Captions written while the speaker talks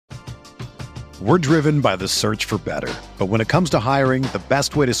We're driven by the search for better. But when it comes to hiring, the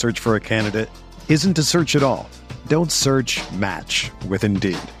best way to search for a candidate isn't to search at all. Don't search, match with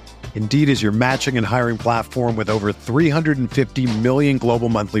Indeed. Indeed is your matching and hiring platform with over 350 million global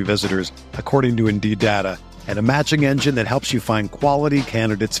monthly visitors, according to Indeed data, and a matching engine that helps you find quality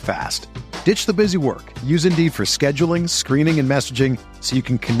candidates fast. Ditch the busy work. Use Indeed for scheduling, screening, and messaging so you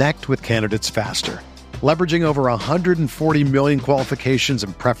can connect with candidates faster. Leveraging over 140 million qualifications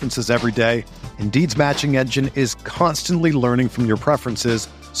and preferences every day, Indeed's matching engine is constantly learning from your preferences,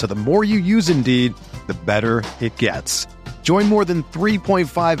 so the more you use Indeed, the better it gets. Join more than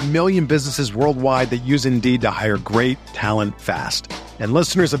 3.5 million businesses worldwide that use Indeed to hire great talent fast. And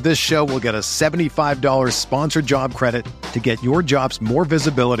listeners of this show will get a $75 sponsored job credit to get your jobs more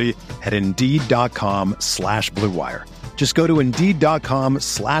visibility at Indeed.com/Blue Wire. Just go to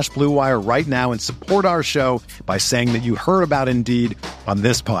Indeed.com/Blue Wire right now and support our show by saying that you heard about Indeed on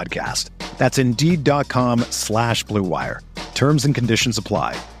this podcast. That's Indeed.com/Blue Wire. Terms and conditions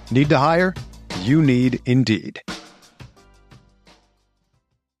apply. Need to hire? You need Indeed.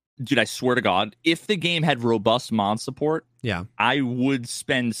 Dude, I swear to God, if the game had robust mod support, I would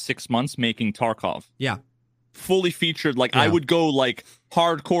spend 6 months making Tarkov. Yeah. Fully featured. Like, I would go, like,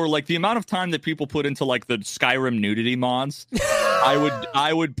 hardcore. Like, the amount of time that people put into, like, the Skyrim nudity mods,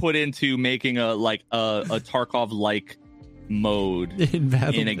 I would put into making a Tarkov-like mode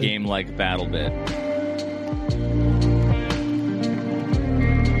in a game like BattleBit.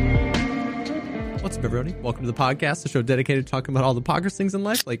 What's up, everybody? Welcome to the podcast, the show dedicated to talking about all the poggers things in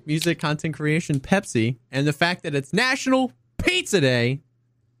life, like music, content creation, Pepsi, and the fact that it's National Pizza Day.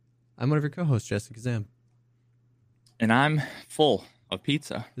 I'm one of your co-hosts, Jessica Zam. And I'm full of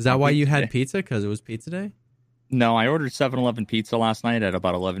pizza. Is that why you had pizza? Because it was Pizza Day? No, I ordered 7-Eleven pizza last night at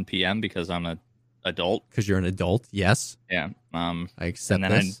about 11 p.m. because I'm an adult. Because you're an adult, yes. Yeah. I accept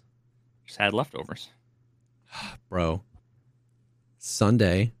and then this. I just had leftovers. Bro,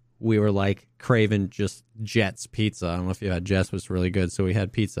 Sunday, we were like craving just Jets pizza. I don't know if you had Jets, but it's really good. So we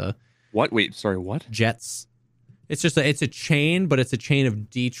had pizza. What? Wait, sorry, what? Jets. It's just it's a chain, but it's a chain of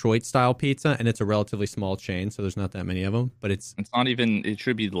Detroit style pizza, and it's a relatively small chain, so there's not that many of them. But it's not even. It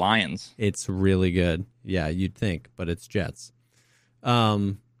should be Lions. It's really good. Yeah, you'd think, but it's Jets.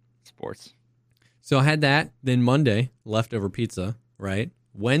 Sports. So I had that. Then Monday, leftover pizza. Right.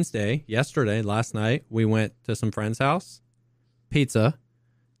 Wednesday, yesterday, last night, we went to some friend's house. Pizza.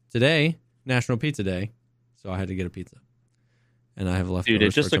 Today, National Pizza Day, so I had to get a pizza, and I have leftovers. Dude,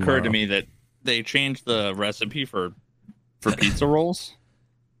 it just occurred to tomorrow. me that they changed the recipe for pizza rolls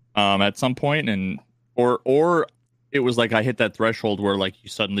at some point, and or it was like I hit that threshold where like you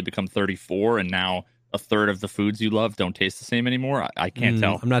suddenly become 34, and now a third of the foods you love don't taste the same anymore. I can't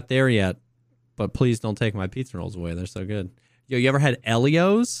tell. I'm not there yet, but please don't take my pizza rolls away. They're so good. Yo, you ever had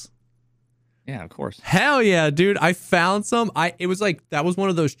Elio's? Yeah, of course. Hell yeah, dude. I found some. It was like, that was one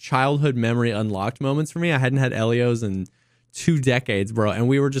of those childhood memory unlocked moments for me. I hadn't had Elio's in 2 decades, bro. And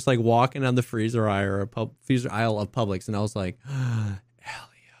we were just like walking down the freezer aisle of Publix, and I was like, Elio's.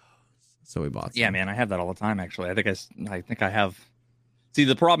 So we bought some. Yeah, man, I have that all the time, actually. I think I have. See,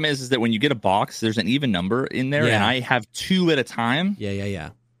 the problem is that when you get a box, there's an even number in there, and I have 2 at a time. Yeah.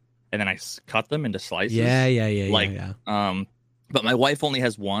 And then I cut them into slices. Yeah. But my wife only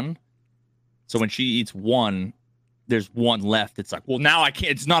has 1. So when she eats 1, there's 1 left. It's like, well, now I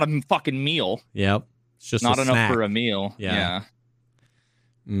can't. It's not a fucking meal. Yep. It's just not a enough snack. for a meal. Yeah.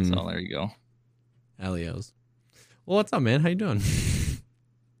 Mm. So there you go. Elio's. Well, what's up, man? How you doing?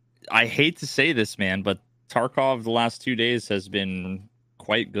 I hate to say this, man, but Tarkov the last 2 days has been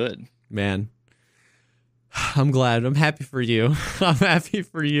quite good. Man. I'm glad. I'm happy for you. I'm happy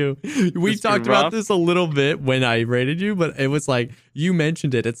for you. We talked about this a little bit when I rated you, but it was like, you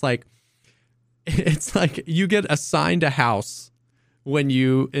mentioned it. It's like you get assigned a house when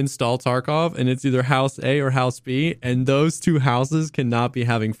you install Tarkov, and it's either house A or house B, and those 2 houses cannot be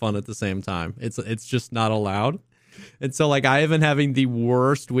having fun at the same time. It's just not allowed. And so like I have been having the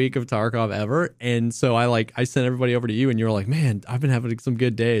worst week of Tarkov ever, and so I sent everybody over to you, and you were like, man, I've been having some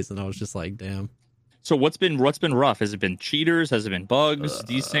good days, and I was just like, damn. So what's been rough? Has it been cheaters? Has it been bugs?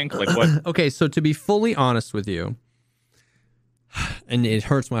 Desync? Like what? Okay, so to be fully honest with you, and it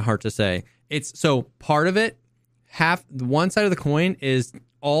hurts my heart to say, it's so part of it, one side of the coin is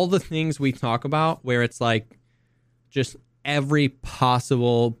all the things we talk about where it's like just every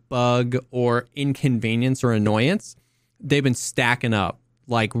possible bug or inconvenience or annoyance, they've been stacking up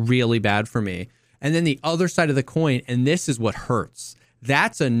like really bad for me. And then the other side of the coin, and this is what hurts.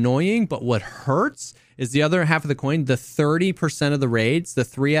 That's annoying, but what hurts is the other half of the coin, the 30% of the raids, the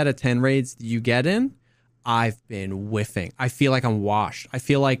 3 out of 10 raids that you get in, I've been whiffing. I feel like I'm washed. I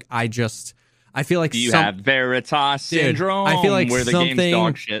feel like I feel like you have Veritas syndrome. I feel like where the game's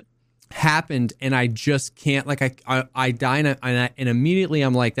dog shit happened, and I just can't. Like I die, and immediately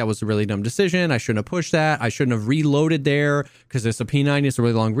I'm like, that was a really dumb decision. I shouldn't have pushed that. I shouldn't have reloaded there because it's a P90. It's a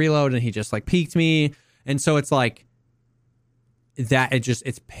really long reload, and he just like peeked me, and so it's like that.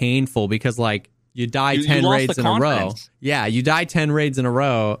 It's painful because like you die 10 raids in a row. Yeah, you die 10 raids in a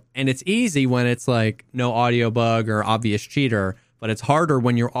row, and it's easy when it's like no audio bug or obvious cheater, but it's harder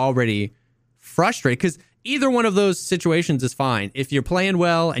when you're already frustrated because either one of those situations is fine. If you're playing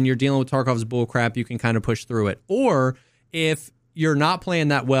well and you're dealing with Tarkov's bullcrap, you can kind of push through it. Or if you're not playing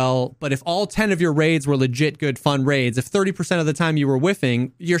that well, but if all 10 of your raids were legit good, fun raids, if 30% of the time you were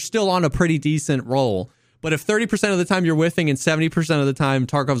whiffing, you're still on a pretty decent roll. But if 30% of the time you're whiffing and 70% of the time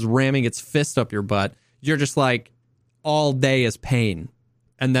Tarkov's ramming its fist up your butt, you're just like, all day is pain.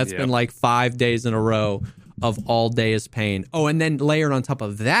 And that's been like 5 days in a row of all day is pain. Oh, and then layered on top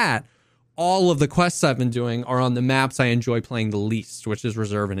of that, all of the quests I've been doing are on the maps I enjoy playing the least, which is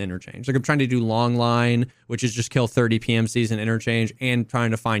Reserve and Interchange. Like I'm trying to do Long Line, which is just kill 30 PMCs in Interchange, and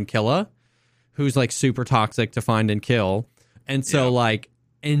trying to find Killa, who's like super toxic to find and kill. And so like,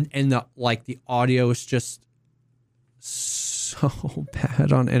 and the audio is just so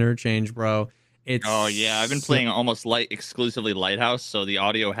bad on Interchange, bro. I've been playing almost exclusively Lighthouse, so the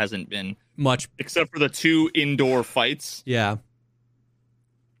audio hasn't been much except for the 2 indoor fights. Yeah.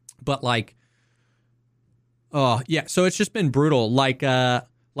 But like, so it's just been brutal. Like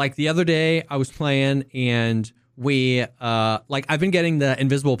the other day I was playing and we, I've been getting the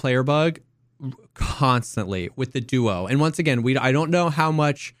invisible player bug constantly with the duo. And once again, I don't know how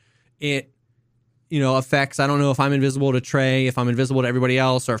much it, affects. I don't know if I'm invisible to Trey, if I'm invisible to everybody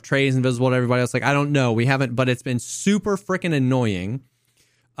else, or if Trey is invisible to everybody else. Like, I don't know. We haven't, but it's been super freaking annoying.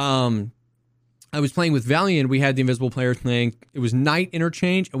 I was playing with Valiant. We had the invisible player thing. It was night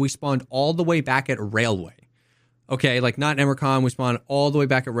interchange, and we spawned all the way back at Railway. Okay, like not Emercon. We spawned all the way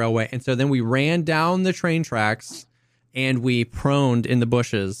back at Railway. And so then we ran down the train tracks, and we proned in the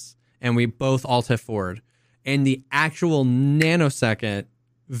bushes, and we both alt-F forward. And the actual nanosecond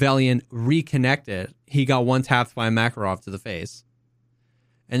Valiant reconnected, he got one tapped by a Makarov to the face.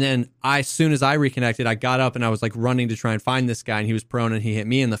 And then as soon as I reconnected, I got up, and I was like running to try and find this guy, and he was prone, and he hit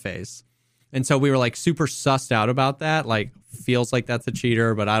me in the face. And so we were like super sussed out about that. Like, feels like that's a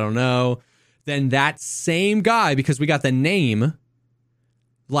cheater, but I don't know. Then that same guy, because we got the name,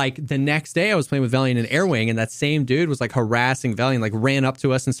 like the next day I was playing with Valiant and Airwing, and that same dude was like harassing Valiant, like ran up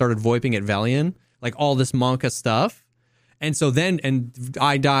to us and started voiping at Valiant, like all this Monka stuff. And so then, and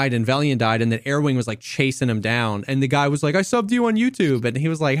I died and Valiant died, and then Airwing was like chasing him down. And the guy was like, I subbed you on YouTube. And he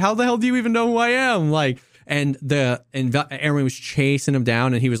was like, how the hell do you even know who I am? Like, and Airwing was chasing him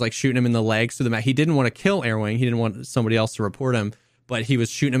down, and he was like shooting him in the legs through the map. He didn't want to kill Airwing. He didn't want somebody else to report him, but he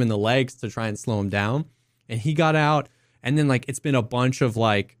was shooting him in the legs to try and slow him down. And he got out. And then like, it's been a bunch of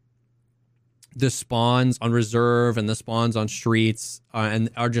like the spawns on Reserve and the spawns on Streets and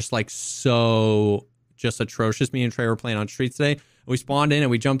are just like so just atrocious. Me and Trey were playing on Streets today. We spawned in and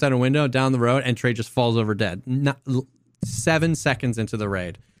we jumped out a window down the road, and Trey just falls over dead. 7 seconds into the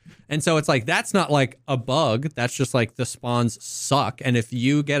raid. And so it's like, that's not like a bug. That's just like the spawns suck. And if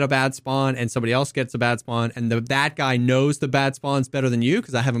you get a bad spawn and somebody else gets a bad spawn, and the bad guy knows the bad spawn's better than you,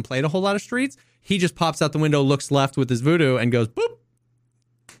 because I haven't played a whole lot of Streets, he just pops out the window, looks left with his voodoo, and goes boop,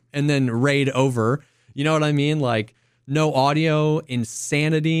 and then raid over. You know what I mean? Like, no audio,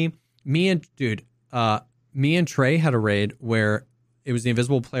 insanity. Me and Trey had a raid where it was the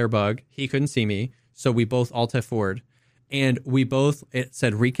invisible player bug. He couldn't see me, so we both alt-F forward. And it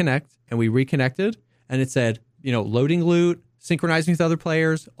said reconnect, and we reconnected, and it said, loading loot, synchronizing with other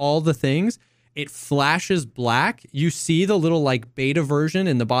players, all the things. It flashes black. You see the little like beta version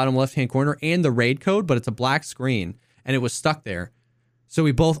in the bottom left-hand corner and the raid code, but it's a black screen, and it was stuck there. So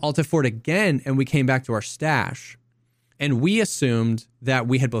we both alt-F forward again, and we came back to our stash. And we assumed that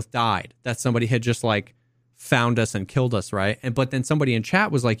we had both died, that somebody had just like found us and killed us, right? But then somebody in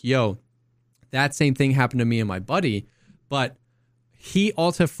chat was like, yo, that same thing happened to me and my buddy. But he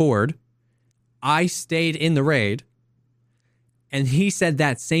alt-F forward, I stayed in the raid, and he said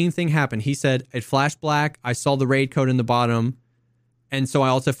that same thing happened. He said it flashed black, I saw the raid code in the bottom, and so I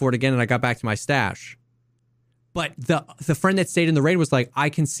alt-F forward again, and I got back to my stash. But the friend that stayed in the raid was like, I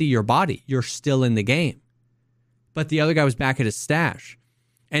can see your body. You're still in the game. But the other guy was back at his stash.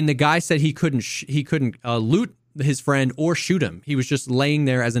 And the guy said he couldn't loot his friend or shoot him. He was just laying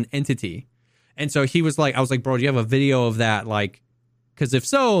there as an entity. And so he was like, I was like, bro, do you have a video of that? Like, because if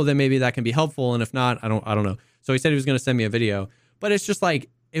so, then maybe that can be helpful. And if not, I don't know. So he said he was going to send me a video. But it's just like,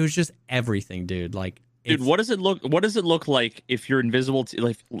 it was just everything, dude. Like Dude, what does it look like if you're invisible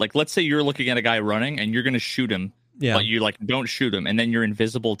to, like let's say you're looking at a guy running and you're gonna shoot him, but you like don't shoot him, and then your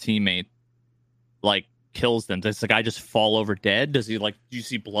invisible teammate like kills them. Does the guy just fall over dead? Does he do you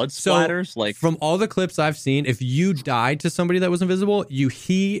see blood splatters? So, like, from all the clips I've seen, if you died to somebody that was invisible, you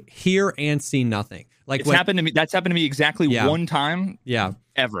hear and see nothing. Like, happened to me. That's happened to me exactly one time. Yeah.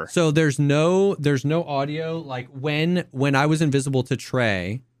 Ever. So there's no audio. Like when I was invisible to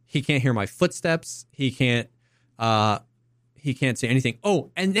Trey, he can't hear my footsteps. He can't say anything.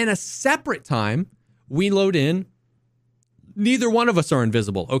 Oh, and then a separate time we load in. Neither one of us are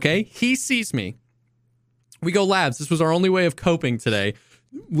invisible. Okay. He sees me. We go labs. This was our only way of coping today.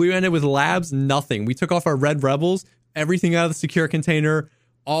 We ended with labs, nothing. We took off our Red Rebels, everything out of the secure container.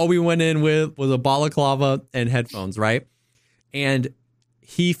 All we went in with was a balaclava and headphones, right? And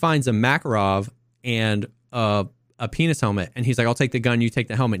he finds a Makarov and a penis helmet. And he's like, I'll take the gun, you take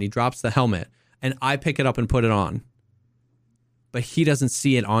the helmet. And he drops the helmet. And I pick it up and put it on. But he doesn't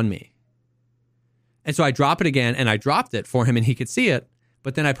see it on me. And so I drop it again, and I dropped it for him, and he could see it.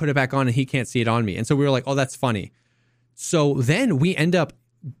 But then I put it back on and he can't see it on me. And so we were like, oh, that's funny. So then we end up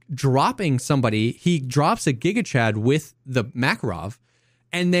dropping somebody. He drops a Giga Chad with the Makarov.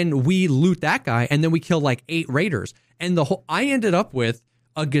 And then we loot that guy. And then we kill like 8 raiders. And I ended up with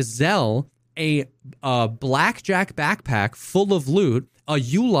a Gazelle, a blackjack backpack full of loot, a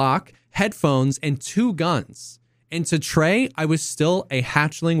U-lock, headphones, and 2 guns. And to Trey, I was still a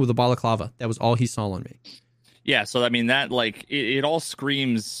hatchling with a balaclava. That was all he saw on me. Yeah, so I mean that like it all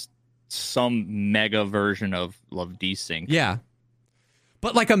screams some mega version of desync. Yeah,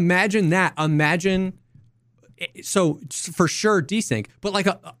 but like imagine that. So for sure desync, but like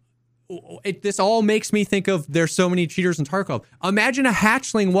this all makes me think of there's so many cheaters in Tarkov. Imagine a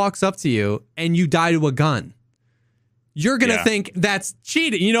hatchling walks up to you and you die to a gun. You're gonna think that's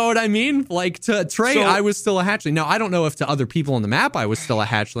cheating. You know what I mean? Like to Trey, I was still a hatchling. Now I don't know if to other people on the map I was still a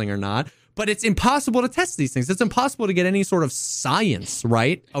hatchling or not. But it's impossible to test these things. It's impossible to get any sort of science,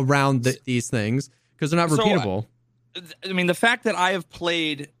 right, around these things because they're not repeatable. I mean, the fact that I have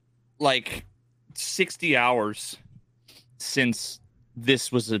played like 60 hours since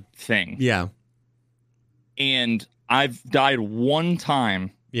this was a thing. Yeah. And I've died one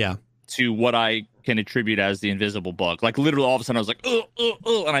time to what I can attribute as the invisible bug. Like literally all of a sudden I was like,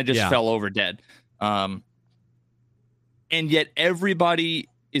 and I just fell over dead. And yet everybody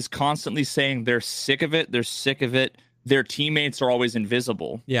is constantly saying they're sick of it. They're sick of it. Their teammates are always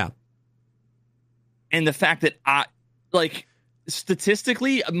invisible. Yeah. And the fact that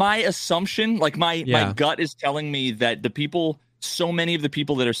statistically, my assumption, like my gut is telling me that so many of the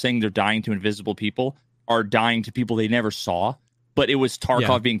people that are saying they're dying to invisible people are dying to people they never saw, but it was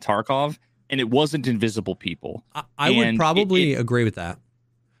Tarkov being Tarkov and it wasn't invisible people. I would probably agree with that.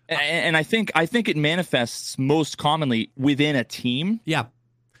 And I think it manifests most commonly within a team. Yeah.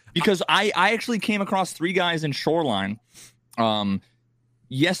 Because I actually came across 3 guys in Shoreline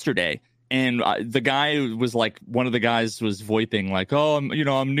yesterday, and the guy was like, one of the guys was voiping like, "Oh,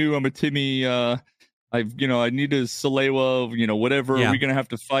 I'm new, I'm a Timmy, I need a Salewa, whatever. Are we gonna have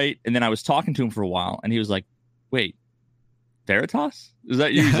to fight?" And then I was talking to him for a while, and he was like, "Wait, Veritas? Is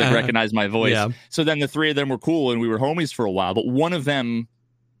that you?" He's like, "Recognize my voice." Yeah. So then the 3 of them were cool, and we were homies for a while, but one of them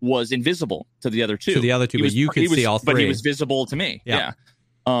was invisible to the other 2. But you could see all 3. But he was visible to me. Yeah.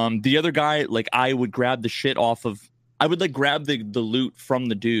 The other guy, like I would grab the shit off of, I would like grab the loot from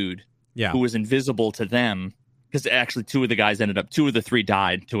the dude who was invisible to them. Because actually 2 of the 3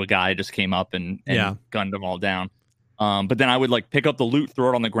 died to a guy just came up and gunned them all down. But then I would like pick up the loot, throw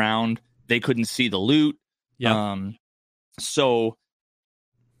it on the ground. They couldn't see the loot. Yeah.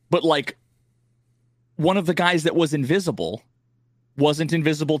 But like one of the guys that was invisible wasn't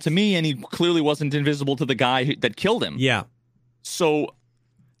invisible to me, and he clearly wasn't invisible to the guy that killed him. Yeah. So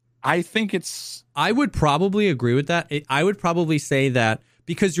I think I would probably agree with that. I would probably say that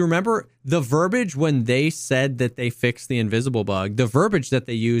because you remember the verbiage when they said that they fixed the invisible bug, the verbiage that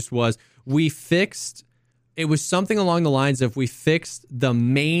they used was it was something along the lines of we fixed the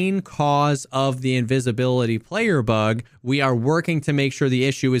main cause of the invisibility player bug. We are working to make sure the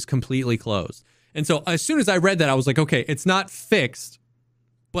issue is completely closed. And so as soon as I read that, I was like, okay, it's not fixed,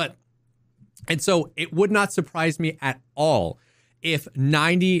 and so it would not surprise me at all if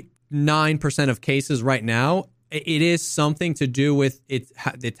 99% of cases right now, it is something to do with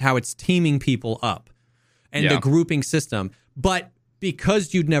how it's teaming people up and the grouping system. But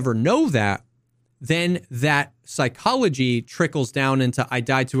because you'd never know that, then that psychology trickles down into I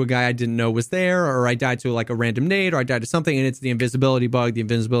died to a guy I didn't know was there, or I died to like a random nade, or I died to something, and it's the invisibility bug,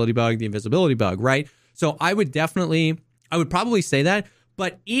 right? So I would probably say that.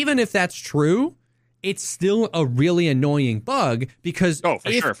 But even if that's true, it's still a really annoying bug because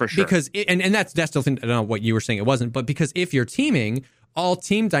for sure. Because and that's the thing. I don't know what you were saying. It wasn't, but because if you're teaming, all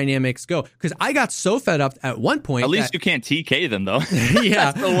team dynamics go. Because I got so fed up at one point. At least you can't TK them though.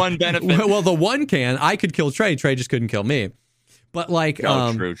 Yeah, that's the one benefit. Well, the one can. I could kill Trey. Trey just couldn't kill me. But like,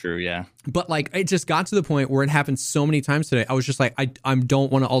 true, yeah. But like, it just got to the point where it happened so many times today. I was just like, I don't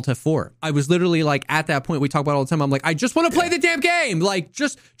want to Alt F4. I was literally like, at that point, we talk about it all the time. I'm like, I just want to play the damn game. Like,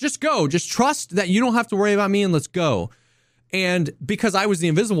 just go. Just trust that you don't have to worry about me and let's go. And because I was the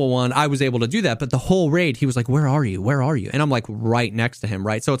invisible one, I was able to do that. But the whole raid, he was like, where are you? Where are you? And I'm like right next to him,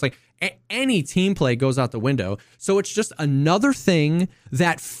 right? So it's like any team play goes out the window. So it's just another thing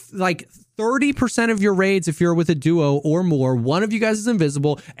that like 30% of your raids, if you're with a duo or more, one of you guys is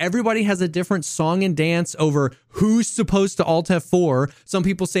invisible. Everybody has a different song and dance over who's supposed to Alt F4. Some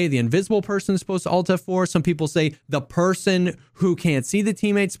people say the invisible person is supposed to Alt F4. Some people say the person who can't see the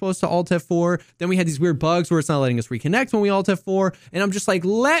teammate's supposed to Alt F4. Then we had these weird bugs where it's not letting us reconnect when we Alt F4. And I'm just like,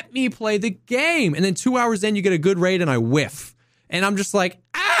 let me play the game. And then 2 hours in, you get a good raid and I whiff. And I'm just like,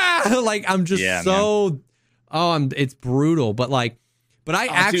 like I'm just it's brutal. But I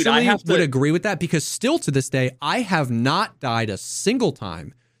actually would agree with that because still to this day, I have not died a single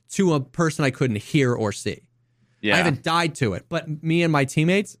time to a person I couldn't hear or see. Yeah. I haven't died to it, but me and my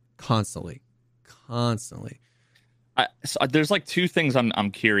teammates constantly. So there's like two things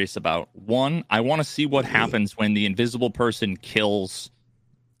I'm curious about. One, I want to see what happens when the invisible person kills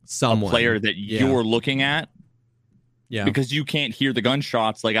someone, a player that you're looking at. Yeah. Because you can't hear the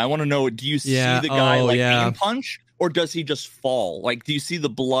gunshots. Like, I want to know, do you see the guy aim punch? Or does he just fall? Like, do you see the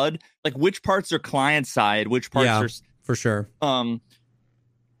blood? Like, which parts are client side? Which parts are... for sure. And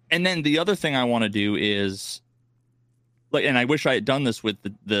then the other thing I want to do is... like, and I wish I had done this with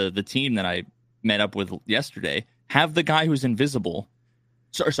the team that I met up with yesterday. Have the guy who's invisible...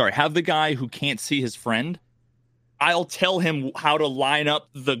 have the guy who can't see his friend. I'll tell him how to line up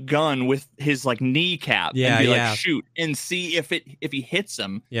the gun with his, like, kneecap. And be like, shoot. And see if he hits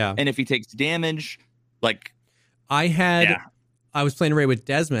him. Yeah. And if he takes damage, like... I was playing a raid with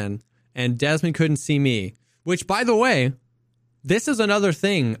Desmond, and Desmond couldn't see me. Which, by the way, this is another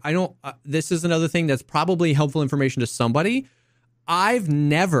thing. This is another thing that's probably helpful information to somebody. I've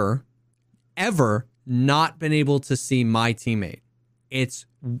never, ever not been able to see my teammate. It's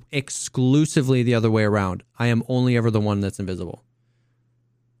exclusively the other way around. I am only ever the one that's invisible.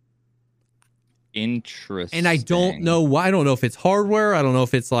 Interesting. And I don't know why. I don't know if it's hardware. I don't know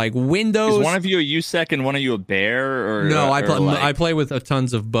if it's like Windows. Is one of you a USEC and one of you a bear? Or no, I play with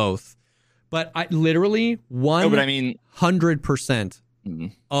tons of both. But I literally 100%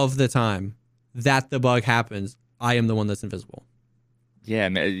 of the time that the bug happens, I am the one that's invisible. Yeah,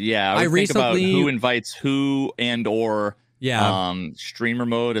 I recently think about who invites who and or. Yeah. Streamer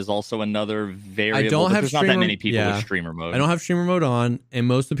mode is also another variable. There's not that many people with streamer mode. I don't have streamer mode on, and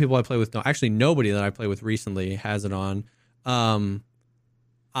most of the people I play with don't. Actually, nobody that I play with recently has it on.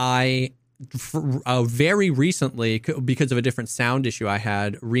 Very recently, because of a different sound issue I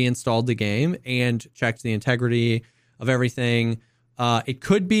had, reinstalled the game and checked the integrity of everything. It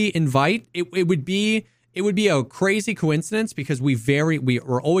could be invite. It would be a crazy coincidence because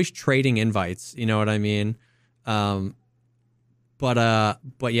we're always trading invites. You know what I mean? But yeah,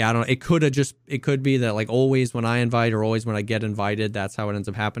 I don't know. It could be that like always when I invite or always when I get invited, that's how it ends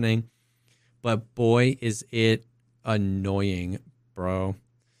up happening. But boy, is it annoying, bro.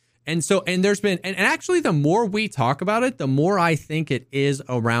 And there's been, and actually the more we talk about it, the more I think it is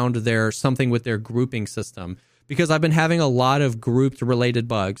around something with their grouping system, because I've been having a lot of grouped related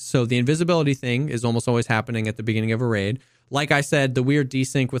bugs. So the invisibility thing is almost always happening at the beginning of a raid. Like I said, the weird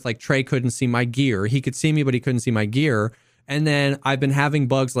desync with like Trey couldn't see my gear. He could see me, but he couldn't see my gear. And then I've been having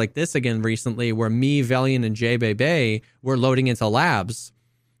bugs like this again recently where me, Velian, and J Bebe were loading into labs.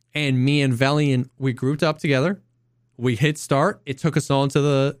 And me and Velian, we grouped up together. We hit start. It took us all into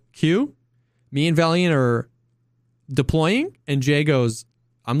the queue. Me and Velian are deploying. And Jay goes,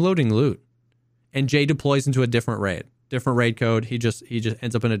 I'm loading loot. And Jay deploys into a different raid code. He just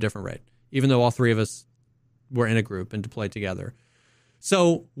ends up in a different raid, even though all three of us were in a group and deployed together.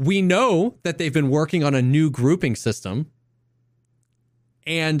 So we know that they've been working on a new grouping system.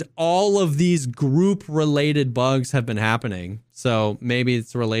 And all of these group-related bugs have been happening. So maybe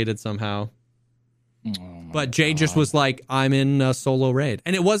it's related somehow. But Jay just was like, I'm in a solo raid.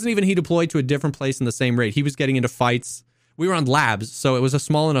 And it wasn't even he deployed to a different place in the same raid. He was getting into fights. We were on labs, so it was a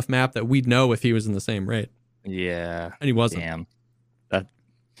small enough map that we'd know if he was in the same raid. Yeah. And he wasn't. Damn.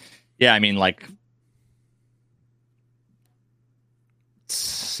 Yeah, I mean, like...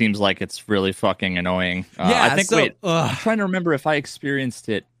 seems like it's really fucking annoying. I'm trying to remember if I experienced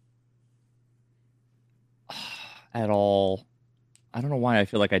it. at all. I don't know why I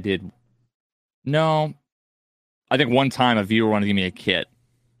feel like I did. No, I think one time a viewer wanted to give me a kit.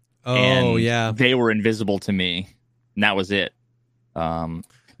 Oh, and yeah. They were invisible to me, and that was it. Now,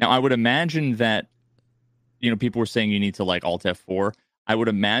 I would imagine that, people were saying you need to like Alt F4. I would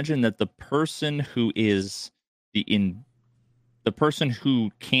imagine that the person who is the person who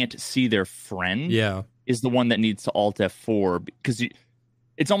can't see their friend is the one that needs to Alt F4, because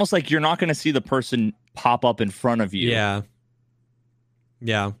it's almost like you're not going to see the person pop up in front of you. Yeah.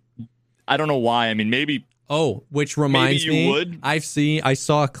 Yeah. I don't know why. I mean, maybe. Oh, which reminds maybe you me, would. I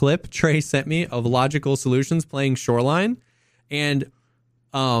saw a clip Trey sent me of Logical Solutions playing Shoreline, and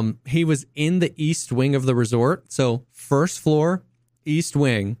he was in the east wing of the resort. So first floor, east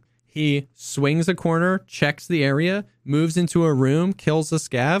wing. He swings a corner, checks the area, moves into a room, kills the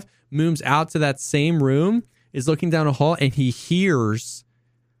scav, moves out to that same room, is looking down a hall, and he hears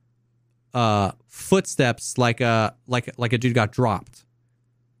footsteps like a dude got dropped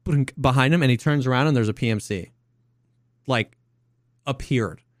behind him, and he turns around and there's a PMC like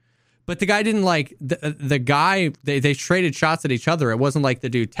appeared. But the guy didn't like the guy. They traded shots at each other. It wasn't like the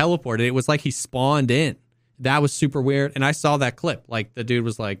dude teleported. It was like he spawned in. That was super weird. And I saw that clip. Like the dude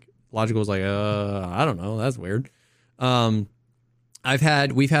was like, Logical was like, I don't know. That's weird.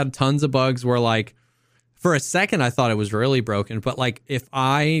 We've had tons of bugs where like for a second I thought it was really broken. But like if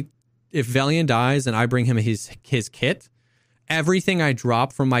Velian dies and I bring him his kit, everything I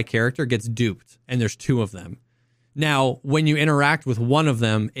drop from my character gets duped, and there's two of them. Now, when you interact with one of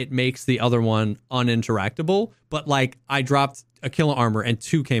them, it makes the other one uninteractable. But like, I dropped a kill armor and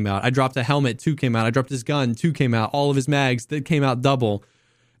 2 came out. I dropped a helmet, 2 came out. I dropped his gun, 2 came out. All of his mags that came out double.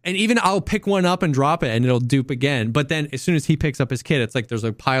 And even I'll pick one up and drop it, and it'll dupe again. But then as soon as he picks up his kit, it's like there's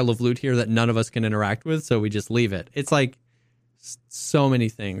a pile of loot here that none of us can interact with, so we just leave it. It's like so many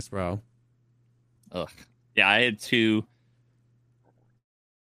things, bro. Ugh. Yeah, I had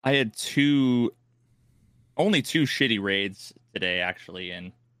only 2 shitty raids today, actually,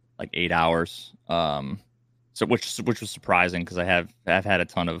 in like 8 hours. So which was surprising, because I've had a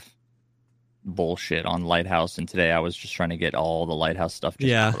ton of bullshit on Lighthouse, and today I was just trying to get all the Lighthouse stuff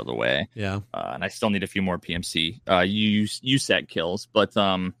out of the way. Yeah. And I still need a few more PMC USEC kills, but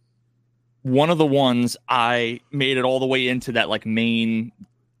one of the ones I made it all the way into that like main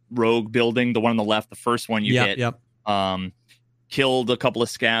rogue building, the one on the left, the first one you hit. Yep. Killed a couple of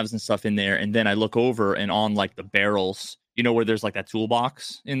scavs and stuff in there, and then I look over, and on like the barrels, where there's like that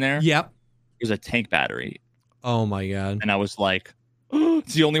toolbox in there. Yep. There's a tank battery. Oh my god. And I was like,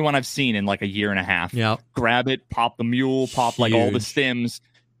 it's the only one I've seen in like a year and a half. Yeah. Grab it, pop the mule, pop like all the stims,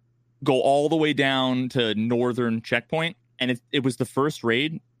 go all the way down to northern checkpoint, and it was the first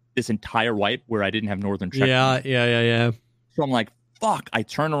raid this entire wipe where I didn't have northern checkpoint. Yeah. So I'm like, fuck. I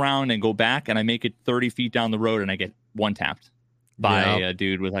turn around and go back, and I make it 30 feet down the road, and I get one tapped by a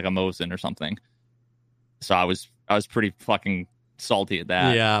dude with like a Mosin or something. So I was pretty fucking salty at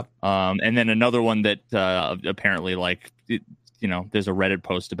that. Yeah. And then another one that apparently like there's a Reddit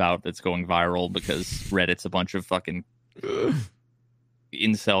post about that's going viral because Reddit's a bunch of fucking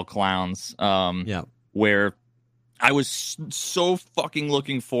incel clowns. Where I was so fucking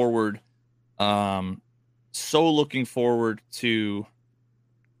looking forward to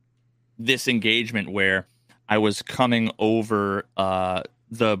this engagement where I was coming over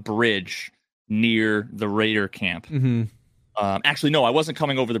the bridge near the Raider camp. Mm-hmm. Actually, no, I wasn't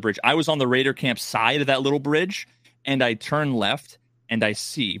coming over the bridge. I was on the Raider camp side of that little bridge, and I turn left, and I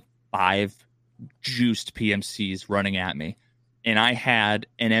see 5 juiced PMCs running at me. And I had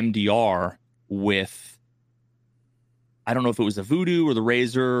an MDR with, I don't know if it was the Voodoo or the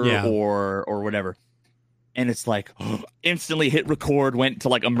Razor or whatever. And it's like, instantly hit record, went to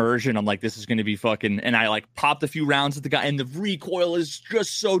like immersion. I'm like, this is going to be fucking, and I like popped a few rounds at the guy, and the recoil is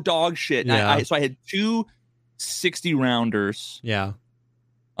just so dog shit. Yeah. So I had 2 60 rounders. Yeah.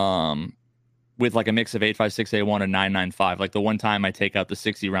 With like a mix of 8.56A1 and 9.95. Like the one time I take out the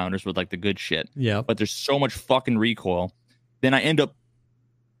 60 rounders with like the good shit. Yeah. But there's so much fucking recoil. Then I end up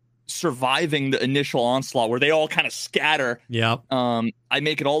surviving the initial onslaught where they all kind of scatter. Yeah. I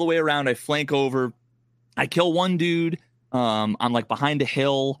make it all the way around. I flank over. I kill one dude. I'm like behind a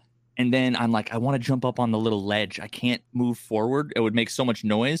hill. And then I'm like, I want to jump up on the little ledge. I can't move forward. It would make so much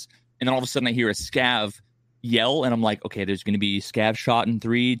noise. And then all of a sudden I hear a scav yell, and I'm like, okay, there's going to be scav shot in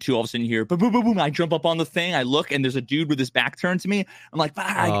 3, 2. All of a sudden you hear boom, boom, boom, boom. I jump up on the thing. I look, and there's a dude with his back turned to me. I'm like,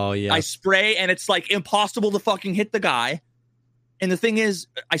 I spray, and it's like impossible to fucking hit the guy. And the thing is,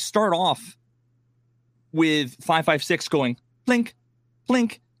 I start off with 5.56 going blink,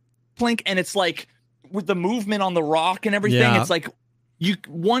 blink, blink, and it's like with the movement on the rock and everything, it's like you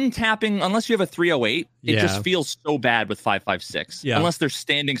one tapping, unless you have a 308, it Yeah. just feels so bad with 5.56. Yeah. Unless they're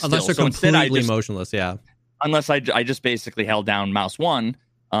standing still. Unless they're So instead, completely motionless. Yeah. unless I just basically held down mouse 1.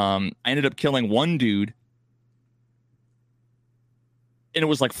 I ended up killing one dude. And it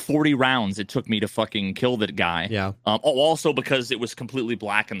was like 40 rounds it took me to fucking kill that guy. Yeah. Also because it was completely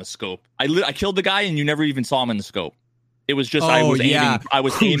black in the scope. I killed the guy and you never even saw him in the scope. It was just I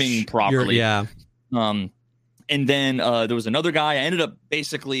was aiming properly. Yeah. And then there was another guy. I ended up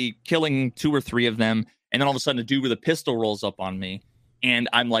basically killing 2 or 3 of them. And then all of a sudden a dude with a pistol rolls up on me. And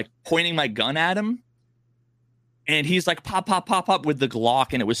I'm like pointing my gun at him. And he's like, pop, pop, pop, pop with the Glock.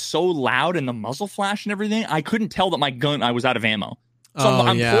 And it was so loud and the muzzle flash and everything. I couldn't tell that I was out of ammo. So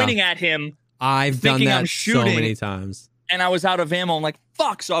I'm pointing at him. I've done that so many times. And I was out of ammo. I'm like,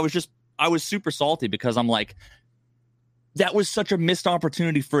 fuck. So I was super salty because I'm like, that was such a missed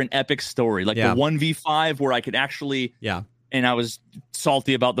opportunity for an epic story. Like the 1v5 where I could actually. Yeah. And I was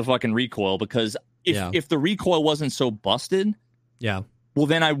salty about the fucking recoil because if the recoil wasn't so busted. Yeah. Well,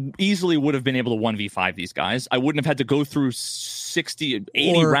 then I easily would have been able to 1v5 these guys. I wouldn't have had to go through 60,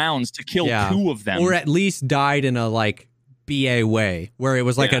 80 rounds to kill 2 of them. Or at least died in a like BA way where it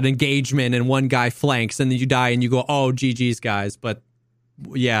was like an engagement and one guy flanks and then you die and you go, oh, GG's guys. But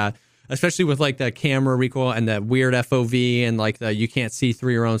yeah, especially with like the camera recoil and the weird FOV and like you can't see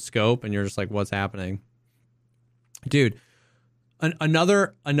through your own scope and you're just like, what's happening? Dude,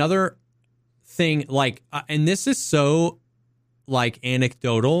 another thing like, and this is so like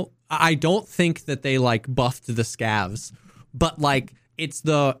anecdotal. I don't think that they like buffed the scavs, but like, It's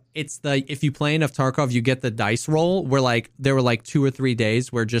the if you play enough Tarkov, you get the dice roll where like there were like 2 or 3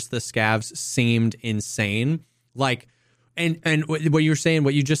 days where just the scavs seemed insane. Like, and what you were saying,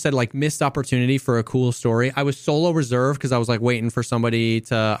 what you just said, like missed opportunity for a cool story. I was solo reserve because I was like waiting for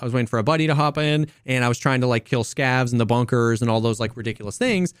a buddy to hop in, and I was trying to like kill scavs in the bunkers and all those like ridiculous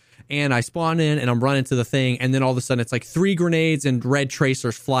things. And I spawn in and I'm running to the thing, and then all of a sudden it's like 3 grenades and red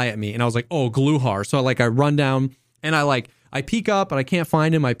tracers fly at me, and I was like, oh, Gluhar. So I run down and I peek up and I can't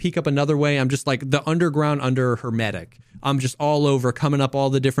find him. I peek up another way. I'm just like the underground under Hermetic. I'm just all over, coming up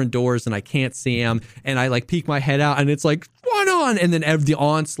all the different doors and I can't see him. And I like peek my head out and it's like, one on. And then the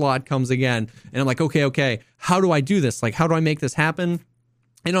onslaught comes again. And I'm like, okay, how do I do this? Like, how do I make this happen?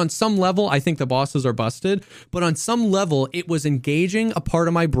 And on some level, I think the bosses are busted. But on some level, it was engaging a part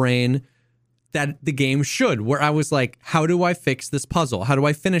of my brain that the game should, where I was like, how do I fix this puzzle? How do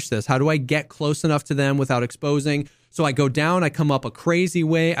I finish this? How do I get close enough to them without exposing? So I go down, I come up a crazy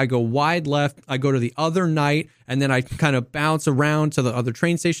way, I go wide left, I go to the other night, and then I kind of bounce around to the other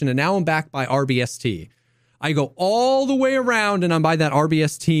train station, and now I'm back by RBST. I go all the way around, and I'm by that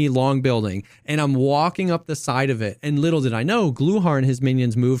RBST long building, and I'm walking up the side of it, and little did I know, Gluhar and his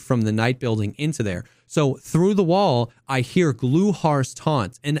minions moved from the night building into there. So through the wall, I hear Gluhar's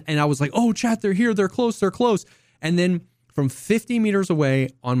taunt, and I was like, oh, chat, they're here, they're close. And then from 50 meters away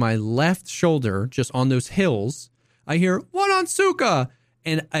on my left shoulder, just on those hills, I hear, what on Suka?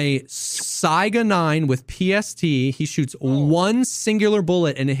 And a Saiga 9 with PST, he shoots one singular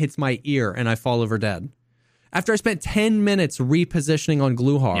bullet and it hits my ear and I fall over dead. After I spent 10 minutes repositioning on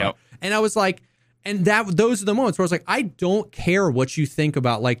Gluhar. Yep. And I was like, and those are the moments where I was like, I don't care what you think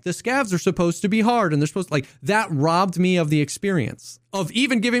about, like, the scavs are supposed to be hard and they're supposed to, like, that robbed me of the experience of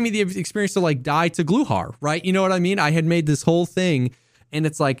even giving me the experience to, like, die to Gluhar, right? You know what I mean? I had made this whole thing and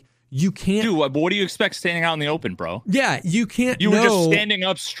it's like, you can't. Dude, what do you expect standing out in the open, bro? Yeah, you can't. You were just standing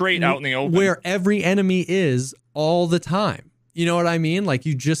up straight out in the open. Where every enemy is all the time. You know what I mean? Like,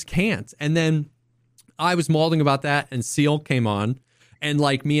 you just can't. And then I was mauling about that, and Seal came on. And,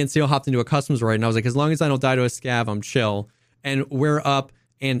 like, me and Seal hopped into a customs raid. And I was like, as long as I don't die to a scav, I'm chill. And we're up,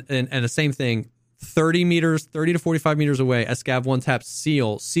 and the same thing. 30 to 45 meters away, a scav one taps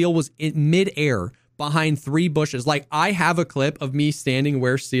Seal. Seal was in midair, behind 3 bushes. Like, I have a clip of me standing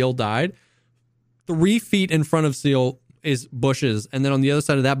where Seal died. 3 feet in front of Seal is bushes. And then on the other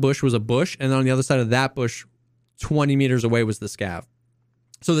side of that bush was a bush. And then on the other side of that bush, 20 meters away, was the scav.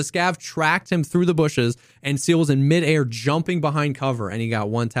 So the scav tracked him through the bushes and Seal was in midair jumping behind cover and he got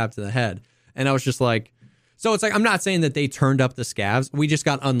 1 tap to the head. And I was just like, so it's like, I'm not saying that they turned up the scavs. We just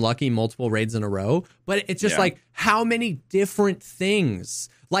got unlucky multiple raids in a row. But it's just like, how many different things?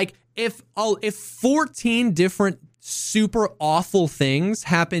 Like, if 14 different super awful things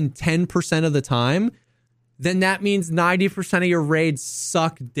happen 10% of the time, then that means 90% of your raids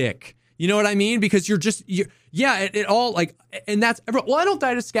suck dick. You know what I mean? Because it all like, and that's, well, I don't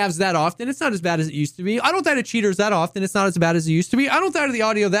die to scavs that often. It's not as bad as it used to be. I don't die to cheaters that often. It's not as bad as it used to be. I don't die to the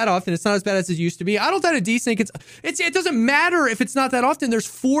audio that often. It's not as bad as it used to be. I don't die to desync. It doesn't matter if it's not that often. There's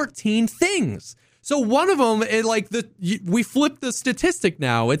 14 things. So one of them, we flipped the statistic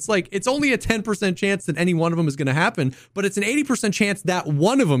now. It's like it's only a 10% chance that any one of them is going to happen, but it's an 80% chance that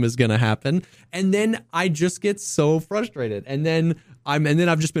one of them is going to happen. And then I just get so frustrated. And then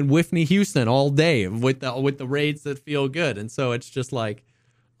I've just been Whitney Houston all day with the raids that feel good. And so it's just like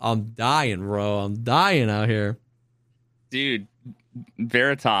I'm dying, bro. I'm dying out here, dude.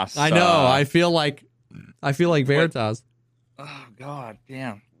 Veritas. I know. I feel like Veritas. Oh God,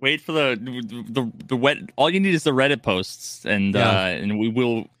 damn. Wait for the wet. All you need is the Reddit posts, and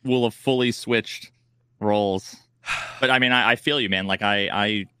we'll have fully switched roles. But I mean, I feel you, man. Like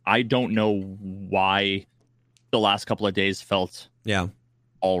I don't know why the last couple of days felt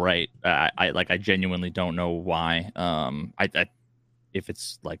all right. I genuinely don't know why. If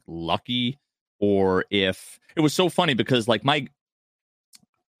it's like lucky or if it was so funny because like my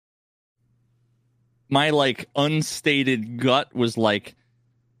like unstated gut was like,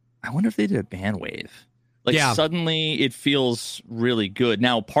 I wonder if they did a ban wave. Like suddenly it feels really good.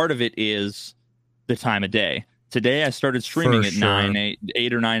 Now part of it is the time of day. Today I started streaming at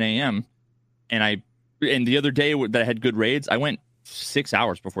 8 or 9 a.m. and the other day that I had good raids, I went 6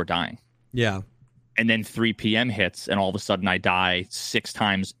 hours before dying. Yeah. And then 3 p.m. hits and all of a sudden I die 6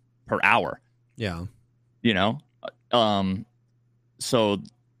 times per hour. Yeah. You know? So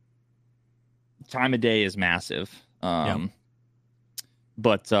time of day is massive. But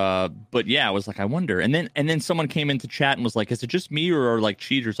yeah, I was like, I wonder. And then someone came into chat and was like, is it just me or are like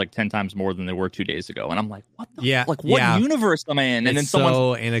cheaters like 10 times more than they were 2 days ago? And I'm like, what the like what universe am I in? And it's then someone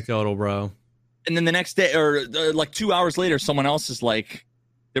so anecdotal, bro. And then the next day or like 2 hours later, someone else is like,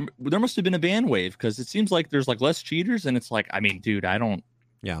 there must have been a ban wave because it seems like there's like less cheaters. And it's like, I mean, dude, I don't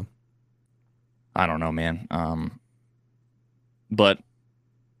know, man. But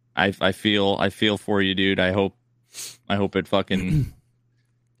I feel for you, dude. I hope it fucking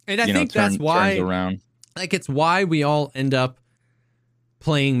and I think that's why turns around. Like it's why we all end up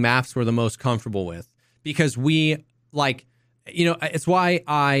playing maps we're the most comfortable with because we like, you know, it's why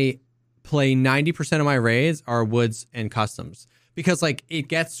I play 90% of my raids are woods and customs. Because like it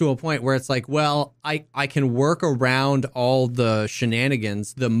gets to a point where it's like, well, I can work around all the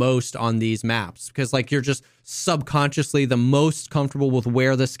shenanigans the most on these maps because like you're just subconsciously the most comfortable with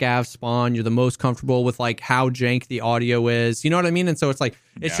where the scavs spawn. You're the most comfortable with like how jank the audio is. You know what I mean? And so it's like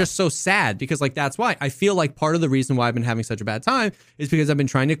it's just so sad because like that's why I feel like part of the reason why I've been having such a bad time is because I've been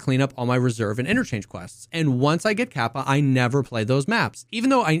trying to clean up all my reserve and interchange quests. And once I get Kappa, I never play those maps, even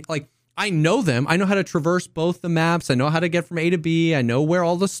though I know them. I know how to traverse both the maps. I know how to get from A to B. I know where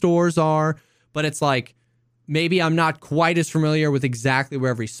all the stores are. But it's like maybe I'm not quite as familiar with exactly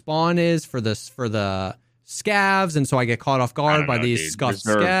where every spawn is for the scavs, and so I get caught off guard by these scuffed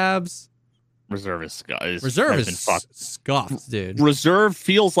scavs. Reserve is scuffed. Reserve is scuffed, dude. Reserve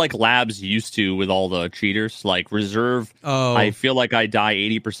feels like labs used to with all the cheaters. Like reserve, I feel like I die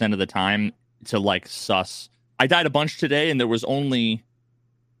 80% of the time to like sus. I died a bunch today, and there was only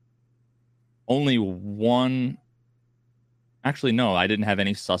one. Actually, no, I didn't have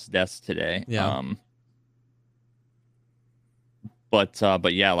any sus deaths today. Yeah.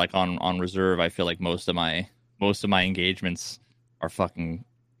 But yeah, like on reserve, I feel like most of my engagements are fucking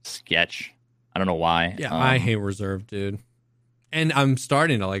sketch. I don't know why. Yeah, I hate reserve, dude. And I'm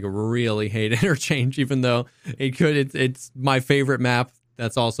starting to like really hate interchange, even though it's my favorite map.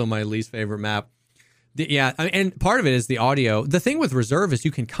 That's also my least favorite map. And part of it is the audio. The thing with reserve is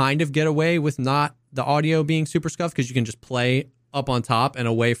you can kind of get away with not the audio being super scuffed because you can just play up on top and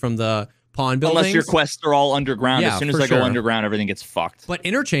away from the pawn buildings. Unless your quests are all underground. As soon as I go underground, everything gets fucked. But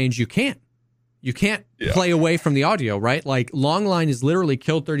interchange, you can't. You can't play away from the audio, right? Like Longline is literally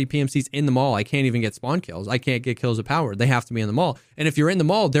killed 30 PMCs in the mall. I can't even get spawn kills. I can't get kills at power. They have to be in the mall. And if you're in the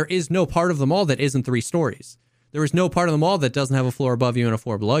mall, there is no part of the mall that isn't 3 stories. There is no part of the mall that doesn't have a floor above you and a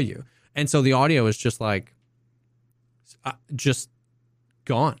floor below you. And so the audio is just like, just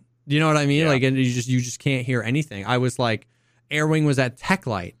gone. You know what I mean? Yeah. Like, and you just can't hear anything. I was like, Airwing was at Tech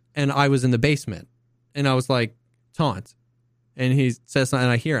Light, and I was in the basement, and I was like, taunt, and he says something,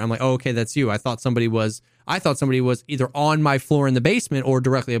 and I hear it. I'm like, oh, okay, that's you. I thought somebody was either on my floor in the basement or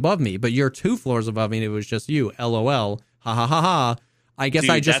directly above me, but you're 2 floors above me, and it was just you. LOL. Ha ha ha ha. I guess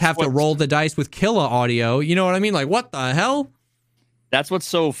I just have to roll the dice with Killa audio. You know what I mean? Like, what the hell? That's what's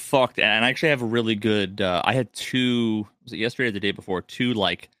so fucked. And I actually have a really good. I had 2. Was it yesterday or the day before? 2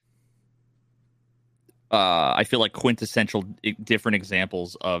 like. I feel like quintessential different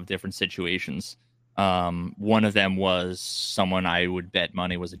examples of different situations. One of them was someone I would bet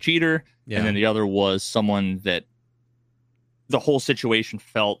money was a cheater, and then the other was someone that the whole situation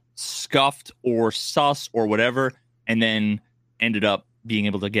felt scuffed or sus or whatever, and then ended up being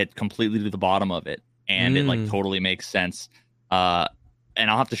able to get completely to the bottom of it, and it like totally makes sense. And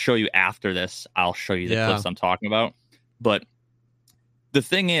I'll have to show you after this. I'll show you the clips I'm talking about. But the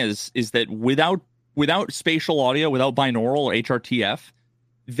thing is that without spatial audio, without binaural or HRTF,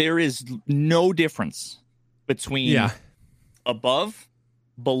 there is no difference between above,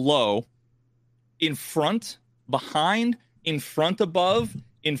 below, in front, behind, in front above,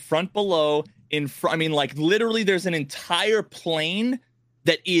 in front below, in front. I mean, like literally, there's an entire plane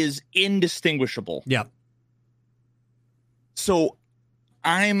that is indistinguishable. Yeah. So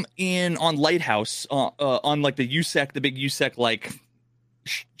I'm on Lighthouse on like the USEC, the big USEC like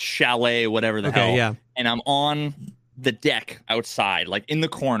chalet, whatever the hell. Yeah. And I'm on the deck outside, like in the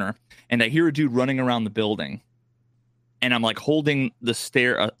corner, and I hear a dude running around the building. And I'm like holding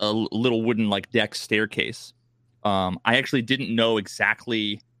the a little wooden like deck staircase. I actually didn't know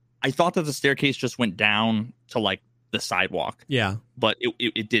exactly. I thought that the staircase just went down to like the sidewalk. Yeah. But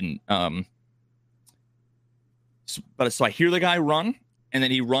it didn't. So I hear the guy run, and then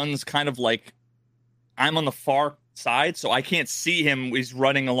he runs kind of like I'm on the far side, so I can't see him. He's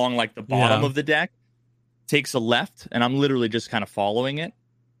running along like the bottom of the deck, takes a left, and I'm literally just kind of following it.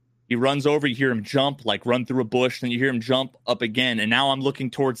 He runs over, you hear him jump, like run through a bush, then you hear him jump up again, and now I'm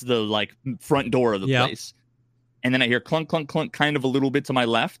looking towards the like front door of the place. And then I hear clunk, clunk, clunk, kind of a little bit to my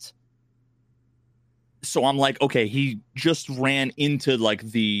left. So I'm like, okay, he just ran into like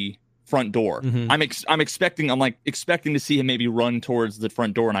the front door. Mm-hmm. I'm expecting to see him maybe run towards the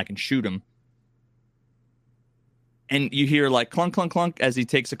front door and I can shoot him. And you hear like clunk, clunk, clunk as he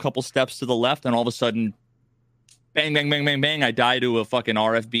takes a couple steps to the left, and all of a sudden, bang, bang, bang, bang, bang, I die to a fucking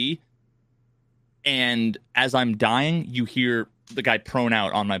RFB. And as I'm dying, you hear the guy prone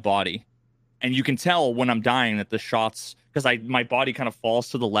out on my body. And you can tell when I'm dying that the shots, because my body kind of falls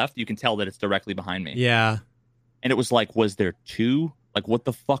to the left, you can tell that it's directly behind me. Yeah. And it was like, was there two? Like, what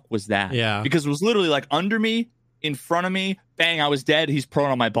the fuck was that? Yeah. Because it was literally like under me, in front of me, bang, I was dead. He's prone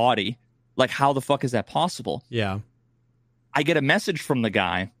on my body. Like, how the fuck is that possible? Yeah. I get a message from the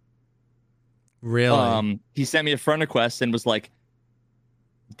guy. Really? He sent me a friend request and was like,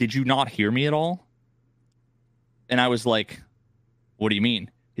 did you not hear me at all? And I was like, what do you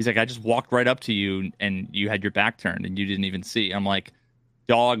mean? He's like, I just walked right up to you and you had your back turned and you didn't even see. I'm like,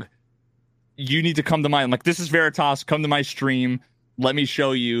 dog, you need to come to I'm like, this is Veritas. Come to my stream. Let me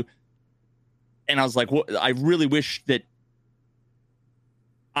show you. And I was like, what? I really wish that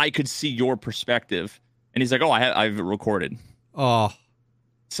I could see your perspective. And he's like, oh, I have it recorded. Oh.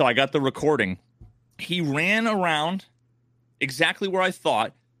 So I got the recording. He ran around exactly where I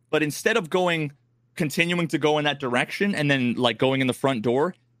thought, but instead of continuing to go in that direction and then like going in the front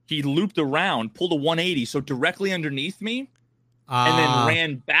door, he looped around, pulled a 180, so directly underneath me, and then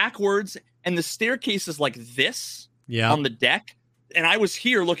ran backwards. And the staircase is like this on the deck, and I was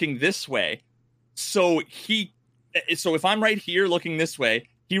here looking this way. So if I'm right here looking this way,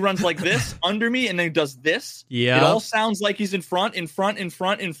 he runs like this under me, and then he does this. Yeah. It all sounds like he's in front,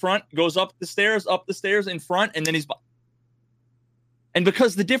 goes up the stairs, in front, and then he's... And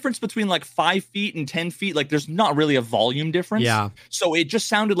because the difference between like 5 feet and 10 feet, like there's not really a volume difference. Yeah. So it just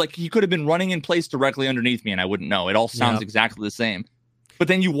sounded like he could have been running in place directly underneath me, and I wouldn't know. It all sounds exactly the same. But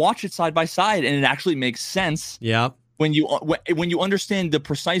then you watch it side by side, and it actually makes sense. Yeah. When you understand the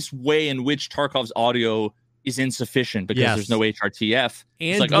precise way in which Tarkov's audio is insufficient because there's no HRTF.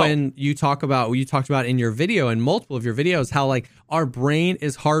 And like, when you talked about in your video and multiple of your videos, how like our brain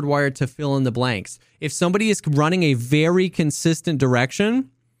is hardwired to fill in the blanks. If somebody is running a very consistent direction,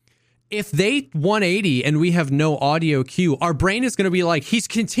 if they 180 and we have no audio cue, our brain is going to be like, he's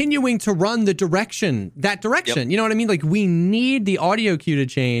continuing to run that direction. Yep. You know what I mean? Like we need the audio cue to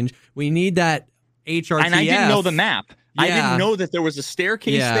change. We need that HRTF. And I didn't know the map. Yeah. I didn't know that there was a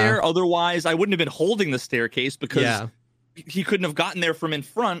staircase there. Otherwise, I wouldn't have been holding the staircase because he couldn't have gotten there from in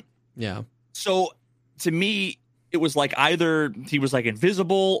front. Yeah. So to me, it was like either he was like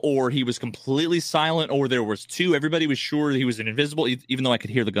invisible or he was completely silent, or there was two. Everybody was sure he was an invisible, even though I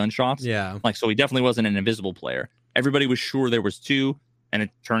could hear the gunshots. Yeah. Like, so he definitely wasn't an invisible player. Everybody was sure there was two. And it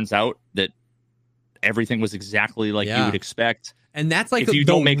turns out that everything was exactly like you would expect. And that's like the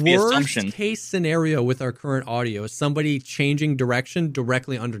worst case scenario with our current audio is somebody changing direction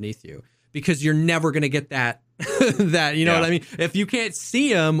directly underneath you, because you're never going to get that, you know what I mean? If you can't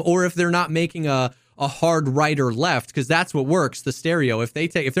see them, or if they're not making a hard right or left, because that's what works, the stereo. If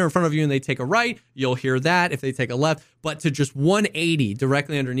they're in front of you and they take a right, you'll hear that. If they take a left, but to just 180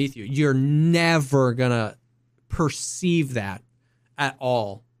 directly underneath you, you're never going to perceive that at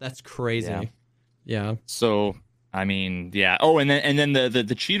all. That's crazy. Yeah. So... I mean, yeah. Oh, and then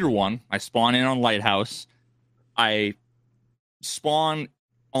the cheater one, I spawn in on Lighthouse. I spawn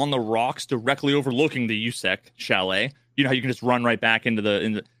on the rocks directly overlooking the USEC chalet. You know how you can just run right back into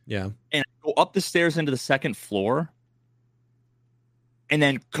the yeah. And I go up the stairs into the second floor. And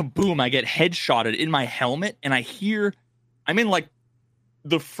then kaboom, I get headshotted in my helmet, and I'm in like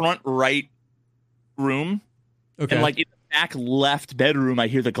the front right room. Okay. And like in the back left bedroom, I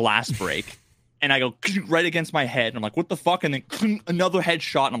hear the glass break. And I go right against my head. And I'm like, what the fuck? And then another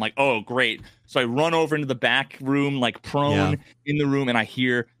headshot. And I'm like, oh, great. So I run over into the back room, like prone in the room. And I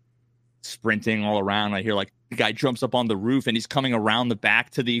hear sprinting all around. I hear like the guy jumps up on the roof and he's coming around the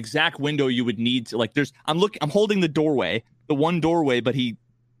back to the exact window you would need to, like, I'm holding the doorway, the one doorway, but he,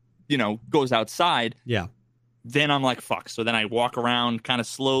 goes outside. Yeah. Then I'm like, fuck. So then I walk around kind of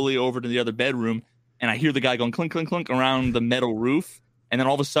slowly over to the other bedroom and I hear the guy going clink, clink, clink around the metal roof. And then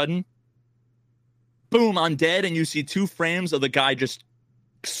all of a sudden, boom, I'm dead. And you see 2 frames of the guy just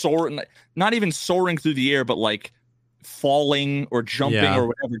soaring, not even soaring through the air, but like falling or jumping or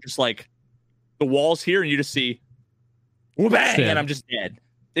whatever. Just like the walls here. And you just see, bang, and I'm just dead.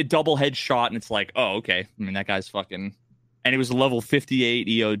 A double headshot. And it's like, oh, okay. I mean, that guy's fucking, and it was a level 58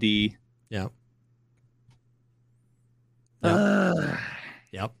 EOD. Yeah.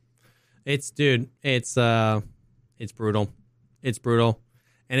 Yep. It's brutal. It's brutal.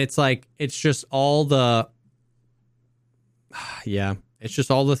 And it's like, it's just all the, it's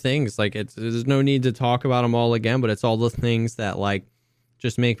just all the things. Like, there's no need to talk about them all again, but it's all the things that like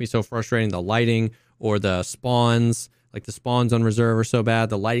just make me so frustrating. The lighting or the spawns, like the spawns on reserve are so bad.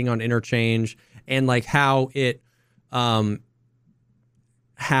 The lighting on interchange, and like how it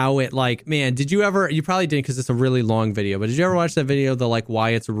like, man, did you ever, you probably didn't because it's a really long video, but did you ever watch that video, the like why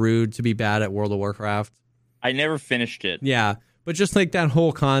it's rude to be bad at World of Warcraft? I never finished it. Yeah. But just like that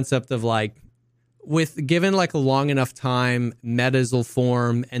whole concept of like, with given like a long enough time, metas will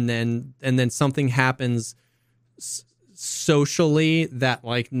form, and then something happens socially that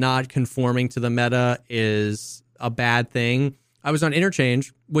like not conforming to the meta is a bad thing. I was on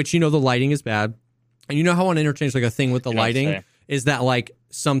interchange, which, the lighting is bad. And you know how on interchange, like a thing with the lighting is that like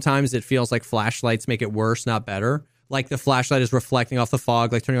sometimes it feels like flashlights make it worse, not better. Like the flashlight is reflecting off the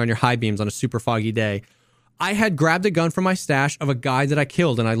fog, like turning on your high beams on a super foggy day. I had grabbed a gun from my stash of a guy that I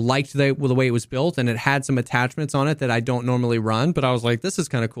killed, and I liked the way it was built, and it had some attachments on it that I don't normally run, but I was like, this is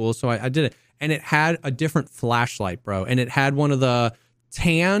kind of cool, so I did it. And it had a different flashlight, bro, and it had one of the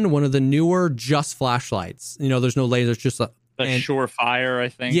newer just flashlights. There's no lasers, just the Surefire, I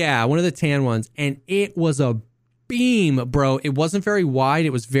think. Yeah, one of the tan ones, and it was a beam, bro. It wasn't very wide, it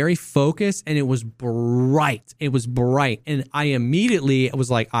was very focused, and it was bright. And I immediately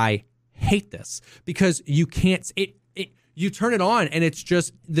was like, I hate this, because you can't, you turn it on and it's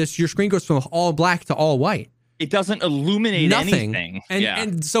just this, your screen goes from all black to all white. It doesn't illuminate anything.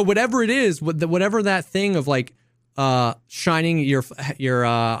 And so whatever it is, whatever that thing of like shining your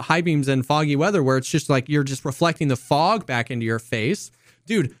high beams in foggy weather, where it's just like you're just reflecting the fog back into your face,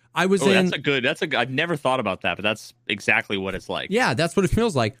 dude. That's a good. I've never thought about that, but that's exactly what it's like. Yeah, that's what it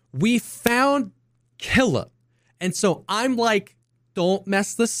feels like. We found Killa, and so I'm like, don't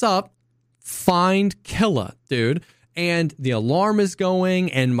mess this up. Find Killa, dude. And the alarm is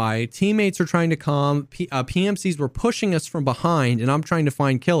going, and my teammates are trying to come. PMCs were pushing us from behind, and I'm trying to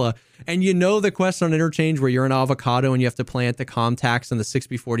find Killa. And the quest on interchange where you're an avocado and you have to plant the comtax in the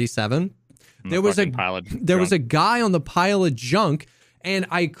 6B47. There was a guy on the pile of junk, and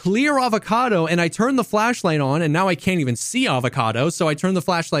I clear avocado, and I turn the flashlight on, and now I can't even see avocado. So I turn the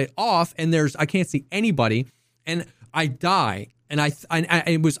flashlight off, and I can't see anybody, and I die. And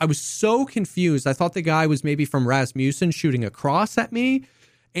I was so confused. I thought the guy was maybe from Rasmussen shooting across at me.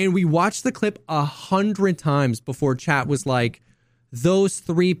 And we watched the clip 100 times before chat was like, those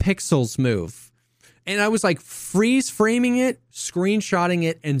 3 pixels move. And I was like freeze framing it, screenshotting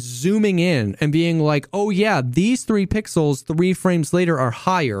it, and zooming in and being like, oh yeah, these 3 pixels 3 frames later are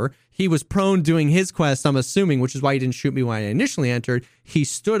higher. He was prone doing his quest, I'm assuming, which is why he didn't shoot me when I initially entered. He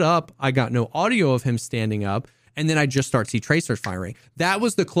stood up. I got no audio of him standing up. And then I just start see tracers firing. That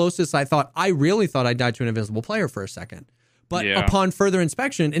was the closest I thought. I really thought I died to an invisible player for a second. But upon further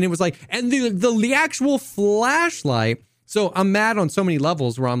inspection, and it was like, and the actual flashlight. So I'm mad on so many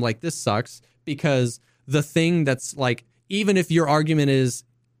levels where I'm like, this sucks, because the thing that's like, even if your argument is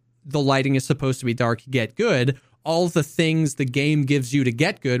the lighting is supposed to be dark, get good, all the things the game gives you to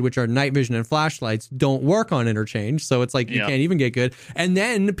get good, which are night vision and flashlights, don't work on interchange. So it's like, you can't even get good. And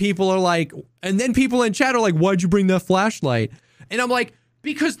then people in chat are like, why'd you bring that flashlight? And I'm like,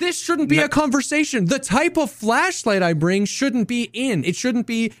 because this shouldn't be a conversation. The type of flashlight I bring shouldn't be in. It shouldn't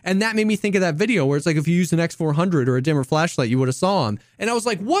be. And that made me think of that video where it's like, if you used an X400 or a dimmer flashlight, you would have saw him. And I was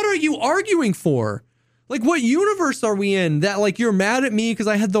like, what are you arguing for? Like, what universe are we in that, like, you're mad at me because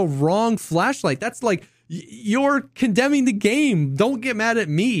I had the wrong flashlight? That's like, you're condemning the game. Don't get mad at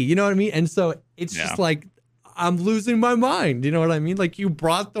me. You know what I mean? And so it's just like, I'm losing my mind. You know what I mean? Like, you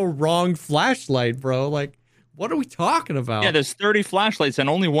brought the wrong flashlight, bro. Like, what are we talking about? Yeah, there's 30 flashlights and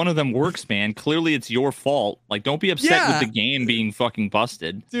only one of them works, man. Clearly it's your fault. Like, don't be upset with the game being fucking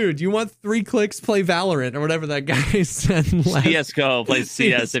busted. Dude, you want 3 clicks, play Valorant or whatever that guy said. CSGO, play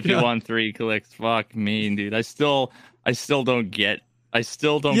CS if you want 3 clicks. Fuck me, dude. I still don't get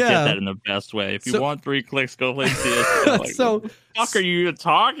that in the best way. If you want 3 clicks, go play CSGO. Like, so what the fuck are you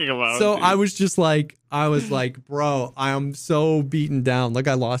talking about? So dude? I was like, bro, I am so beaten down. Like,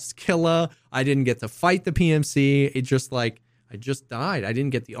 I lost Killa. I didn't get to fight the PMC. It just like, I just died. I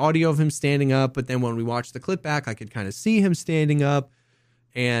didn't get the audio of him standing up. But then when we watched the clip back, I could kind of see him standing up.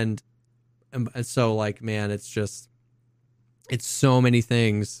 And so, like, man, it's so many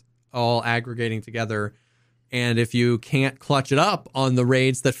things all aggregating together. And if you can't clutch it up on the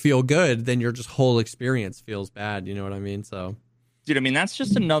raids that feel good, then your just whole experience feels bad. You know what I mean? So, dude, I mean, that's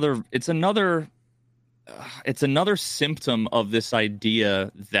just another symptom of this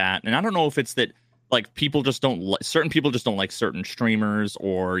idea that, and I don't know if it's that, like, people just don't certain people just don't like certain streamers,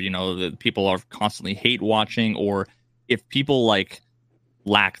 or, you know, that people are constantly hate watching, or if people like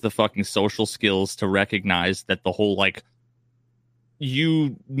lack the fucking social skills to recognize that the whole, like,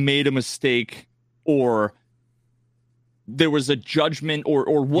 you made a mistake, or there was a judgment,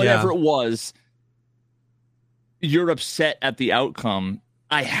 or whatever it was, you're upset at the outcome.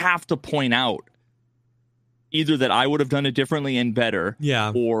 I have to point out either that I would have done it differently and better,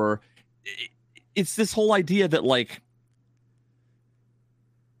 or it's this whole idea that, like,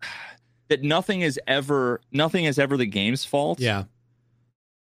 that nothing is ever the game's fault. Yeah.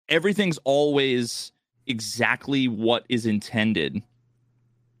 Everything's always exactly what is intended.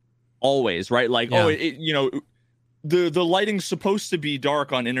 Always, right? Like, you know, the lighting's supposed to be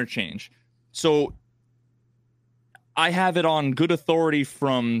dark on interchange. So I have it on good authority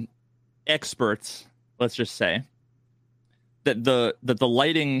from experts, let's just say, that the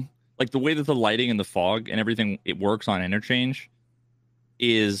lighting, like the way that the lighting and the fog and everything it works on interchange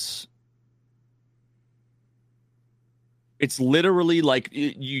is, it's literally like,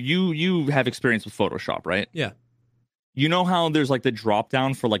 you have experience with Photoshop, right? Yeah. You know how there's like the drop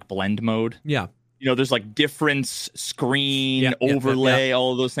down for like blend mode? Yeah. You know, there's like difference, screen, overlay,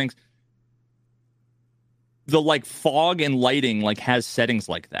 all of those things. The like fog and lighting like has settings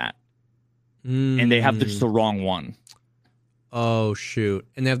like that. And they have just the wrong one. Oh, shoot.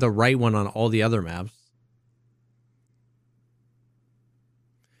 And they have the right one on all the other maps.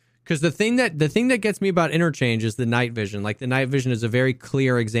 Because the thing that gets me about interchange is the night vision. Like, the night vision is a very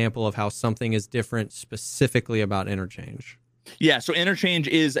clear example of how something is different specifically about interchange. Yeah, so interchange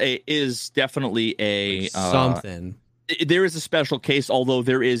is definitely a something. There is a special case, although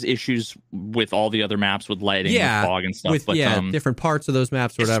there is issues with all the other maps with lighting, with fog and stuff. But different parts of those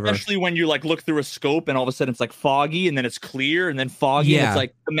maps or whatever. Especially when you like look through a scope and all of a sudden it's like foggy and then it's clear and then foggy. And it's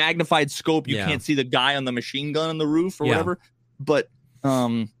like the magnified scope. You can't see the guy on the machine gun on the roof or whatever. But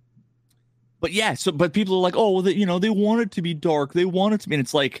people are like, oh, well, you know, they want it to be dark. They want it to be. And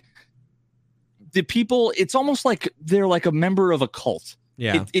it's like, the people, it's almost like they're like a member of a cult.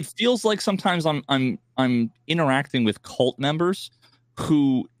 Yeah. It feels like sometimes I'm interacting with cult members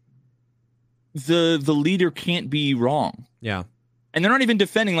who the leader can't be wrong. Yeah. And they're not even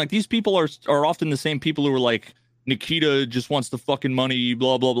defending. Like, these people are often the same people who are like, Nikita just wants the fucking money,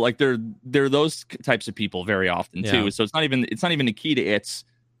 blah, blah, blah. Like, they're those types of people very often too. So it's not even Nikita. It's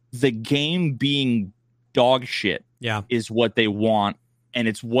the game being dog shit. Yeah. Is what they want. And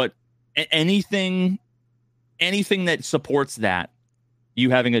it's what anything that supports that, you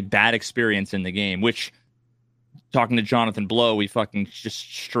having a bad experience in the game, which, talking to Jonathan Blow, we fucking just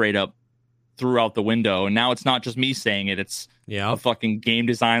straight up threw out the window. And now it's not just me saying it, it's a fucking game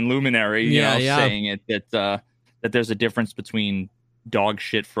design luminary, saying it, that there's a difference between dog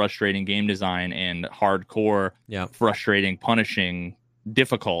shit frustrating game design and hardcore frustrating, punishing,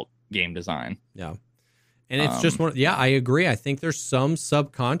 difficult game design. Yeah. And it's just one. Yeah, I agree. I think there's some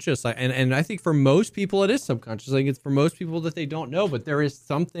subconscious, and I think for most people it is subconscious. I think it's for most people that they don't know, but there is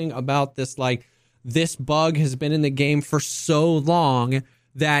something about this, like, this bug has been in the game for so long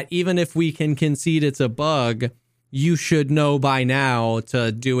that even if we can concede it's a bug, you should know by now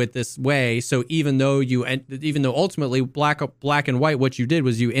to do it this way. So even though ultimately black and white, what you did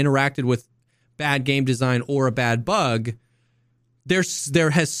was you interacted with bad game design or a bad bug, there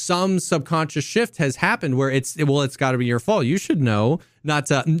has some subconscious shift has happened where it's got to be your fault. You should know not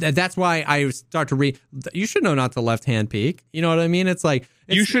to. That's why I start to read. You should know not to left hand peek. You know what I mean? It's like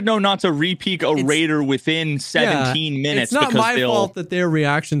you should know not to re-peek a raider within 17 minutes. It's not my fault that their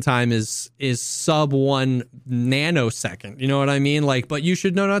reaction time is sub 1 nanosecond. You know what I mean? Like, but you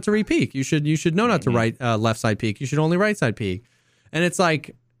should know not to re-peek. You should know not to right left side peek. You should only right side peek. And it's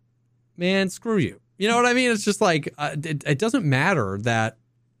like, man, screw you. You know what I mean? It's just like it doesn't matter that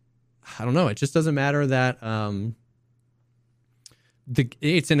I don't know. It just doesn't matter that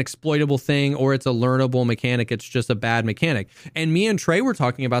it's an exploitable thing or it's a learnable mechanic. It's just a bad mechanic. And me and Trey were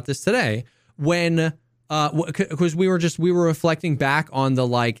talking about this today when because we were reflecting back on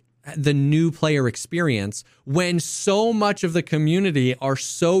the new player experience when so much of the community are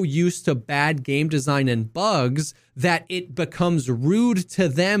so used to bad game design and bugs that it becomes rude to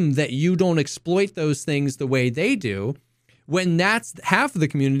them that you don't exploit those things the way they do. When that's half of the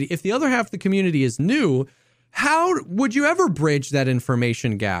community, if the other half of the community is new, how would you ever bridge that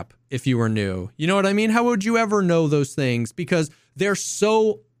information gap if you were new? You know what I mean? How would you ever know those things? Because they're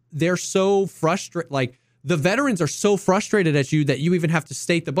so frustrated. Like, the veterans are so frustrated at you that you even have to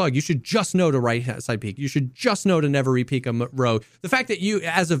state the bug. You should just know to right side peek. You should just know to never re-peek a row. The fact that you,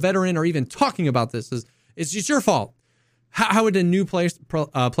 as a veteran, are even talking about this is it's your fault. How would a new player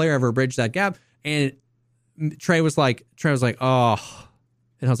ever bridge that gap? And Trey was like, oh,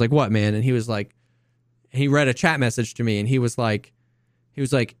 and I was like, what, man? And he was like, he read a chat message to me, and he was like,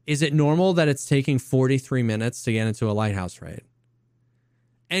 is it normal that it's taking 43 minutes to get into a lighthouse raid?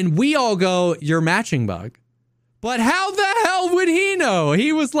 And we all go, you're matching bug. But how the hell would he know?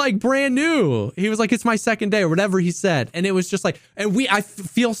 He was like brand new. He was like, it's my second day or whatever he said. And it was just like, I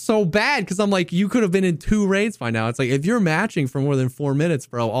feel so bad because I'm like, you could have been in 2 raids by now. It's like, if you're matching for more than 4 minutes,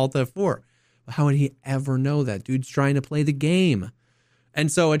 bro, Alt F4. How would he ever know that? Dude's trying to play the game.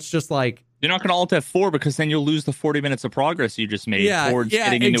 And so it's just like, you're not going to Alt F4 because then you'll lose the 40 minutes of progress you just made towards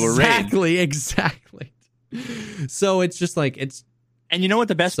getting into a raid. Exactly. So it's just like, and you know what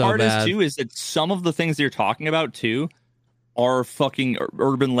the best part is, too, is that some of the things you're talking about, too, are fucking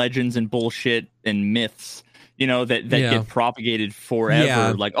urban legends and bullshit and myths, you know, that get propagated forever.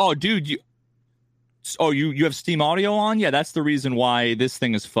 Yeah. Like, oh, dude, you have Steam Audio on? Yeah, that's the reason why this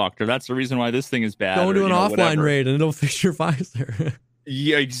thing is fucked, or that's the reason why this thing is bad. Go to an offline whatever. Raid and it'll fix your visor.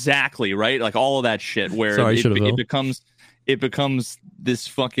 Yeah, exactly, right? Like all of that shit where it becomes this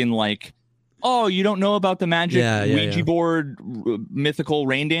fucking like, oh, you don't know about the magic Ouija board mythical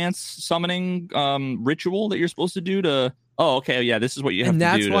rain dance summoning ritual that you're supposed to do to... Oh, okay, yeah, this is what you have to do.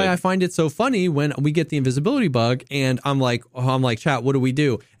 And that's why I find it so funny when we get the invisibility bug and I'm like, chat, what do we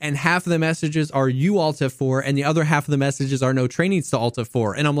do? And half of the messages are you Alt F4 and the other half of the messages are no trainings to Alt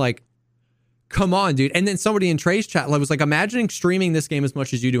F4. And I'm like, come on, dude. And then somebody in Trey's chat was like, imagining streaming this game as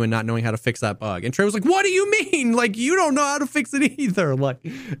much as you do and not knowing how to fix that bug. And Trey was like, what do you mean? Like, you don't know how to fix it either. Like,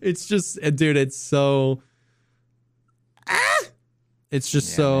 it's just, dude, it's so... It's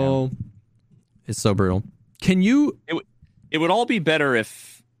just man. It's so brutal. Can you... It would all be better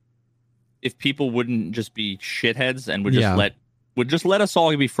if people wouldn't just be shitheads and would just let us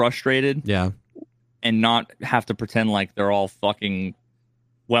all be frustrated. Yeah. And not have to pretend like they're all fucking...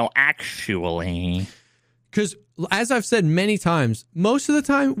 Well, actually... Because, as I've said many times, most of the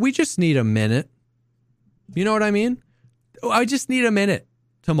time, we just need a minute. You know what I mean? I just need a minute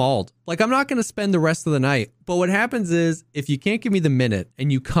to mold. Like, I'm not going to spend the rest of the night. But what happens is, if you can't give me the minute,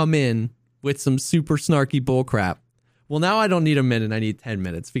 and you come in with some super snarky bullcrap, well, now I don't need a minute. I need 10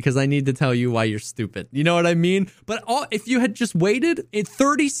 minutes because I need to tell you why you're stupid. You know what I mean? But if you had just waited in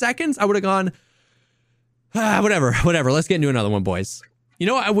 30 seconds, I would have gone, whatever. Let's get into another one, boys. You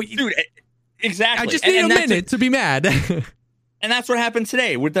know what? Dude, exactly. I just need a minute to be mad. And that's what happened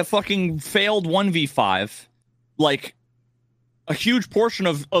today with the fucking failed 1v5. Like, a huge portion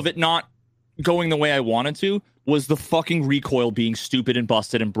of it not going the way I wanted to was the fucking recoil being stupid and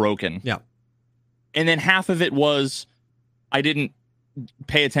busted and broken. Yeah. And then half of it was I didn't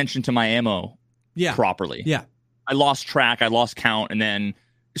pay attention to my ammo properly. Yeah. I lost track. I lost count. And then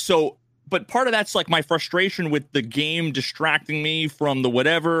but part of that's like my frustration with the game distracting me from the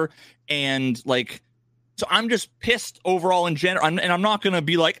whatever. And like, so I'm just pissed overall in general. And I'm not going to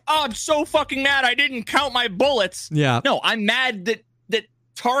be like, oh, I'm so fucking mad I didn't count my bullets. Yeah. No, I'm mad that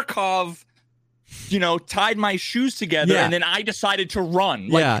Tarkov, tied my shoes together and then I decided to run.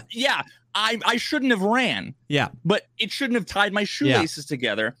 Like, I shouldn't have ran. Yeah. But it shouldn't have tied my shoelaces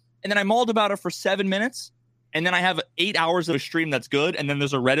together. And then I mauled about it for 7 minutes. And then I have 8 hours of a stream that's good. And then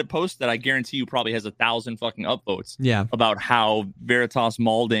there's a Reddit post that I guarantee you probably has 1,000 fucking upvotes. Yeah. About how Veritas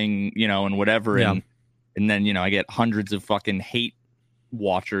maulding, and whatever. Yeah. And then, I get hundreds of fucking hate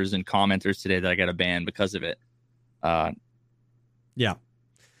watchers and commenters today that I got a ban because of it. Yeah.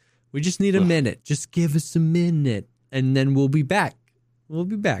 We just need a minute. Just give us a minute, and then we'll be back. We'll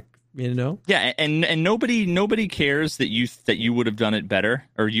be back. You know? Yeah, and nobody cares that you would have done it better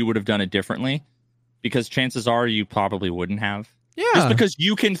or you would have done it differently, because chances are you probably wouldn't have. Yeah. Just because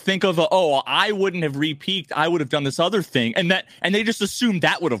you can think of I wouldn't have re-peaked, I would have done this other thing, and they just assume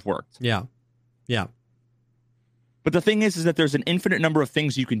that would have worked. Yeah. Yeah. But the thing is that there's an infinite number of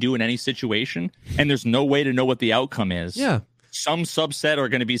things you can do in any situation, and there's no way to know what the outcome is. Yeah. Some subset are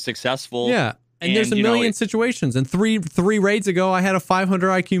going to be successful. Yeah. And there's a million situations. And three raids ago, I had a 500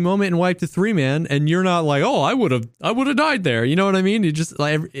 IQ moment and wiped a 3-man, and you're not like, oh, I would have died there. You know what I mean? You just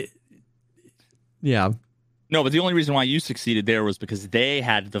like, yeah. No, but the only reason why you succeeded there was because they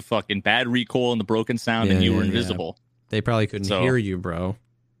had the fucking bad recoil and the broken sound, and you were invisible. Yeah. They probably couldn't hear you, bro.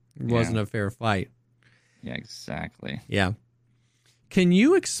 It wasn't a fair fight. Yeah, exactly. Yeah. Can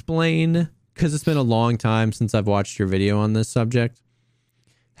you explain, because it's been a long time since I've watched your video on this subject,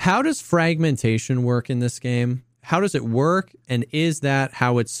 how does fragmentation work in this game? How does it work? And is that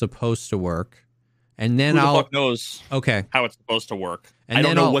how it's supposed to work? And then Who the fuck knows how it's supposed to work. And I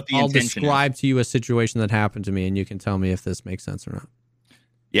don't know what the I'll intention describe to you a situation that happened to me, and you can tell me if this makes sense or not.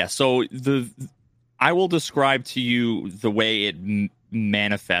 Yeah, so I will describe to you the way it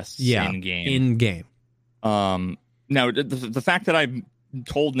manifests in game. In game. Now, the fact that I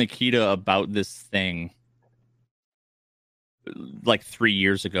told Nikita about this thing like 3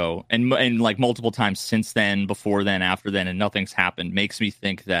 years ago, and like multiple times since then, before then, after then, and nothing's happened, makes me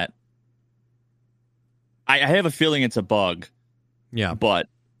think that I have a feeling it's a bug. Yeah, but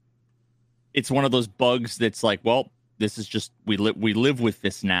it's one of those bugs that's like, well, this is just we live with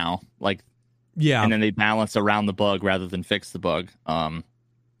this now, like, yeah, and then they balance around the bug rather than fix the bug.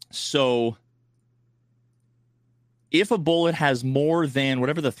 So if a bullet has more than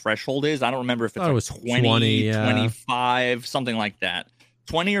whatever the threshold is, I don't remember if it's like 20, 25, something like that,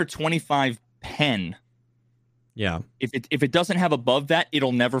 20 or 25 pen. Yeah, if it doesn't have above that,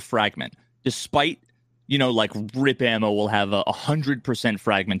 it'll never fragment, despite. Like rip ammo will have a 100%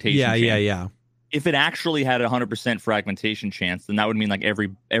 fragmentation chance. Yeah. If it actually had a 100% fragmentation chance, then that would mean like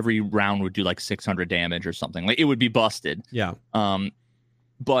every round would do like 600 damage or something. Like it would be busted. Yeah.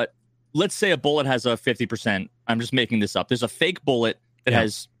 But let's say a bullet has a 50%. I'm just making this up. There's a fake bullet that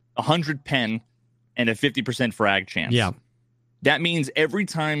has 100 pen and a 50% frag chance. Yeah. That means every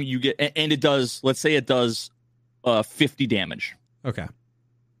time you get, and it does, let's say it does 50 damage. Okay.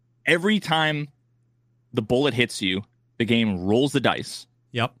 Every time the bullet hits you, the game rolls the dice.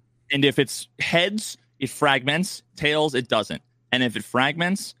 Yep. And if it's heads, it fragments. Tails, it doesn't. And if it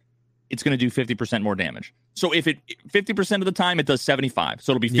fragments, it's going to do 50% more damage. So if it 50% of the time, it does 75.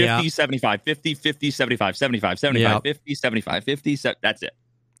 So it'll be 50, 75, 50, 50, 75, 75, 75, 50, 75, 50. That's it.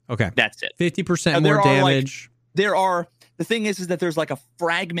 Okay. That's it. 50% more damage. The thing is that there's like a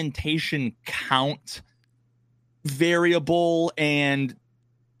fragmentation count variable, and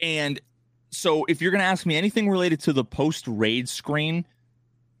so if you're going to ask me anything related to the post-raid screen,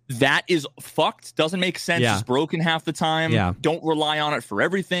 that is fucked. Doesn't make sense. Yeah. It's broken half the time. Yeah. Don't rely on it for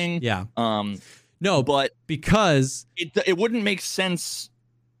everything. Yeah. No, but because it wouldn't make sense.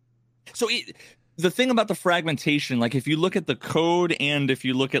 So the thing about the fragmentation, like if you look at the code and if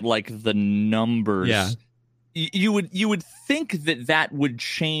you look at like the numbers, you would think that would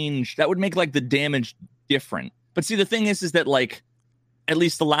change. That would make like the damage different. But see, the thing is that like, at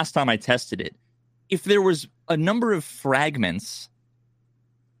least the last time I tested it, if there was a number of fragments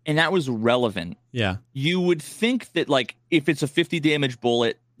and that was relevant, you would think that like if it's a 50 damage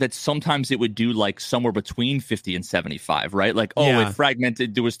bullet, that sometimes it would do like somewhere between 50 and 75, right? Like, it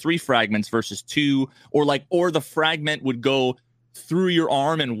fragmented, there was 3 fragments versus 2, or the fragment would go through your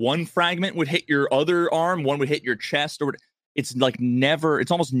arm and one fragment would hit your other arm, one would hit your chest, or it's like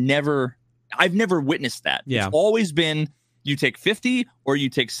it's almost never, I've never witnessed that. Yeah. It's always been, you take 50 or you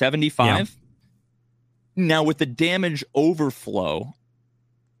take 75. Yeah. Now, with the damage overflow,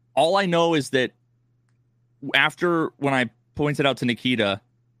 all I know is that after when I pointed out to Nikita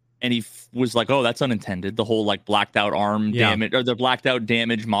and he was like, oh, that's unintended, the whole like blacked out arm damage or the blacked out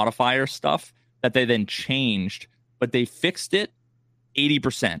damage modifier stuff that they then changed, but they fixed it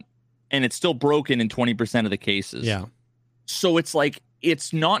 80% and it's still broken in 20% of the cases. Yeah. So it's like,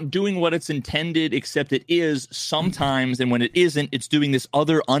 it's not doing what it's intended, except it is sometimes. And when it isn't, it's doing this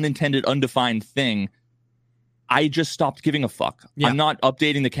other unintended, undefined thing. I just stopped giving a fuck. Yeah. I'm not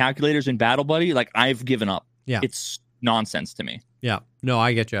updating the calculators in Battle Buddy. Like, I've given up. Yeah. It's nonsense to me. Yeah. No,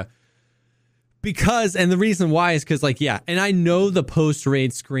 I get you. Because, and the reason why is because, like, and I know the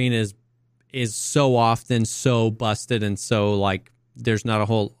post-raid screen is so often so busted and so, like, there's not a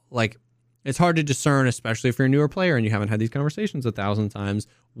whole, like, it's hard to discern, especially if you're a newer player and you haven't had these conversations 1,000 times,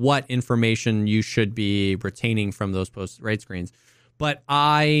 what information you should be retaining from those post-raid screens. But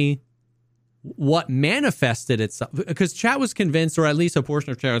what manifested itself, because chat was convinced, or at least a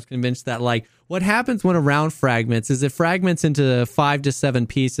portion of chat was convinced, that like what happens when a round fragments is it fragments into 5 to 7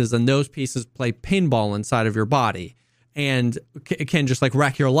 pieces, and those pieces play pinball inside of your body and can just like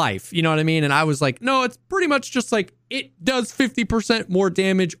wreck your life. You know what I mean? And I was like, no, it's pretty much just like it does 50% more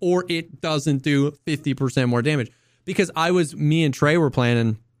damage or it doesn't do 50% more damage. Because me and Trey were playing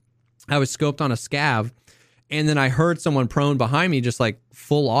and I was scoped on a scav, and then I heard someone prone behind me just like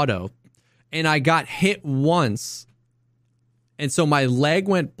full auto, and I got hit once. And so my leg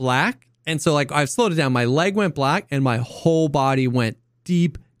went black. And so like I've slowed it down. My leg went black and my whole body went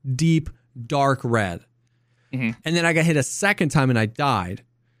deep, deep, dark red. Mm-hmm. And then I got hit a second time and I died.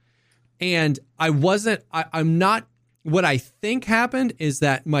 And I'm not, what I think happened is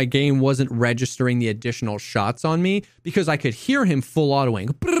that my game wasn't registering the additional shots on me because I could hear him full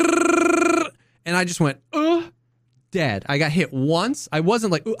autoing. And I just went, dead. I got hit once. I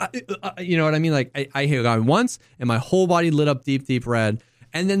wasn't like, you know what I mean? Like I hit guy once and my whole body lit up deep, deep red.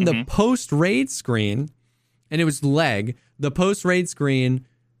 And then the post-raid screen, and it was leg, the post-raid screen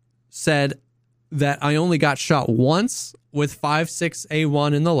said that I only got shot once with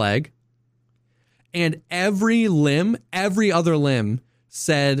 5.6A1 in the leg. And every other limb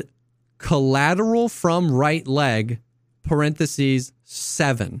said collateral from right leg, parentheses,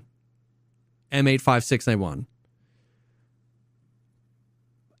 7, M856A1.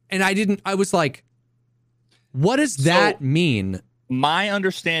 And I was like, what does that mean? My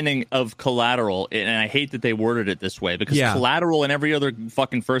understanding of collateral, and I hate that they worded it this way, because collateral in every other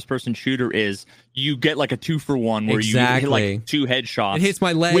fucking first-person shooter is you get like a 2-for-1 where you hit like 2 headshots. It hits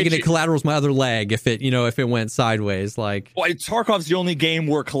my leg and it collaterals my other leg if it went sideways. Like, well, Tarkov's the only game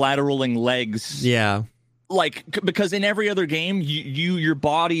where collateralizing legs. Yeah. Like, because in every other game, your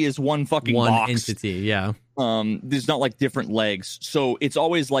body is one fucking box. Entity. Yeah. There's not like different legs, so it's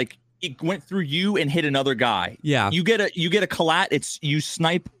always like it went through you and hit another guy. Yeah. You get a collat. It's you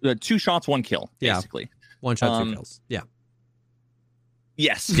snipe 2 shots, 1 kill. Basically. 1 shot, 2 kills. Yeah.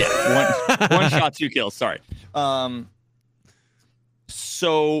 Yes. Yeah. One shot, 2 kills. Sorry.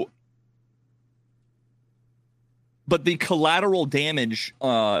 So, but the collateral damage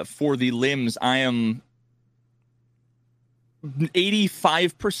for the limbs, I am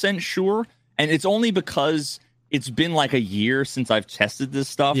 85% sure, and it's only because it's been like a year since I've tested this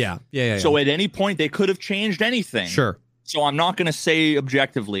stuff. Yeah. So at any point they could have changed anything. Sure. So I'm not going to say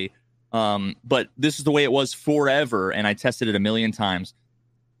objectively, but this is the way it was forever, and I tested it a million times.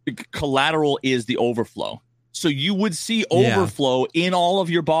 Collateral is the overflow. So you would see overflow in all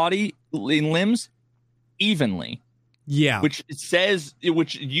of your body, in limbs, evenly. Yeah. Which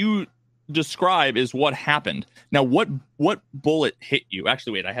you describe is what happened. Now, what bullet hit you?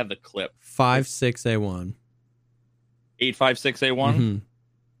 Actually, wait, I have the clip. 5.6A1. 8.56A1. Mm-hmm.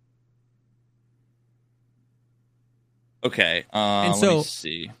 Okay. And so let me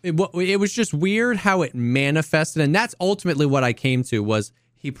see. It was just weird how it manifested, and that's ultimately what I came to. Was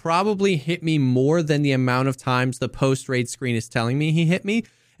he probably hit me more than the amount of times the post-raid screen is telling me he hit me,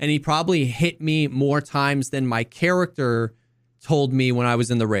 and he probably hit me more times than my character told me when I was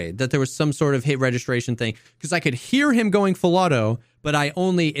in the raid, that there was some sort of hit registration thing, because I could hear him going full auto, but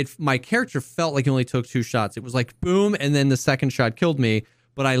my character felt like he only took 2 shots. It was like boom, and then the second shot killed me,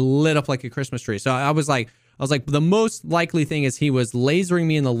 but I lit up like a Christmas tree. So I was like, the most likely thing is he was lasering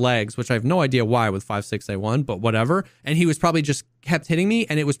me in the legs, which I have no idea why with 5.6A1, but whatever. And he was probably just kept hitting me,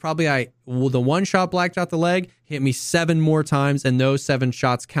 and it was probably the 1 shot blacked out the leg, hit me 7 more times, and those 7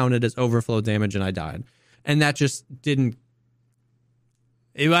 shots counted as overflow damage, and I died. And that just didn't.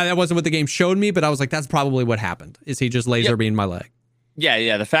 That wasn't what the game showed me, but I was like, that's probably what happened. Is he just laser beamed my leg?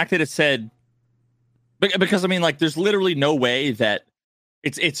 Yeah. The fact that it said, because I mean, like, there's literally no way that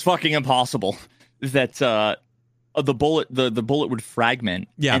it's fucking impossible that the bullet would fragment,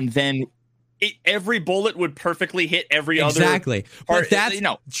 and then every bullet would perfectly hit every other. Exactly. But that's,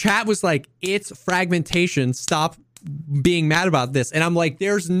 chat was like, it's fragmentation. Stop being mad about this. And I'm like,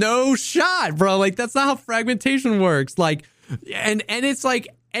 there's no shot, bro. Like, that's not how fragmentation works. Like, and it's like,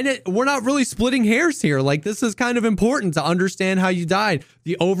 we're not really splitting hairs here. Like, this is kind of important to understand how you died.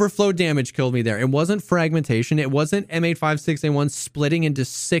 The overflow damage killed me there. It wasn't fragmentation. It wasn't M856A1 splitting into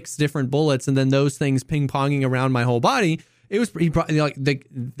 6 different bullets and then those things ping-ponging around my whole body. It was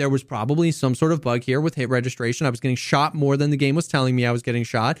there was probably some sort of bug here with hit registration. I was getting shot more than the game was telling me I was getting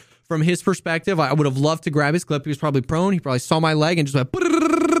shot. From his perspective, I would have loved to grab his clip. He was probably prone. He probably saw my leg and just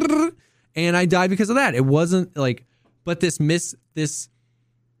went, and I died because of that. It wasn't like but this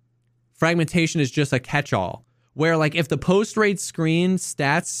fragmentation is just a catch-all. Where like if the post-raid screen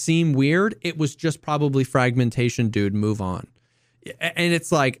stats seem weird, it was just probably fragmentation, dude. Move on. And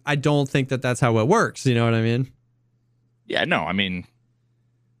it's like, I don't think that that's how it works. You know what I mean? Yeah, no, I mean,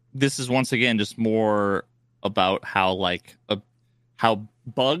 this is once again just more about how like how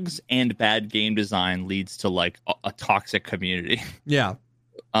bugs and bad game design leads to like a toxic community. Yeah.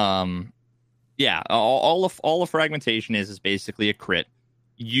 Yeah. All of fragmentation is basically a crit.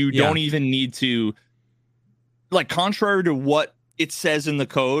 You don't even need to, like, contrary to what it says in the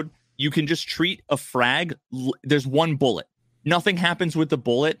code, you can just treat a frag. There's one bullet. Nothing happens with the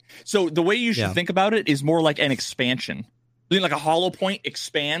bullet. So the way you should think about it is more like an expansion. Like a hollow point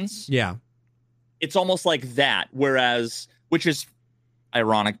expands. Yeah. It's almost like that. Whereas, which is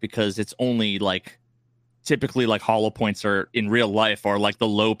ironic because it's only like typically like hollow points are in real life are like the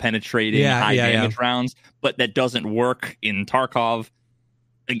low penetrating, high damage rounds. But that doesn't work in Tarkov.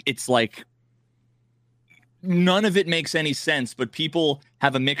 It's like none of it makes any sense, but people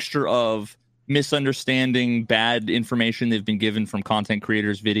have a mixture of misunderstanding bad information they've been given from content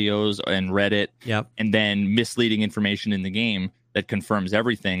creators' videos and Reddit, and then misleading information in the game that confirms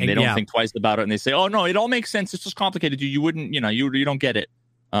everything. They don't think twice about it, and they say, "Oh no, it all makes sense. It's just complicated. You wouldn't, you don't get it."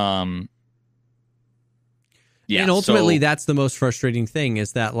 And ultimately, that's the most frustrating thing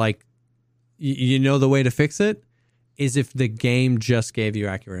is that like, you know, the way to fix it is if the game just gave you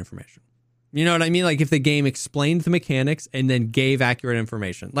accurate information. You know what I mean? Like if the game explained the mechanics and then gave accurate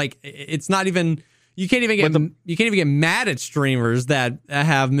information. Like it's not even you can't even get mad at streamers that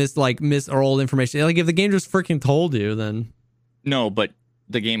have missed or old information. Like if the game just freaking told you, then no, but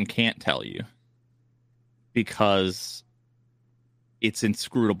the game can't tell you because it's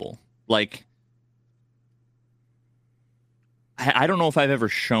inscrutable. Like I don't know if I've ever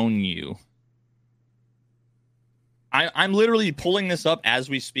shown you. I'm literally pulling this up as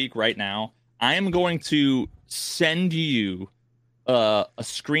we speak right now. I am going to send you a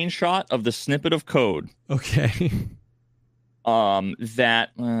screenshot of the snippet of code. Okay.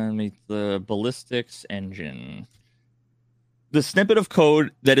 The ballistics engine. The snippet of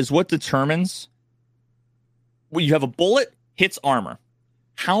code that is what determines when you have a bullet hits armor.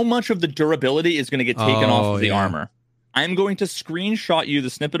 How much of the durability is going to get taken off of the armor? I'm going to screenshot you the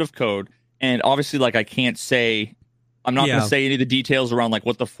snippet of code, and obviously, like I can't say. I'm not going to say any of the details around like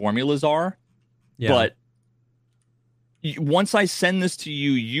what the formulas are, but once I send this to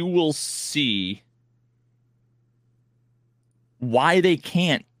you, you will see why they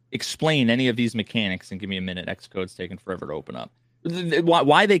can't explain any of these mechanics. And give me a minute. Xcode's taking forever to open up.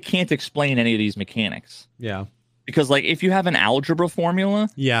 Why they can't explain any of these mechanics. Yeah. Because like if you have an algebra formula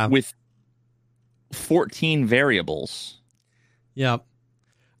with 14 variables. Yeah.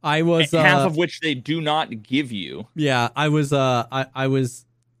 I was half of which they do not give you. Yeah, I was I was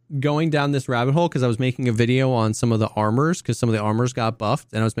going down this rabbit hole because I was making a video on some of the armors because some of the armors got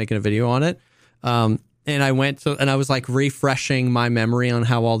buffed, and I was making a video on it. And I was like refreshing my memory on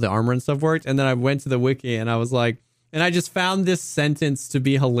how all the armor and stuff worked, and then I went to the wiki and I was like, and I just found this sentence to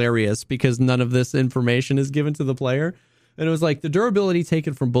be hilarious because none of this information is given to the player. And it was like, the durability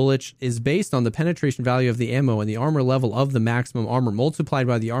taken from bullets is based on the penetration value of the ammo and the armor level of the maximum armor multiplied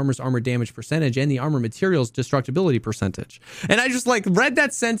by the armor's armor damage percentage and the armor material's destructibility percentage. And I just like read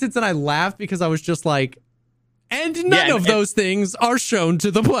that sentence and I laughed because I was just like, and none of those things are shown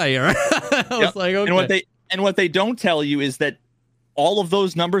to the player. I was like, okay. And what they don't tell you is that all of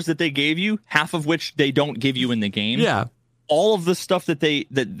those numbers that they gave you, half of which they don't give you in the game. Yeah. All of the stuff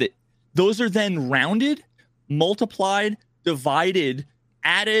that those are then rounded, multiplied, divided,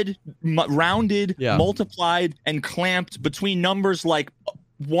 added, rounded, multiplied, and clamped between numbers like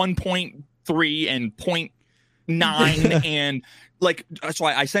 1.3 and 0.9 and like that's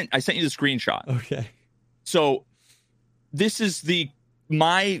why I sent you the screenshot. Okay. So this is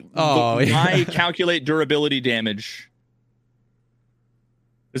my calculate durability damage.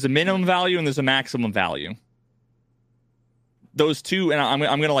 There's a minimum value and there's a maximum value. Those two, and I'm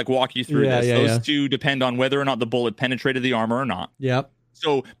going to like walk you through this. Those two depend on whether or not the bullet penetrated the armor or not. Yep.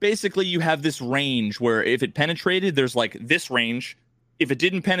 So basically you have this range where if it penetrated, there's like this range. If it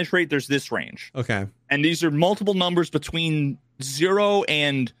didn't penetrate, there's this range. Okay. And these are multiple numbers between 0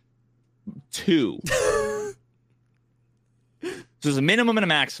 and 2. So there's a minimum and a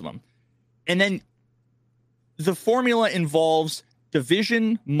maximum. And then the formula involves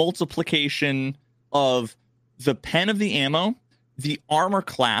division, multiplication of the pen of the ammo, the armor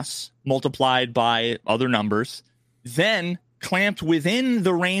class multiplied by other numbers, then clamped within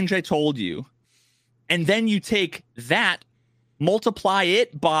the range I told you. And then you take that, multiply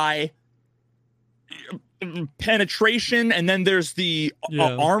it by penetration, and then there's the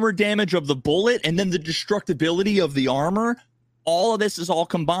armor damage of the bullet, and then the destructibility of the armor. All of this is all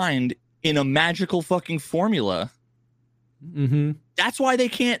combined in a magical fucking formula. Mm-hmm. That's why they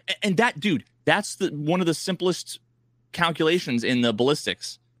can't. And that, dude, that's one of the simplest calculations in the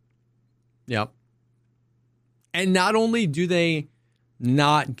ballistics. Yep. And not only do they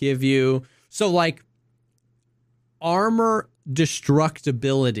not give you, so like armor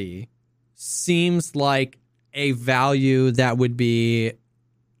destructibility seems like a value that would be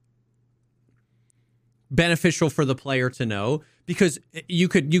beneficial for the player to know, because you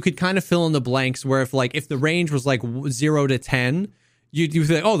could kind of fill in the blanks where if the range was like 0 to 10, you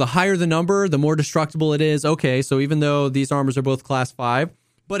think, oh, the higher the number, the more destructible it is. Okay, so even though these armors are both class 5,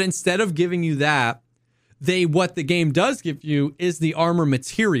 but instead of giving you that, what the game does give you is the armor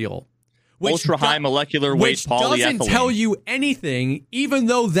material. Ultra high molecular weight polyethylene. Which doesn't tell you anything, even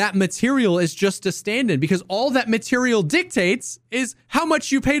though that material is just a stand-in, because all that material dictates is how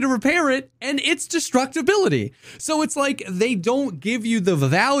much you pay to repair it and its destructibility. So it's like they don't give you the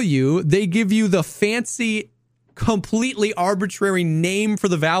value, they give you the fancy, completely arbitrary name for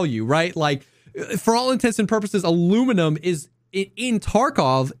the value, right? Like, for all intents and purposes, aluminum is in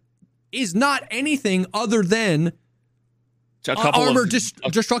Tarkov is not anything other than armor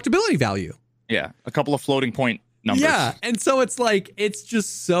destructibility value. Yeah, a couple of floating point numbers. Yeah, and so it's like, it's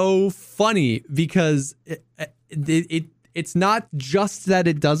just so funny because it's not just that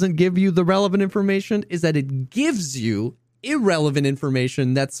it doesn't give you the relevant information, is that it gives you irrelevant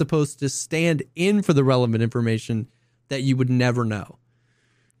information that's supposed to stand in for the relevant information that you would never know.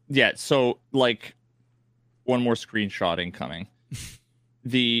 Yeah, so like one more screenshot incoming.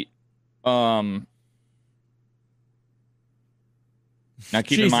 Now,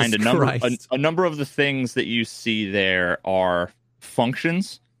 keep in mind, a number of the things that you see there are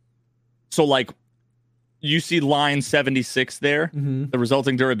functions. So, like, you see line 76 there. Mm-hmm. The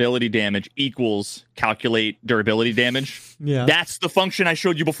resulting durability damage equals calculate durability damage. Yeah. That's the function I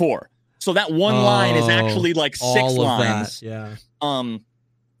showed you before. So that one line is actually like 6 lines. That. Yeah.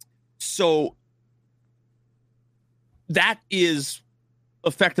 So that is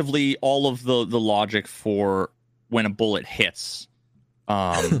effectively all of the logic for when a bullet hits.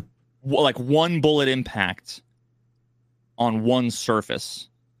 Like one bullet impact on one surface.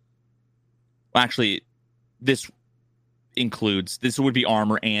 Well, actually, this would be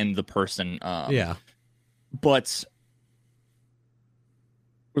armor and the person. Yeah. But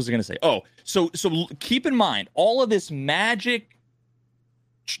what was I going to say? Oh, so keep in mind all of this magic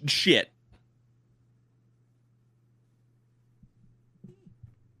shit.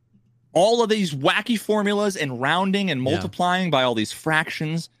 All of these wacky formulas and rounding and multiplying by all these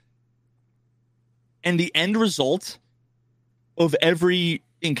fractions. And the end result of every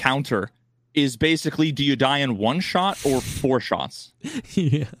encounter is basically, do you die in 1 shot or 4 shots?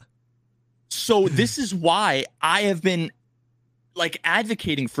 Yeah. So this is why I have been like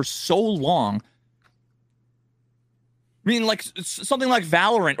advocating for so long. I mean, like something like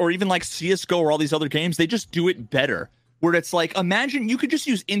Valorant or even like CSGO or all these other games, they just do it better. Where it's like, imagine you could just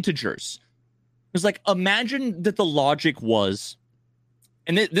use integers. It's like, imagine that the logic was,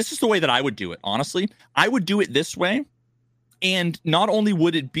 and this is the way that I would do it, honestly. I would do it this way, and not only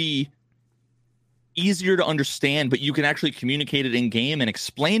would it be easier to understand, but you can actually communicate it in-game and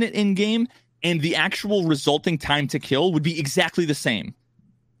explain it in-game, and the actual resulting time to kill would be exactly the same.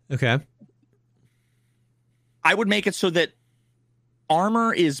 Okay. I would make it so that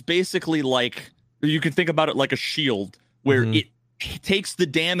armor is basically like, you can think about it like a shield, where it takes the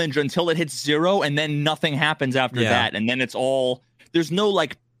damage until it hits 0, and then nothing happens after that. And then it's all, there's no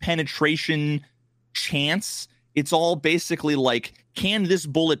like penetration chance. It's all basically like, can this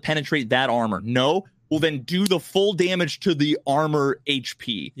bullet penetrate that armor? No. Well, then do the full damage to the armor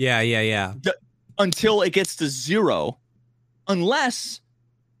HP. Yeah. Until it gets to 0. Unless,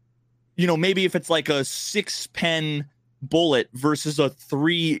 maybe if it's like a 6-pen bullet versus a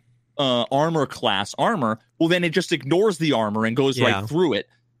 3 armor class armor, well, then it just ignores the armor and goes right through it.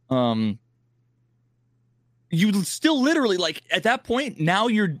 You still literally, like, at that point, now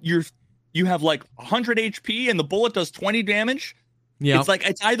you have like 100 HP and the bullet does 20 damage. Yeah, it's like,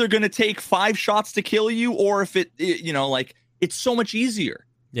 it's either going to take 5 shots to kill you, or if it like, it's so much easier.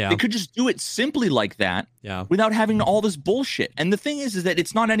 Yeah, they could just do it simply like that. Yeah, without having all this bullshit. And the thing is that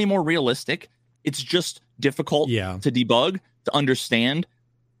it's not any more realistic. It's just difficult to debug, to understand.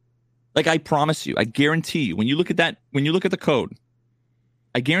 Like, I promise you, I guarantee you, when you look at the code,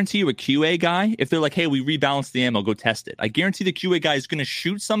 I guarantee you a QA guy, if they're like, hey, we rebalanced the ammo, go test it. I guarantee the QA guy is going to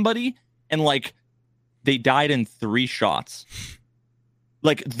shoot somebody and like they died in 3 shots.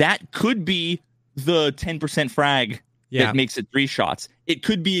 Like, that could be the 10% frag that makes it 3 shots. It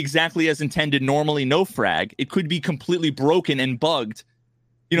could be exactly as intended, normally no frag. It could be completely broken and bugged,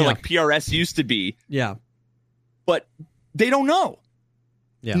 like PRS used to be. Yeah. But they don't know.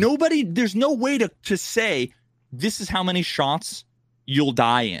 Yeah. There's no way to say this is how many shots you'll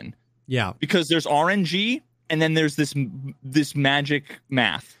die in. Yeah. Because there's RNG and then there's this magic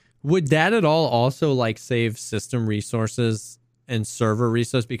math. Would that at all also like save system resources and server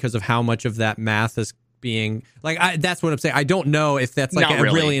resources because of how much of that math is being like, that's what I'm saying. I don't know if that's like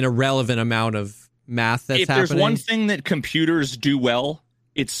really an irrelevant amount of math that's happening. If there's one thing that computers do well,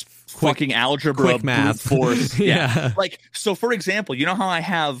 it's fucking algebra, quick math, force. Yeah. Like, so for example, you know how I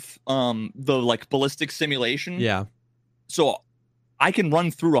have the like ballistic simulation? Yeah. So I can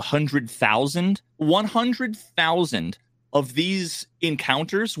run through 100,000 of these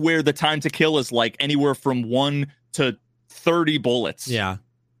encounters where the time to kill is like anywhere from 1 to 30 bullets. Yeah.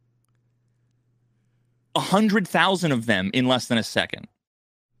 100,000 of them in less than a second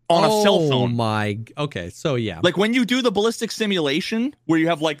on a cell phone. Okay, so yeah. Like when you do the ballistic simulation where you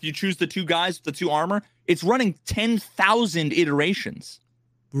have like, you choose the 2 guys with the 2 armor, it's running 10,000 iterations.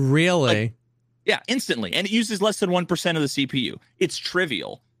 Really? Yeah, instantly. And it uses less than 1% of the CPU. It's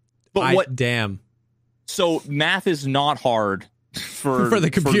trivial. But damn. So math is not hard for the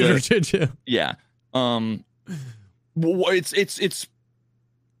computer to do. Yeah. It's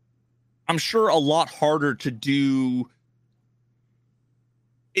I'm sure a lot harder to do.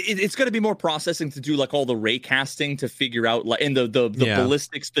 It's going to be more processing to do like all the ray casting to figure out like and the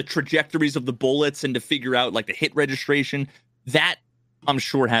ballistics, the trajectories of the bullets, and to figure out like the hit registration. That I'm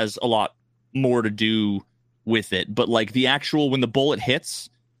sure has a lot more to do with it. But like the actual when the bullet hits,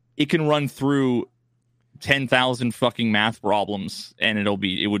 it can run through 10,000 fucking math problems and it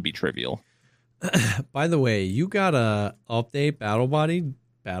would be trivial. By the way, you got a update Battle Buddy.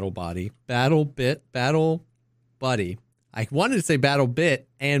 I wanted to say Battle Bit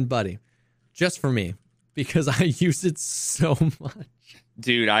and Buddy just for me because I use it so much.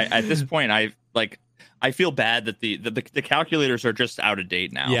 Dude, at this point I feel bad that the calculators are just out of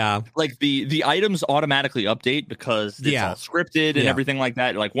date now. Yeah. Like the items automatically update because it's all scripted and everything like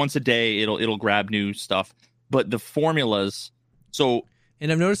that. Like once a day it'll grab new stuff. But the formulas,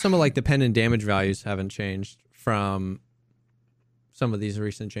 and I've noticed some of like the pen and damage values haven't changed from some of these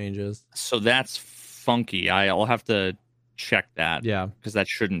recent changes. So that's funky. I'll have to check that. Yeah. Because that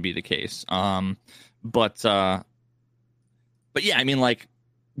shouldn't be the case. But yeah, I mean like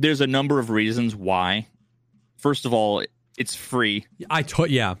there's a number of reasons why. First of all, it's free. Yeah.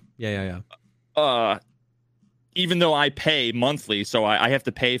 Even though I pay monthly, so I have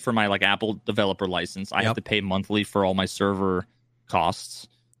to pay for my like Apple developer license. I have to pay monthly for all my server costs.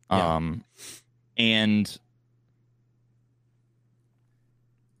 And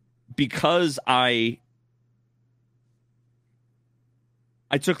because I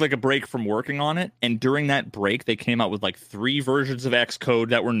took like a break from working on it, and during that break they came out with like 3 versions of Xcode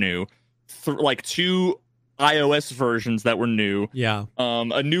that were new, like 2 iOS versions that were new. Yeah.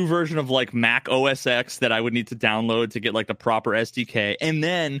 A new version of like Mac OS X that I would need to download to get like the proper SDK, and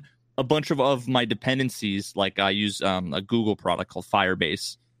then a bunch of my dependencies. Like I use a Google product called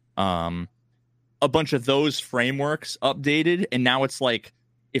Firebase. A bunch of those frameworks updated, and now it's like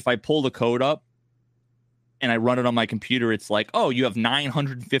if I pull the code up and I run it on my computer, it's like, oh, you have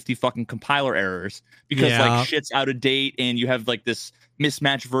 950 fucking compiler errors because like shit's out of date and you have like this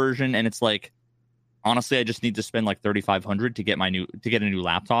mismatched version, and it's like, honestly, I just need to spend like $3,500 to get a new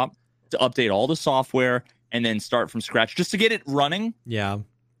laptop to update all the software and then start from scratch just to get it running. Yeah.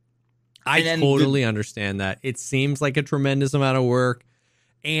 I totally understand that. It seems like a tremendous amount of work,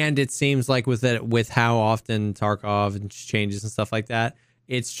 and it seems like with how often Tarkov and changes and stuff like that,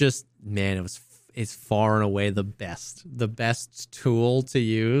 it's just, man, it's far and away the best tool to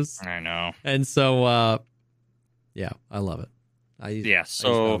use. I know. And so yeah, I love it. I use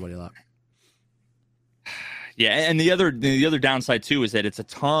Battle Buddy a lot. Yeah, and the other downside too is that it's a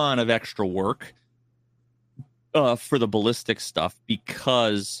ton of extra work for the ballistic stuff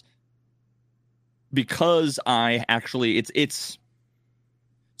because I actually it's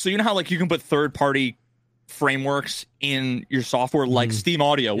so you know how like you can put third-party frameworks in your software, like Steam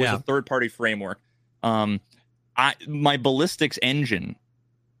Audio was a third-party framework. My ballistics engine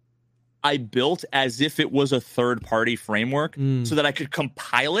I built as if it was a third-party framework so that I could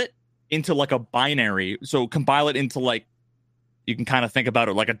compile it into like a binary. So compile it into like, you can kind of think about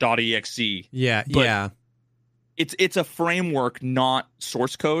it like a .exe. Yeah, but yeah. It's a framework, not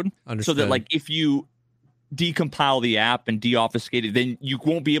source code. Understood. So that like if you decompile the app and deobfuscate it, then you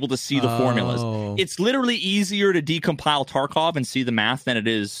won't be able to see the formulas. It's literally easier to decompile Tarkov and see the math than it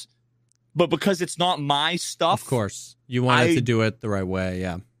is but because it's not my stuff, of course, you wanted to do it the right way.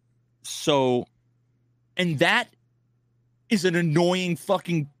 Yeah. So, and that is an annoying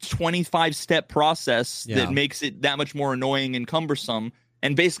fucking 25-step process that makes it that much more annoying and cumbersome.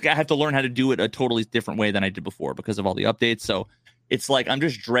 And basically, I have to learn how to do it a totally different way than I did before because of all the updates. So it's like I'm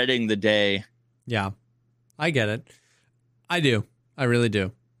just dreading the day. Yeah, I get it. I do. I really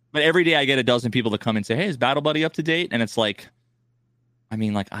do. But every day I get a dozen people that come and say, "Hey, is Battle Buddy up to date?" And it's like, I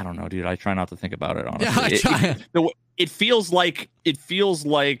mean, like, I don't know, dude. I try not to think about it, honestly. Yeah, it feels like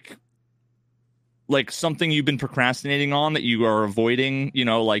something you've been procrastinating on that you are avoiding. You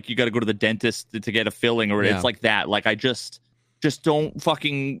know, like you got to go to the dentist to get a filling, or it's like that. Like I just don't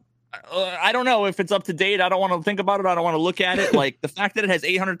fucking. I don't know if it's up to date. I don't want to think about it. I don't want to look at it. Like the fact that it has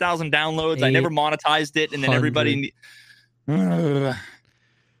 800,000 downloads. I never monetized it, and then everybody.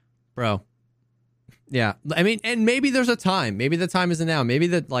 Bro. Yeah. I mean, and maybe there's a time. Maybe the time isn't now. Maybe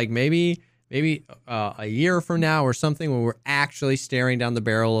that, like, maybe a year from now or something when we're actually staring down the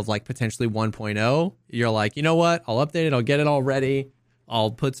barrel of like potentially 1.0. You're like, you know what? I'll update it. I'll get it all ready.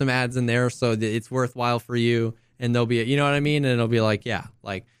 I'll put some ads in there so that it's worthwhile for you. And there'll be, you know what I mean? And it'll be like, yeah,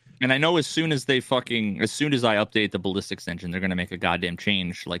 like. And I know as soon as I update the ballistics engine, they're going to make a goddamn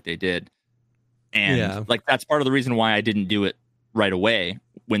change like they did. And like, that's part of the reason why I didn't do it right away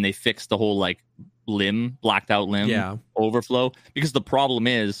when they fixed the whole like blacked out limb overflow. Because the problem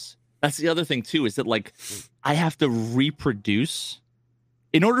is, that's the other thing too, is that like I have to reproduce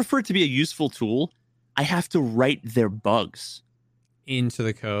in order for it to be a useful tool. I have to write their bugs into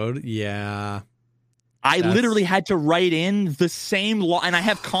the code. Yeah. I literally had to write in the same law, and I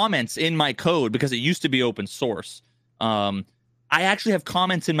have comments in my code because it used to be open source. I actually have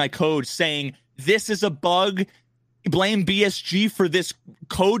comments in my code saying, this is a bug. Blame BSG for this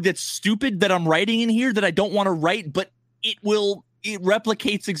code that's stupid that I'm writing in here that I don't want to write, but it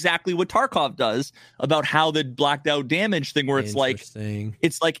replicates exactly what Tarkov does about how the blacked out damage thing, where it's like,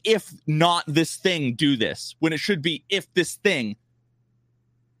 if not this thing, do this, when it should be if this thing.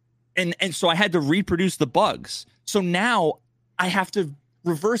 And so I had to reproduce the bugs. So now I have to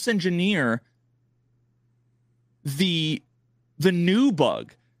reverse engineer the new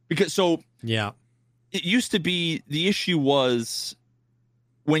bug because it used to be the issue was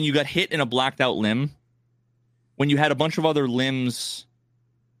when you got hit in a blacked out limb, when you had a bunch of other limbs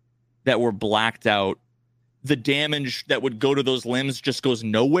that were blacked out, the damage that would go to those limbs just goes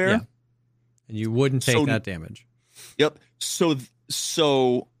nowhere. Yeah. And you wouldn't take that damage. Yep. So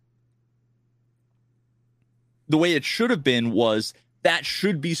the way it should have been was that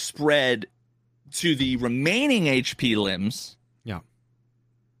should be spread to the remaining HP limbs. Yeah.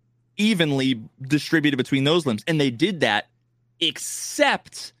 Evenly distributed between those limbs. And they did that,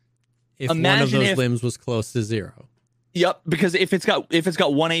 except if one of those limbs was close to 0. Yep, because if it's got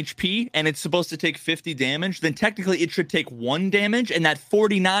 1 HP and it's supposed to take 50 damage, then technically it should take 1 damage, and that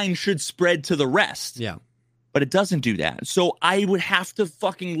 49 should spread to the rest. Yeah. But it doesn't do that. So I would have to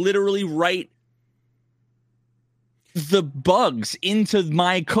fucking literally write the bugs into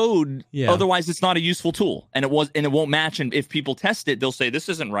my code. Yeah. Otherwise it's not a useful tool, and it won't match. And if people test it, they'll say this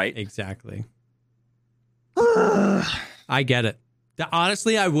isn't right. Exactly. I get it.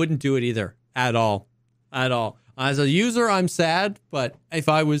 Honestly, I wouldn't do it either at all. As a user, I'm sad, but if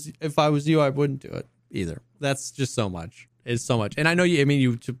I was you, I wouldn't do it either. That's just so much. It's so much. And I know you. I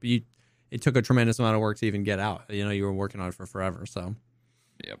mean, it took a tremendous amount of work to even get out. You know, you were working on it for forever. So.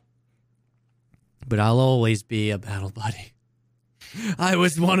 Yep. But I'll always be a battle buddy. I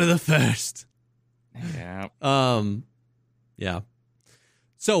was one of the first. Yeah. Yeah.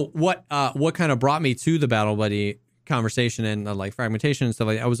 So what kind of brought me to the battle buddy conversation and like fragmentation and stuff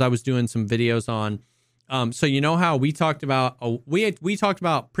like that I was doing some videos on. So you know how we talked about we talked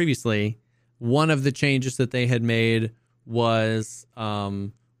about previously, one of the changes that they had made was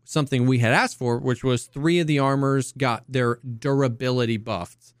something we had asked for, which was 3 of the armors got their durability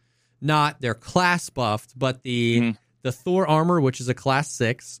buffed. Not their class buffed, but the Thor armor, which is a class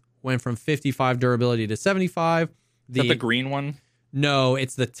 6, went from 55 durability to 75. Is that the green one? No,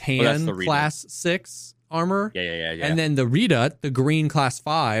 it's the tan class 6 armor. Yeah. And then the Rita, the green class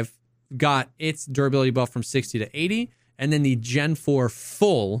 5, got its durability buff from 60 to 80. And then the Gen 4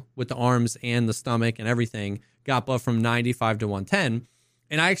 full with the arms and the stomach and everything got buffed from 95 to 110.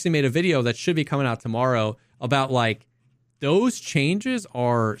 And I actually made a video that should be coming out tomorrow about like, those changes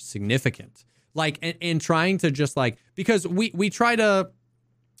are significant. Like, and trying to just like, because we try to,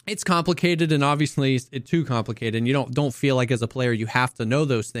 it's complicated and obviously it's too complicated and you don't feel like as a player you have to know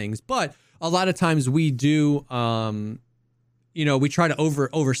those things. But a lot of times we do, we try to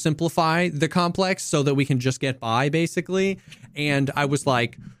oversimplify the complex so that we can just get by basically. And I was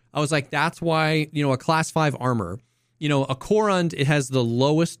like, I was like, that's why, a class 5 armor, a Korund, it has the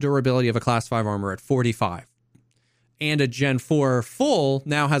lowest durability of a class 5 armor at 45. And a Gen 4 full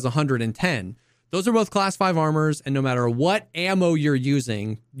now has 110. Those are both class 5 armors, and no matter what ammo you're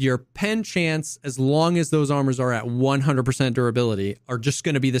using, your pen chance, as long as those armors are at 100% durability, are just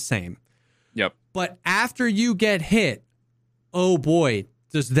going to be the same. Yep. But after you get hit, oh boy,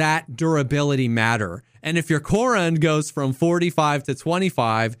 does that durability matter. And if your Korund goes from 45 to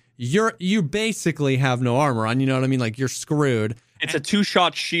 25, you basically have no armor on. You know what I mean? Like, you're screwed. It's a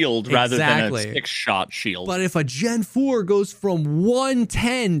 2-shot shield rather than a 6-shot shield. But if a Gen 4 goes from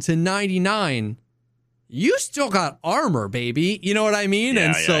 110 to 99, you still got armor, baby. You know what I mean? Yeah,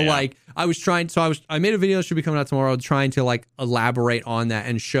 and so, like, I made a video that should be coming out tomorrow trying to, like, elaborate on that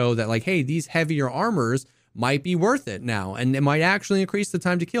and show that, like, hey, these heavier armors might be worth it now. And it might actually increase the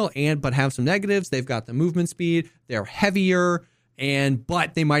time to kill, but have some negatives. They've got the movement speed. They're heavier,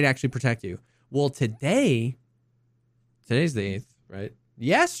 but they might actually protect you. Well, today's the 8th. Right.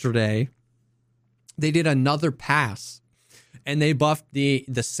 Yesterday, they did another pass, and they buffed the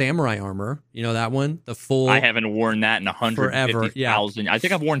samurai armor. You know that one, the full. I haven't worn that in 150,000. I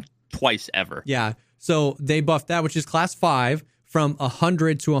think I've worn twice ever. Yeah. So they buffed that, which is class 5, from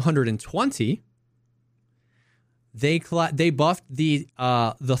 100 to 120. They buffed the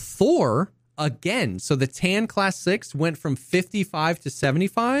Thor again. So the Tan class 6 went from 55 to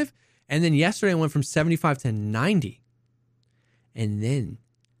 75, and then yesterday it went from 75 to 90. And then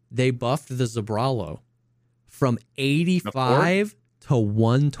they buffed the Zabralo from 85 to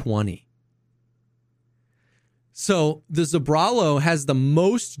 120. So the Zabralo has the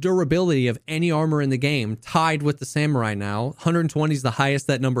most durability of any armor in the game, tied with the Samurai now. 120 is the highest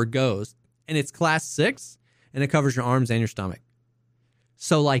that number goes. And it's class 6, and it covers your arms and your stomach.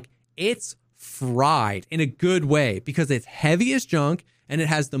 So, like, it's fried in a good way because it's heavy as junk, and it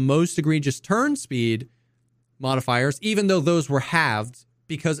has the most egregious turn speed modifiers, even though those were halved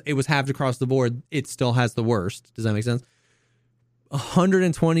because it was halved across the board. It still has the worst. Does that make sense?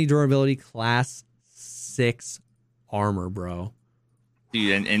 120 durability, class 6 armor, bro.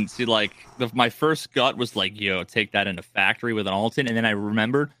 Dude, and see, like, my first gut was like, yo, take that into factory with an Alton, and then I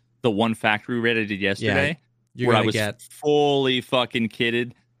remembered the one factory raid I did yesterday where I was fully fucking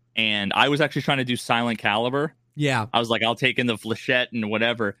kitted, and I was actually trying to do silent caliber. Yeah. I was like, I'll take in the flechette and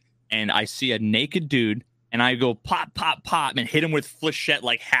whatever, and I see a naked dude, and I go pop, pop, pop, and hit him with flechette,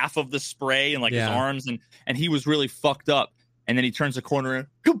 like half of the spray and like his arms, and he was really fucked up. And then he turns the corner and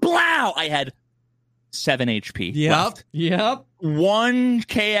kablow! I had 7 HP left. Yep. 1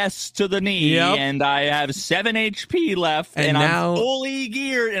 KS to the knee, and I have 7 HP left, and now I'm fully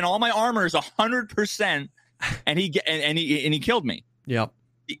geared, and all my armor is 100%. And he killed me. Yep.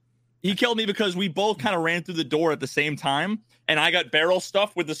 He killed me because we both kind of ran through the door at the same time, and I got barrel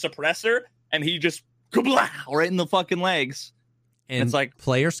stuff with the suppressor, and he just kablow, right in the fucking legs. And it's like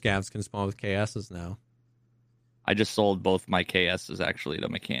player scavs can spawn with KSs now. I just sold both my KSs actually to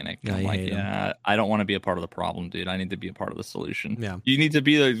mechanic. Yeah, I'm like, I don't want to be a part of the problem, dude. I need to be a part of the solution. Yeah, you need to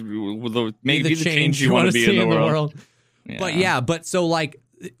be the change you want to be in the world. Yeah. But so, like,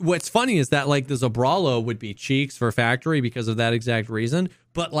 what's funny is that, like, the Zabralo would be cheeks for factory because of that exact reason.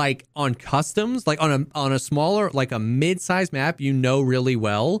 But, like, on customs, like on a smaller, like a mid-sized map, really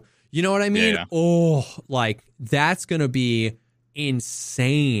well. You know what I mean? Yeah. Oh, like, that's gonna be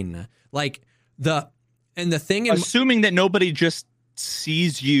insane. Like, the thing, assuming that nobody just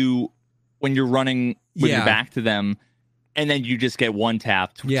sees you when you're running with your back to them, and then you just get one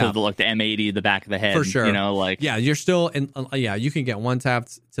tapped to the M80, the back of the head. For sure. You know, like, you're still in. You can get one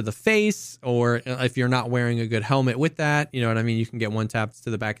tapped to the face, or if you're not wearing a good helmet with that, you know what I mean. You can get one tapped to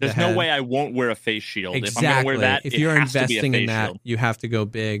the back of the head. There's no way I won't wear a face shield. Exactly. If I'm gonna wear that, if you're investing in that, shield. You have to go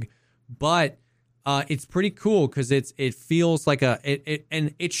big. But it's pretty cool because it feels like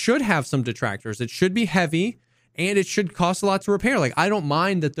and it should have some detractors. It should be heavy, and it should cost a lot to repair. Like, I don't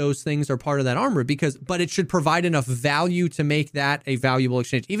mind that those things are part of that armor but it should provide enough value to make that a valuable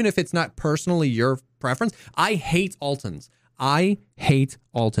exchange, even if it's not personally your preference. I hate Altons. I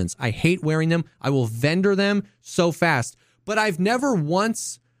hate wearing them. I will vendor them so fast. But I've never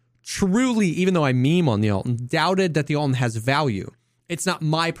once truly, even though I meme on the Alton, doubted that the Alton has value. It's not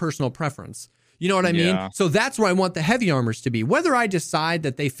my personal preference. You know what I mean? So that's where I want the heavy armors to be. Whether I decide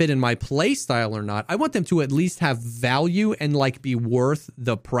that they fit in my play style or not, I want them to at least have value and, like, be worth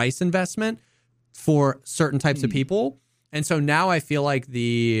the price investment for certain types of people. And so now I feel like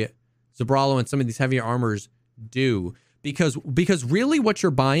the Zabralo and some of these heavier armors do. Because really what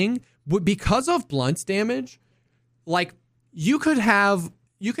you're buying, because of blunt damage, like, you could have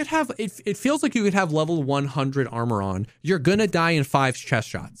you could have it feels like you could have level 100 armor on. You're gonna die in 5 chest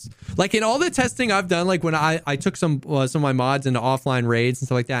shots. Like in all the testing I've done, like when I took some of my mods into offline raids and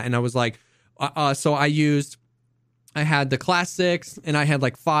stuff like that, and I was like, so I had the class 6 and I had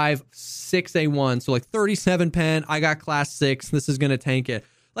like 6A1, so like 37 pen. I got class 6. This is gonna tank it.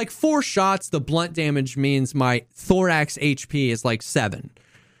 Like 4 shots, the blunt damage means my thorax HP is like 7.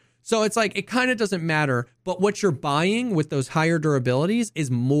 So it's like, it kind of doesn't matter, but what you're buying with those higher durabilities is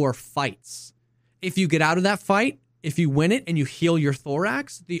more fights. If you get out of that fight, if you win it and you heal your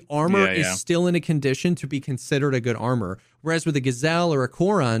thorax, the armor is still in a condition to be considered a good armor. Whereas with a Gazelle or a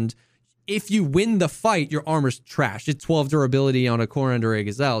Korund, if you win the fight, your armor's trash. It's 12 durability on a Korund or a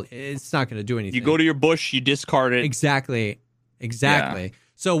Gazelle. It's not going to do anything. You go to your bush, you discard it. Exactly. Yeah.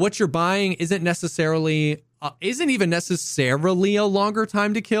 So what you're buying isn't even necessarily a longer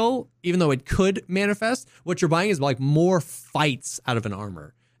time to kill, even though it could manifest. What you're buying is like more fights out of an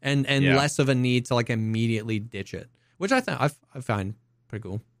armor and less of a need to like immediately ditch it, which I find pretty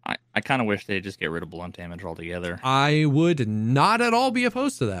cool. I kind of wish they'd just get rid of blunt damage altogether. I would not at all be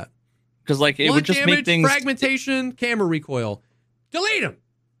opposed to that. Because like it would just damage, make things fragmentation, camera recoil, delete them.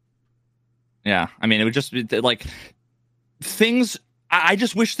 Yeah, I mean it would just be like things. I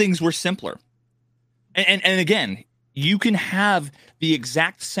just wish things were simpler. And again, you can have the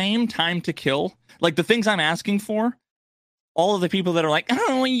exact same time to kill. Like the things I'm asking for, all of the people that are like,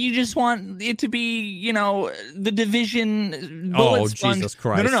 oh, you just want it to be, the Division bullets. Oh, Jesus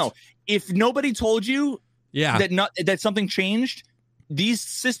Christ. No. If nobody told you that something changed, these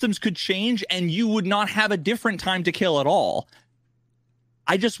systems could change and you would not have a different time to kill at all.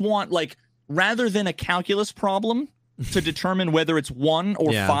 I just want, like, rather than a calculus problem to determine whether it's 1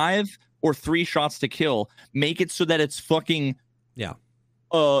 or 5 or 3 shots to kill, make it so that it's fucking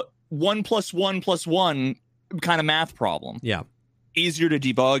 1 + 1 + 1 kind of math problem. Yeah. Easier to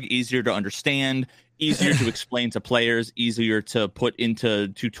debug, easier to understand, easier to explain to players, easier to put into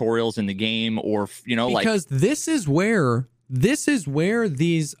tutorials in the game, or because this is where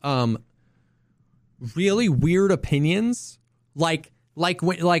these really weird opinions, like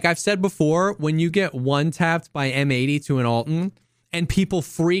I've said before, when you get one tapped by M80 to an Alton and people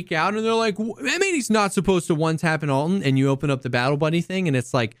freak out and they're like, M80's not supposed to one tap an Alton, and you open up the Battle Buddy thing and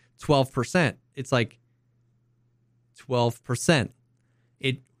it's like 12%. It's like 12%.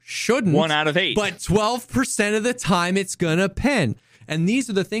 It shouldn't. 1 out of 8. But 12% of the time it's gonna pen. And these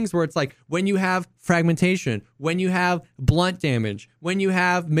are the things where it's like, when you have fragmentation, when you have blunt damage, when you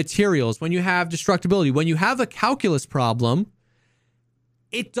have materials, when you have destructibility, when you have a calculus problem,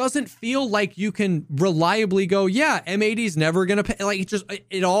 it doesn't feel like you can reliably go, yeah, M80's never going to pen. Like,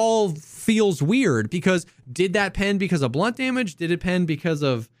 it all feels weird, because did that pen because of blunt damage? Did it pen because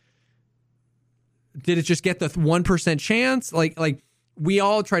of, did it just get the 1% chance? Like we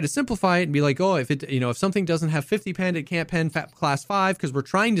all try to simplify it and be like, oh, if something doesn't have 50 pen, it can't pen class 5, because we're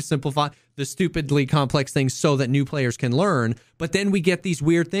trying to simplify the stupidly complex things so that new players can learn. But then we get these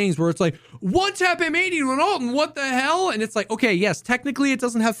weird things where it's like, one tap M80 to an Alton, what the hell? And it's like, okay, yes, technically it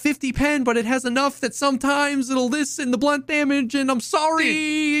doesn't have 50 pen, but it has enough that sometimes it'll this and the blunt damage, and I'm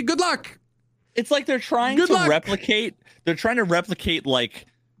sorry, good luck. It's like they're trying to replicate like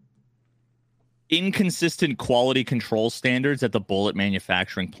inconsistent quality control standards at the bullet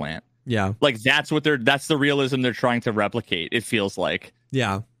manufacturing plant. Yeah. Like that's the realism they're trying to replicate, it feels like.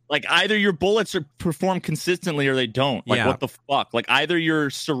 Yeah. Like either your bullets perform consistently or they don't. Like what the fuck? Like either your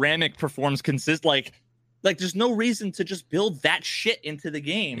ceramic performs like there's no reason to just build that shit into the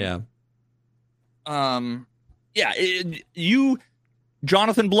game. Yeah.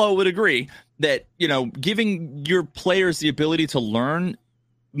 Jonathan Blow would agree that, giving your players the ability to learn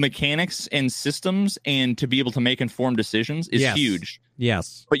mechanics and systems and to be able to make informed decisions is huge.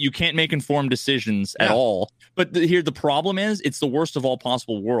 Yes. But you can't make informed decisions at all. But here the problem is, it's the worst of all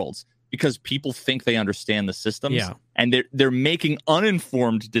possible worlds, because people think they understand the systems, and they're making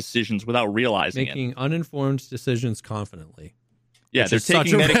uninformed decisions without realizing making uninformed decisions confidently. Yeah, they're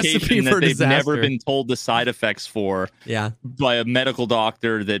taking medication that they've never been told the side effects for by a medical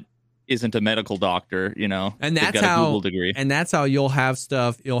doctor that isn't a medical doctor, and that's got a Google degree. And that's how you'll have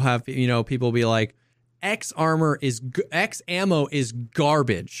stuff. You'll have, people be like, X ammo is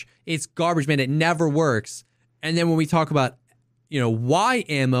garbage. It's garbage, man. It never works. And then when we talk about, Y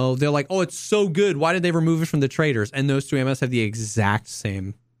ammo, they're like, oh, it's so good. Why did they remove it from the traders? And those two ammos have the exact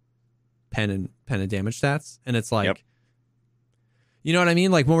same pen and damage stats. And it's like, you know what I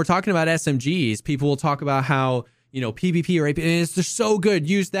mean? Like when we're talking about SMGs, people will talk about how, PvP or AP, and it's just so good,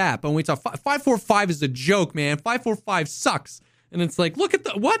 use that. But when we talk 545 is a joke, man. 545 sucks. And it's like, look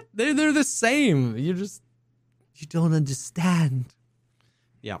at what? They're the same. You don't understand.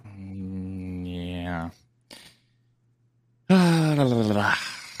 Yeah. Yeah.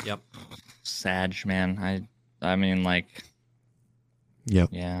 Yep. Sag, man. I mean, like. Yep.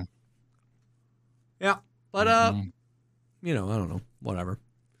 Yeah. Yeah. But Mm-hmm. I don't know. Whatever.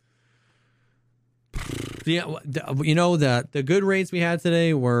 Yeah, the good raids we had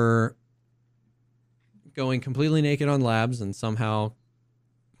today were going completely naked on labs and somehow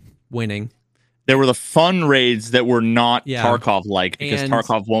winning. There were the fun raids that were not Yeah. Tarkov-like because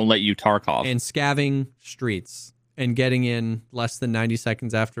Tarkov won't let you Tarkov. And scavving streets and getting in less than 90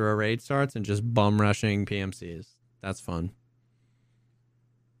 seconds after a raid starts and just bum rushing PMCs. That's fun.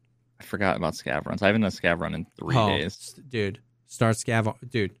 I forgot about scav runs. I haven't done a scav run in 3 days. Dude, start scav.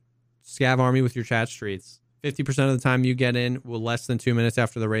 Dude, scav army with your chat streets. 50% of the time you get in less than 2 minutes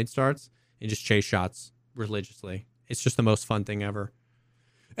after the raid starts and just chase shots religiously. It's just the most fun thing ever.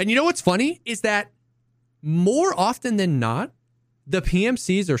 And you know what's funny is that more often than not, the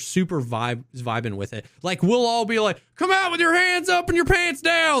PMCs are super vibing with it. Like, we'll all be like, come out with your hands up and your pants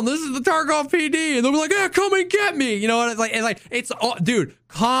down. This is the Tarkov PD. And they'll be like, yeah, come and get me. You know what? It's all, dude,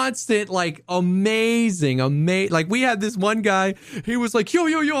 constant, like, amazing. Like, we had this one guy, he was like, yo,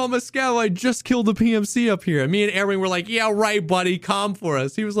 I'm a scout. I just killed the PMC up here. And me and Erwin were like, yeah, right, buddy, calm for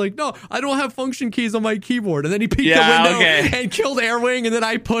us. He was like, no, I don't have function keys on my keyboard. And then he peeked the window and killed Erwin. And then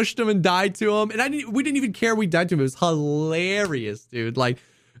I pushed him and died to him. And we didn't even care we died to him. It was hilarious, dude. Like,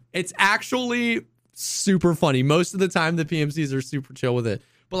 it's actually super funny. Most of the time, the PMCs are super chill with it.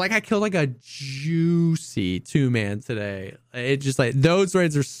 But, like, I killed, like, a juicy 2-man today. It just, like, those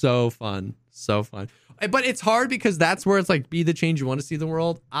raids are so fun. So fun. But it's hard because that's where it's, like, be the change you want to see in the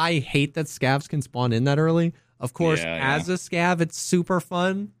world. I hate that scavs can spawn in that early. Of course, as a scav, it's super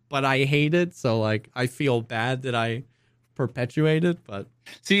fun. But I hate it. So, like, I feel bad that I perpetuate it. But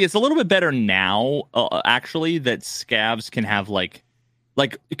see, it's a little bit better now, actually, that scavs can have, like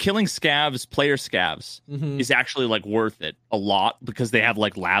killing scavs, player scavs, is actually like worth it a lot because they have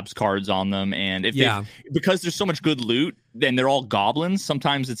like labs cards on them, and because there's so much good loot and they're all goblins.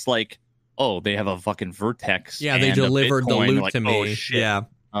 Sometimes it's like, oh, they have a fucking vertex. Yeah, they delivered the loot like, to me. Oh, shit. Yeah,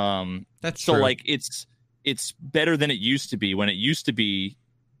 that's so true. Like it's better than it used to be. When it used to be,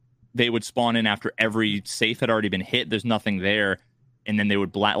 they would spawn in after every safe had already been hit. There's nothing there. And then they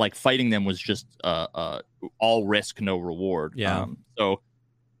would like fighting them was just all risk, no reward. Yeah. So,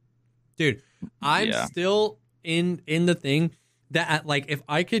 dude, I'm still in the thing that, like, if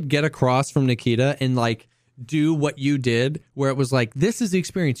I could get across from Nikita and like do what you did, where it was like, this is the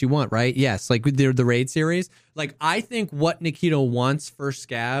experience you want, right? Yes, like with the raid series. Like, I think what Nikita wants for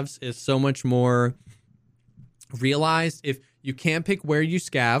scavs is so much more realized. If you can't pick where you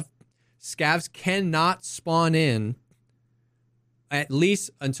scav, scavs cannot spawn in at least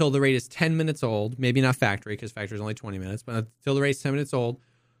until the raid is 10 minutes old. Maybe not factory, because factory is only 20 minutes, but until the raid is 10 minutes old.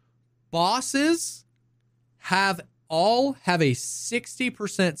 Bosses have a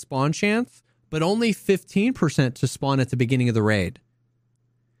 60% spawn chance, but only 15% to spawn at the beginning of the raid.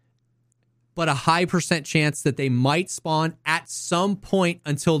 But a high percent chance that they might spawn at some point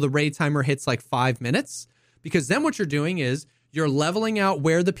until the raid timer hits like 5 minutes. Because then what you're doing is you're leveling out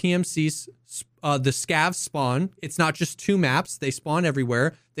where the PMCs, the scavs spawn. It's not just 2 maps. They spawn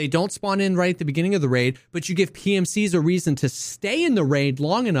everywhere. They don't spawn in right at the beginning of the raid, but you give PMCs a reason to stay in the raid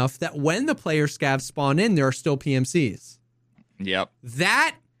long enough that when the player scavs spawn in, there are still PMCs. Yep.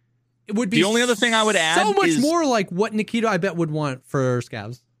 That would be the only other thing I would add so much more like what Nikita, I bet, would want for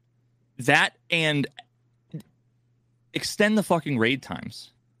scavs. That and extend the fucking raid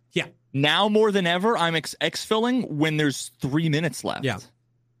times. Yeah. Now more than ever, I'm exfilling when there's 3 minutes left. Yeah.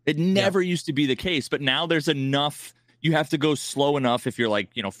 It never used to be the case, but now there's enough. You have to go slow enough if you're like,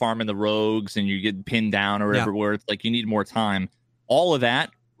 farming the rogues and you get pinned down or whatever, where it's like you need more time. All of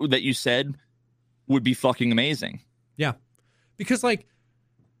that you said would be fucking amazing. Yeah. Because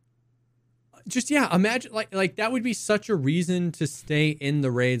imagine like that would be such a reason to stay in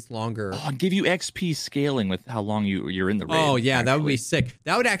the raids longer. Oh, give you XP scaling with how long you're in the raid. Oh yeah, that would be sick.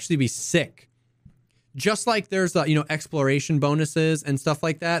 That would actually be sick. Just like there's exploration bonuses and stuff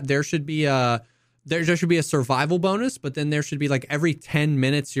like that. There should be a survival bonus, but then there should be like every 10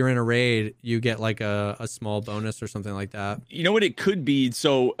 minutes you're in a raid, you get like a small bonus or something like that. You know what it could be?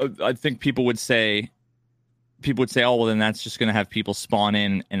 So I think people would say, oh, well, then that's just going to have people spawn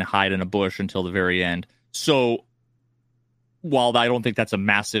in and hide in a bush until the very end. So while I don't think that's a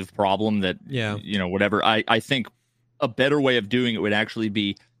massive problem whatever, I think a better way of doing it would actually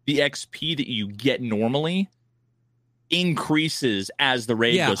be the XP that you get normally increases as the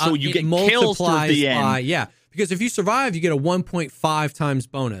raid goes. So you get kills towards the end. Because if you survive, you get a 1.5 times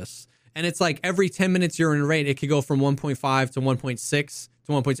bonus. And it's like every 10 minutes you're in a raid, it could go from 1.5 to 1.6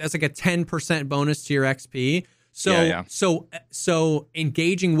 to 1 point. That's like a 10% bonus to your XP. So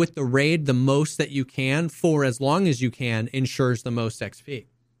engaging with the raid the most that you can for as long as you can ensures the most XP.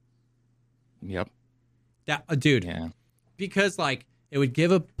 Yep. That dude. Yeah. Because like it would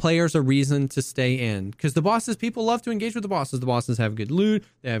give players a reason to stay in. Because the bosses, people love to engage with the bosses. The bosses have good loot.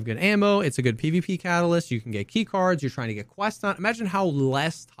 They have good ammo. It's a good PvP catalyst. You can get key cards. You're trying to get quests on. Imagine how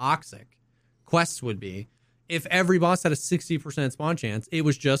less toxic quests would be if every boss had a 60% spawn chance. It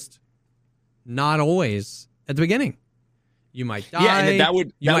was just not always at the beginning. You might die. Yeah, and that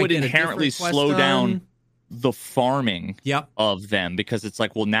would inherently slow down the farming of them, because it's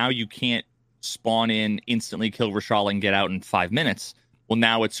like, well, now you can't spawn in, instantly kill Reshala and get out in 5 minutes. Well,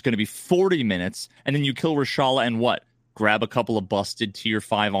 now it's going to be 40 minutes, and then you kill Reshala and what? Grab a couple of busted tier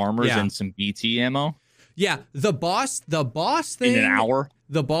 5 armors and some BT ammo? Yeah, the boss thing in an hour.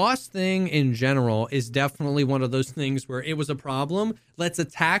 The boss thing in general is definitely one of those things where it was a problem. Let's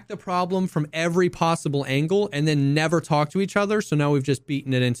attack the problem from every possible angle and then never talk to each other. So now we've just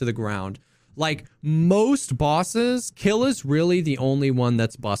beaten it into the ground. Like most bosses, Kill is really the only one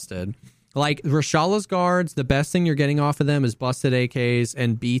that's busted. Like Rashala's guards, the best thing you're getting off of them is busted AKs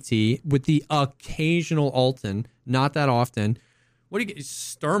and BT with the occasional Alton. Not that often. What do you get?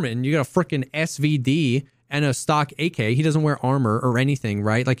 Sturman, you got a freaking SVD and a stock AK. He doesn't wear armor or anything,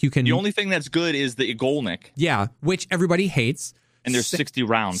 right? Like you can. The only thing that's good is the Igolnik. Yeah, which everybody hates. And there's 60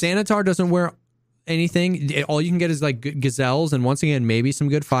 rounds. Sanitar doesn't wear anything. All you can get is like gazelles, and once again, maybe some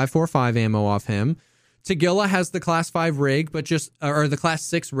good 5.45 ammo off him. Tagilla has the class 5 rig, but just or the class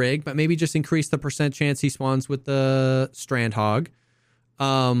 6 rig, but maybe just increase the percent chance he spawns with the Strand Hog.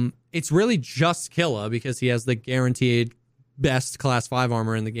 It's really just Killa because he has the guaranteed best class 5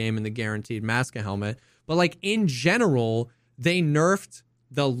 armor in the game and the guaranteed Maska helmet. But like in general, they nerfed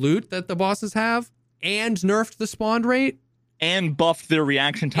the loot that the bosses have and nerfed the spawn rate and buffed their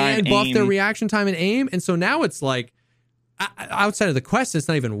reaction time and aim. And so now it's like outside of the quest, it's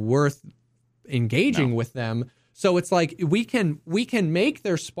not even worth engaging with them. So it's like we can make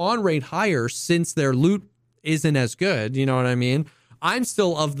their spawn rate higher since their loot isn't as good. You know what I mean? I'm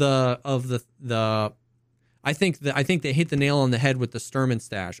still of the I think they hit the nail on the head with the Sturman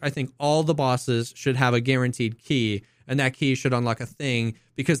stash. I think all the bosses should have a guaranteed key, and that key should unlock a thing,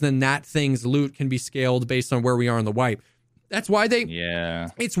 because then that thing's loot can be scaled based on where we are in the wipe. That's why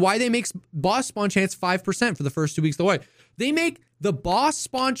it's why they make boss spawn chance 5% for the first 2 weeks of the wipe. They make the boss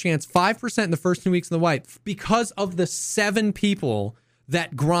spawn chance 5% in the first 2 weeks of the wipe because of the 7 people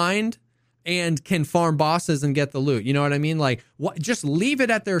that grind and can farm bosses and get the loot. You know what I mean? Like, just leave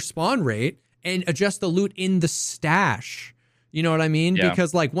it at their spawn rate and adjust the loot in the stash. You know what I mean? Yeah.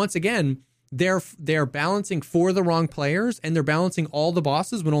 Because like, once again, they're balancing for the wrong players, and they're balancing all the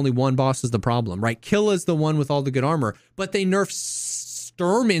bosses when only one boss is the problem, right? Kill is the one with all the good armor, but they nerf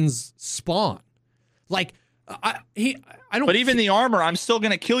Sturman's spawn. Like, I don't. But even the armor, I'm still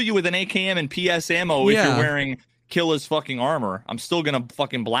gonna kill you with an AKM and PS ammo if you're wearing Killa's fucking armor. I'm still gonna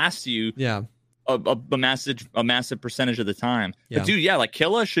fucking blast you. Yeah. A massive percentage of the time. Yeah. But dude, like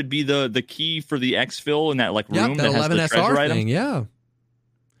Killa should be the key for the exfil in that like room that has the treasure item. Thing, yeah.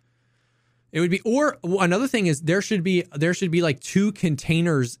 It would be, or another thing is there should be like 2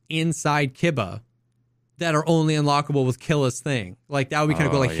 containers inside Kiba that are only unlockable with Killa's thing. Like that would be kind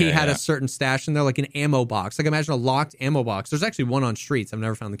of cool. Like he had a certain stash in there, like an ammo box. Like imagine a locked ammo box. There's actually one on Streets. I've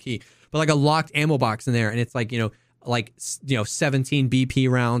never found the key, but like a locked ammo box in there, and it's like 17 BP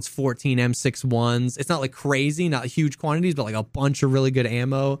rounds, 14 M61s. It's not like crazy, not huge quantities, but like a bunch of really good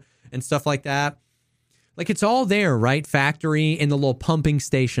ammo and stuff like that. Like it's all there, right? Factory in the little pumping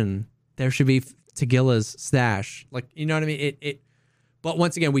station. There should be Tagilla's stash. Like, you know what I mean? But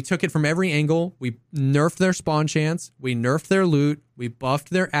once again, we took it from every angle. We nerfed their spawn chance. We nerfed their loot. We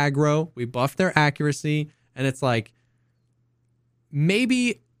buffed their aggro. We buffed their accuracy. And it's like,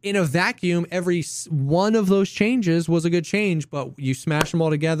 maybe in a vacuum, every one of those changes was a good change, but you smash them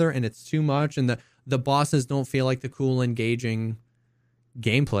all together and it's too much. And the bosses don't feel like the cool, engaging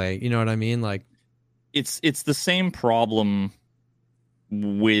gameplay. You know what I mean? Like, it's the same problem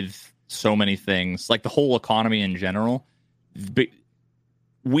with so many things, like the whole economy in general. But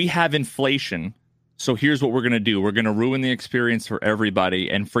we have inflation, so here's what we're going to do. We're going to ruin the experience for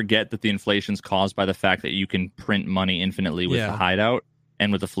everybody and forget that the inflation's caused by the fact that you can print money infinitely with the hideout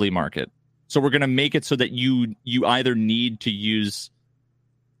and with the flea market. So we're going to make it so that you either need to use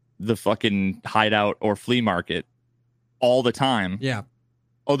the fucking hideout or flea market all the time. Yeah.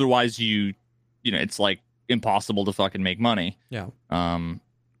 Otherwise it's like impossible to fucking make money. Yeah.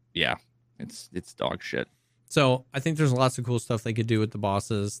 Yeah, it's dog shit. So I think there's lots of cool stuff they could do with the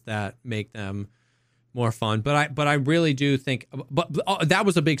bosses that make them more fun. But I really do think, but that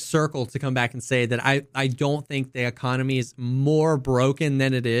was a big circle to come back and say that I don't think the economy is more broken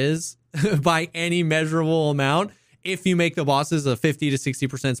than it is by any measurable amount if you make the bosses a 50 to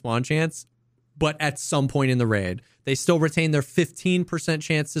 60% spawn chance, but at some point in the raid. They still retain their 15%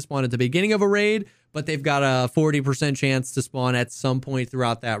 chance to spawn at the beginning of a raid, but they've got a 40% chance to spawn at some point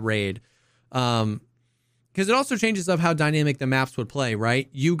throughout that raid. Because it also changes up how dynamic the maps would play, right?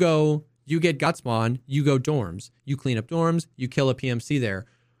 You get gut spawn, you go dorms, you clean up dorms, you kill a PMC there.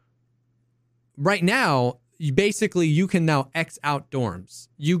 Right now, you can now X out dorms.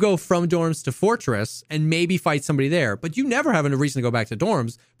 You go from dorms to fortress and maybe fight somebody there, but you never have a reason to go back to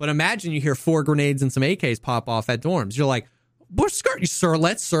dorms. But imagine you hear 4 grenades and some AKs pop off at dorms. You're like, sir,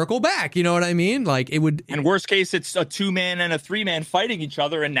 let's circle back. You know what I mean? Like it would. And worst case, it's a 2-man and a 3-man fighting each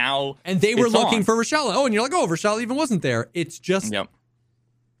other, and now they were looking for Rochelle. Oh, and you're like, oh, Rochelle even wasn't there. It's just. Yep.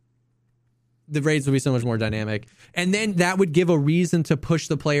 The raids would be so much more dynamic. And then that would give a reason to push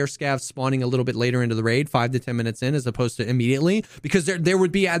the player scavs spawning a little bit later into the raid, 5 to 10 minutes in, as opposed to immediately, because there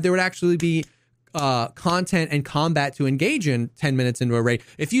would actually be content and combat to engage in 10 minutes into a raid.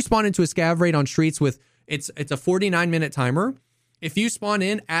 If you spawn into a scav raid on streets with it's a 49-minute timer, if you spawn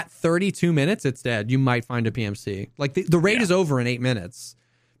in at 32 minutes, it's dead. You might find a PMC. Like the raid is over in 8 minutes.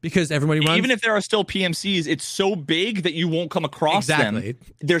 Because everybody runs. Even if there are still PMCs, it's so big that you won't come across them.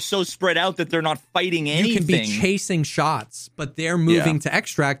 They're so spread out that they're not fighting anything. You can be chasing shots, but they're moving to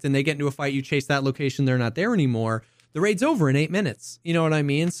extract, and they get into a fight. You chase that location, they're not there anymore. The raid's over in 8 minutes. You know what I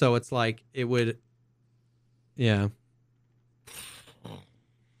mean? So it's like it would. Yeah.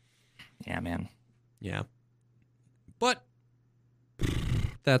 Yeah, man. Yeah. But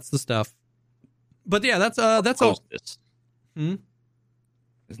that's the stuff. But yeah, that's all.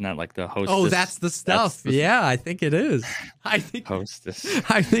 Isn't that like the hostess? Oh, that's the stuff. Yeah, I think it is. I think hostess.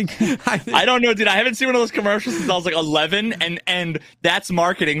 I think I don't know, dude. I haven't seen one of those commercials since I was like 11, and that's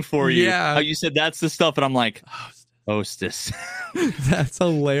marketing for you. Yeah. How you said that's the stuff, and I'm like, hostess. That's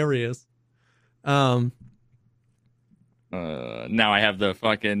hilarious. Now I have the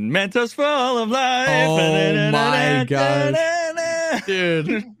fucking Mentos full of life. Oh my gosh,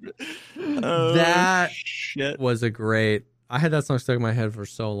 dude, that shit was a great. I had that song stuck in my head for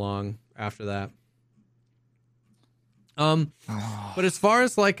so long after that. But as far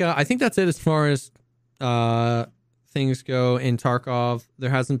as like, I think that's it as far as things go in Tarkov. There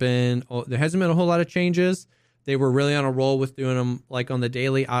hasn't been a whole lot of changes. They were really on a roll with doing them like on the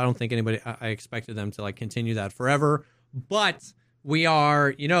daily. I don't think I expected them to like continue that forever. But we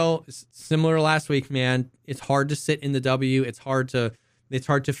are, similar to last week, man. It's hard to sit in the W. It's hard to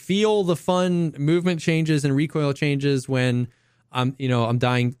feel the fun movement changes and recoil changes when I'm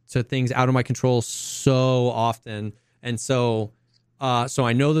dying to things out of my control so often. And so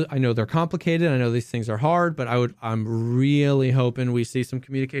I know they're complicated. I know these things are hard, but I'm really hoping we see some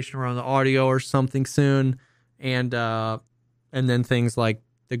communication around the audio or something soon. And then things like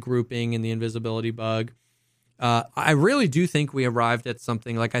the grouping and the invisibility bug. I really do think we arrived at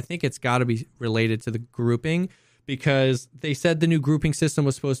something. Like, I think it's got to be related to the grouping, because they said the new grouping system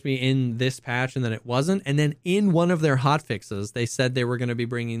was supposed to be in this patch and then it wasn't. And then in one of their hotfixes, they said they were going to be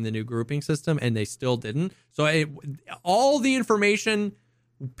bringing the new grouping system and they still didn't. So all the information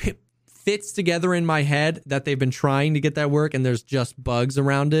fits together in my head that they've been trying to get that work, and there's just bugs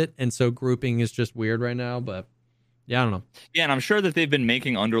around it. And so grouping is just weird right now, but yeah, I don't know. Yeah, and I'm sure that they've been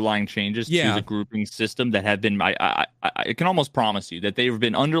making underlying changes to the grouping system that have been, I can almost promise you that they've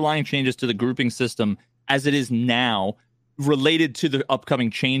been underlying changes to the grouping system as it is now, related to the upcoming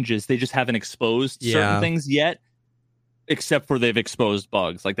changes. They just haven't exposed certain things yet, except for they've exposed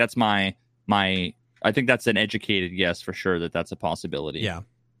bugs. Like, that's my I think that's an educated guess for sure that that's a possibility. Yeah.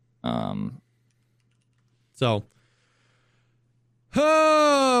 So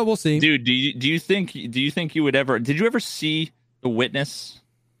we'll see. Dude, do you think you would ever, did you ever see The Witness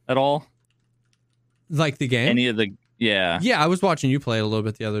at all? Like the game? Any of the Yeah, I was watching you play it a little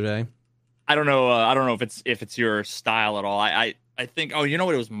bit the other day. I don't know if it's your style at all. I think, oh, you know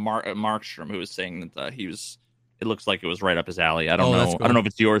what, it was Markstrom who was saying that it looks like it was right up his alley. I don't know. Cool. I don't know if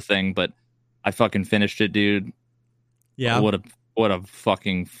it's your thing, but I fucking finished it, dude. Yeah. What a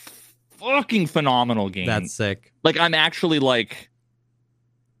fucking phenomenal game. That's sick. Like, I'm actually like,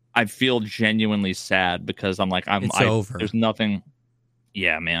 I feel genuinely sad because I'm like, it's over. There's nothing.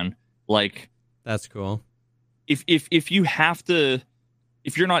 Yeah, man. Like, that's cool. If you have to,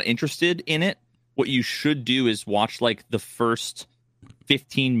 if you're not interested in it, what you should do is watch like the first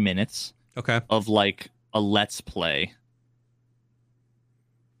 15 minutes of like a Let's Play,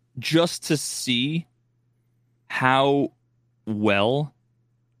 just to see how well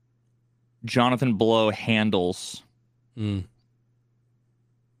Jonathan Blow handles.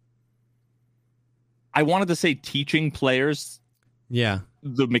 I wanted to say teaching players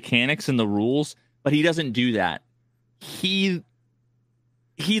the mechanics and the rules, but he doesn't do that. He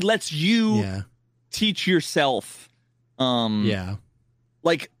lets you teach yourself.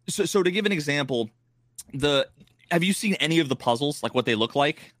 Like, so to give an example, have you seen any of the puzzles, like what they look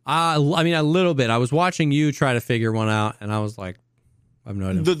like? I mean, a little bit. I was watching you try to figure one out, and I was like, I have no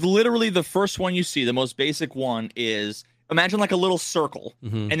idea. Literally, the first one you see, the most basic one is, imagine like a little circle,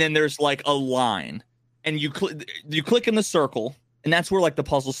 and then there's like a line, and you click in the circle, and that's where like the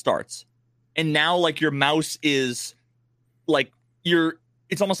puzzle starts. And now like your mouse is like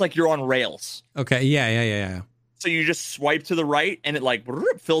it's almost like you're on rails. Okay, yeah. So you just swipe to the right, and it like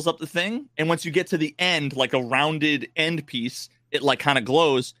fills up the thing. And once you get to the end, like a rounded end piece, it like kind of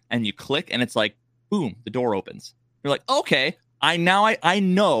glows, and you click, and it's like, boom, the door opens. You're like, okay, I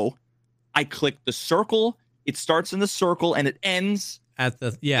know. I click the circle. It starts in the circle, and it ends at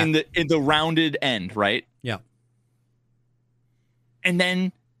the in the rounded end, right? Yeah. And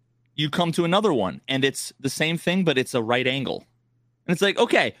then you come to another one, and it's the same thing, but it's a right angle. And it's like,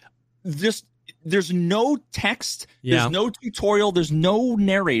 okay, there's no text, there's no tutorial, there's no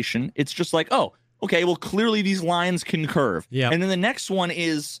narration. It's just like, oh, okay, well, clearly these lines can curve. Yeah. And then the next one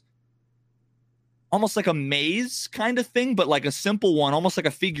is almost like a maze kind of thing, but like a simple one, almost like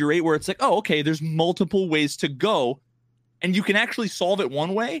a figure eight, where it's like, oh, okay, there's multiple ways to go. And you can actually solve it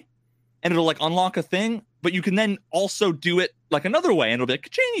one way, and it'll like unlock a thing, but you can then also do it like another way, and it'll be like,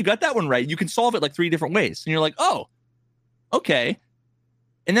 ka-ching, you got that one right. You can solve it like 3 different ways. And you're like, oh, okay.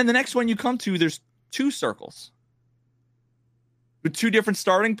 And then the next one you come to, there's 2 circles with 2 different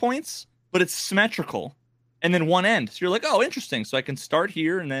starting points, but it's symmetrical. And then one end. So you're like, oh, interesting. So I can start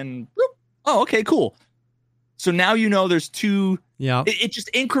here and then, whoop. Oh, okay, cool. So now you know there's 2. Yeah. It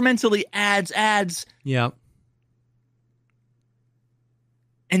just incrementally adds. Yeah.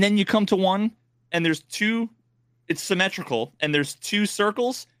 And then you come to one, and there's 2. It's symmetrical, and there's 2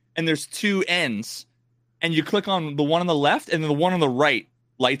 circles, and there's 2 ends. And you click on the one on the left, and then the one on the right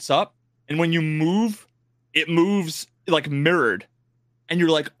lights up, and when you move, it moves like mirrored, and you're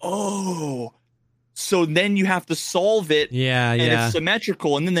like, oh, so then you have to solve it. It's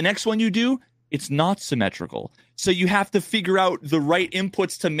symmetrical, and then the next one you do, it's not symmetrical, so you have to figure out the right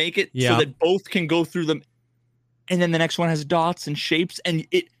inputs to make it so that both can go through them. And then the next one has dots and shapes, and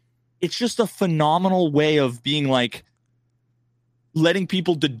it's just a phenomenal way of being like letting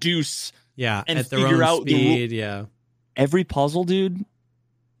people deduce and at their figure own out speed. Every puzzle, dude,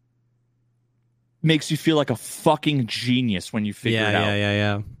 makes you feel like a fucking genius when you figure it out.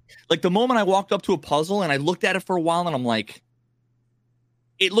 Yeah. Like the moment I walked up to a puzzle and I looked at it for a while, and I'm like,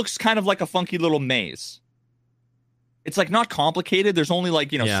 it looks kind of like a funky little maze. It's like not complicated. There's only like,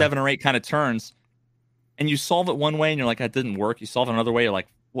 7 or 8 kind of turns, and you solve it one way and you're like, that didn't work. You solve it another way. You're like,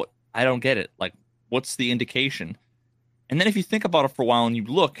 what? I don't get it. Like, what's the indication? And then if you think about it for a while and you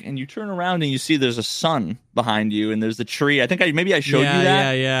look and you turn around and you see there's a sun behind you and there's the tree. I think maybe I showed you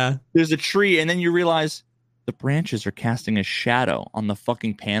that. Yeah. There's a tree, and then you realize the branches are casting a shadow on the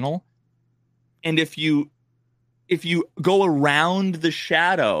fucking panel. And if you go around the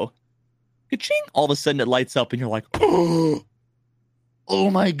shadow, ka-ching, all of a sudden it lights up, and you're like, oh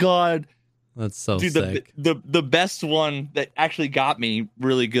my God. That's so Dude, sick. The best one that actually got me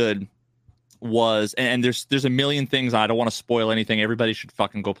really good was, and there's a million things. I don't want to spoil anything. Everybody should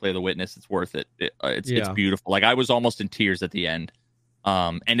fucking go play The Witness. It's worth it. It's beautiful. Like, I was almost in tears at the end.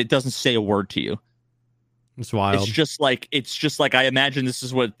 And it doesn't say a word to you. It's wild. It's just like I imagine this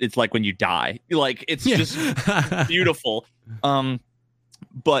is what it's like when you die. Like, it's just beautiful.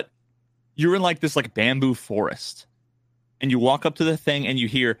 But you're in like this like bamboo forest, and you walk up to the thing and you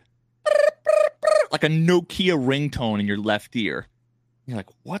hear like a Nokia ringtone in your left ear. You're like,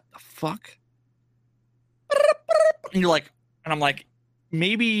 what the fuck? And I'm like,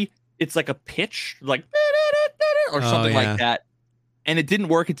 maybe it's like a pitch, like, or something like that. And it didn't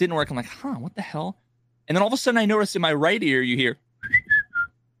work. I'm like, what the hell? And then all of a sudden I noticed in my right ear, you hear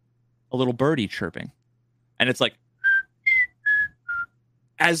a little birdie chirping. And it's like,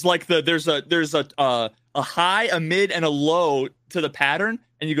 as like there's a high, a mid, and a low to the pattern.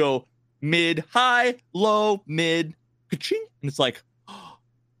 And you go mid, high, low, mid, ka-ching. And it's like,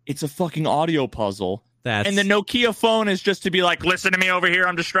 it's a fucking audio puzzle. And the Nokia phone is just to be like, listen to me over here,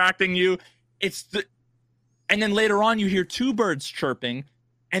 I'm distracting you. And then later on you hear 2 birds chirping,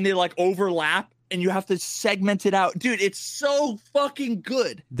 and they like overlap, and you have to segment it out. Dude, it's so fucking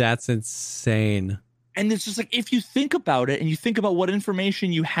good. That's insane. And it's just like, if you think about it and you think about what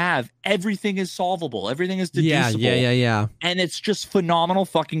information you have, everything is solvable. Everything is deducible. Yeah. And it's just phenomenal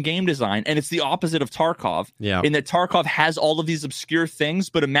fucking game design. And it's the opposite of Tarkov. Yeah. In that Tarkov has all of these obscure things,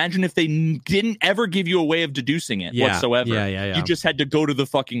 but imagine if they didn't ever give you a way of deducing it whatsoever. Yeah. You just had to go to the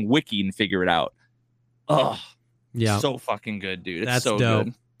fucking wiki and figure it out. Oh, yeah. So fucking good, dude. It's That's so dope.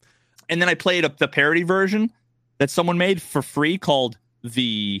 good. And then I played the parody version that someone made for free called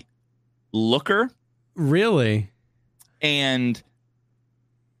The Looker. Really? And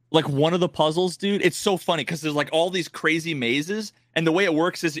like one of the puzzles, dude, it's so funny because there's like all these crazy mazes, and the way it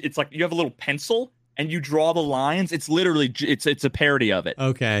works is it's like you have a little pencil and you draw the lines. It's literally it's a parody of it.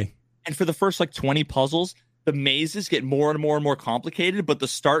 Okay. And for the first like 20 puzzles, the mazes get more and more and more complicated, but the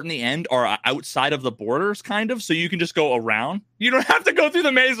start and the end are outside of the borders, kind of. So you can just go around. You don't have to go through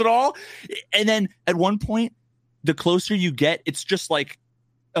the maze at all. And then at one point, the closer you get, it's just like,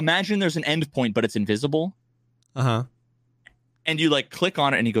 imagine there's an end point, but it's invisible. Uh-huh. And you like click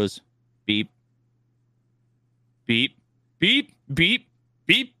on it and he goes, beep, beep, beep, beep,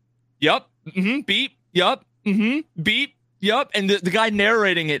 beep. Yup. Mm-hmm. Beep. Yup. Mm-hmm. Beep. Yup. And the guy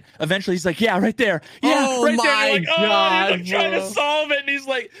narrating it, eventually he's like, yeah, right there. Yeah, right there. And you're like, God, he's like trying to solve it. And he's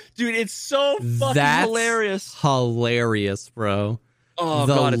like, dude, it's so fucking That's hilarious. Hilarious, bro. Oh,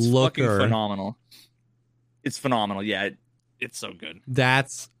 The God, it's Looker. fucking phenomenal. It's phenomenal. Yeah, it's so good.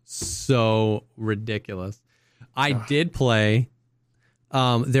 That's so ridiculous. I did play.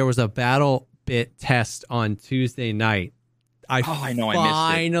 There was a battle bit test on Tuesday night. I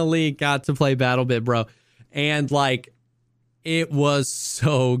finally got to play Battle Bit, bro. And like, it was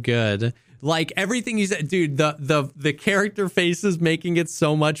so good. Like everything you said, dude, the character faces making it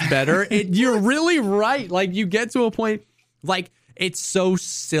so much better. You're really right. Like you get to a point, like it's so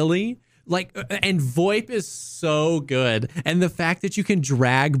silly. Like, and VoIP is so good. And the fact that you can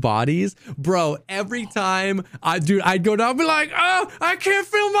drag bodies, bro, every time I'd go down and be like, oh, I can't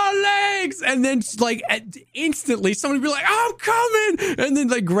feel my legs. And then like instantly somebody would be like, oh, I'm coming. And then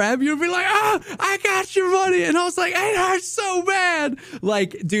like grab you and be like, oh, I got you, buddy. And I was like, it hurts so bad.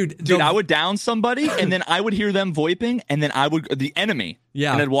 Like, dude, I would down somebody and then I would hear them VoIPing and then the enemy.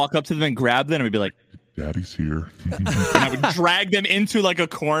 Yeah. And I'd walk up to them and grab them and I'd be like, Daddy's here. And I would drag them into like a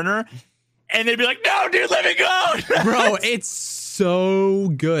corner. And they'd be like, no, dude, let me go. Bro, it's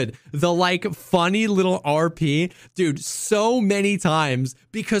so good. The like funny little RP, dude, so many times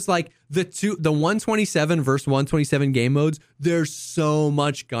because like the 127 versus 127 game modes, there's so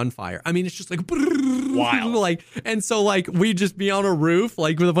much gunfire. I mean, it's just like wild. Like, and so like we'd just be on a roof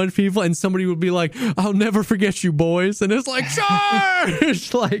like with a bunch of people and somebody would be like, I'll never forget you boys. And it's like,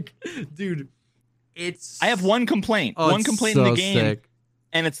 charge! Like, dude, I have one complaint. One complaint in the game. Sick.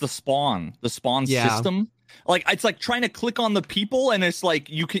 And it's the spawn system. Like it's like trying to click on the people, and it's like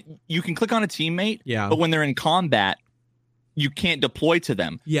you can click on a teammate, but when they're in combat, you can't deploy to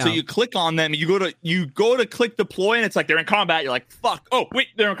them. Yeah. So you click on them, you go to click deploy, and it's like they're in combat. You're like, fuck. Oh wait,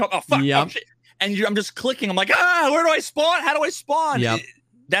 they're in combat. Oh fuck. Yep. Oh, shit. And I'm just clicking. I'm like, where do I spawn? How do I spawn? Yep.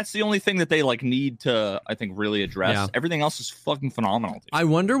 That's the only thing that they like need to, I think, really address. Yeah. Everything else is fucking phenomenal. Dude. I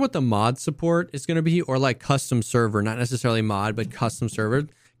wonder what the mod support is going to be, or like custom server, not necessarily mod, but custom server.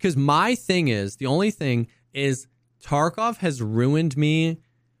 Because the only thing is Tarkov has ruined me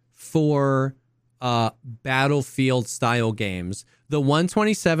for Battlefield style games. The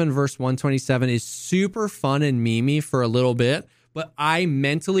 127 versus 127 is super fun and memey for a little bit, but I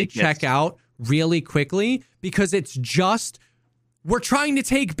mentally check out really quickly because it's just, we're trying to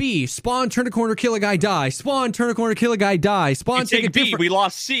take B. Spawn, turn a corner, kill a guy, die. Spawn, turn a corner, kill a guy, die. Spawn, you take B. We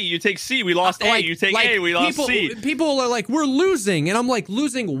lost C. You take C. We lost A. You take A. We lost C. People are like, we're losing, and I'm like,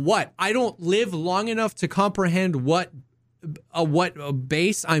 losing what? I don't live long enough to comprehend what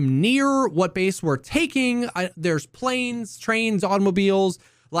base I'm near, what base we're taking. There's planes, trains, automobiles.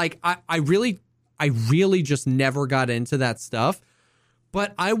 Like I really just never got into that stuff.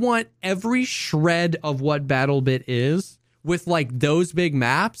 But I want every shred of what BattleBit is, with like those big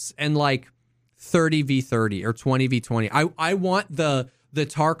maps and like 30v30 or 20v20. I want the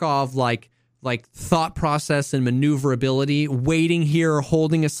Tarkov like thought process and maneuverability, waiting here,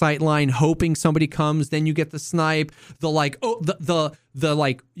 holding a sight line, hoping somebody comes, then you get the snipe, the like, the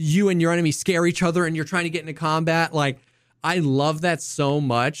like you and your enemy scare each other and you're trying to get into combat. Like, I love that so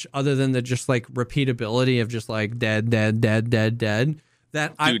much, other than the just like repeatability of just like dead.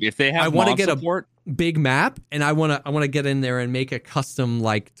 That dude, if they have, I want to get support, a big map, and I want to get in there and make a custom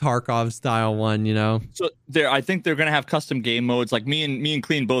like Tarkov style one, you know. So I think they're gonna have custom game modes. Like me and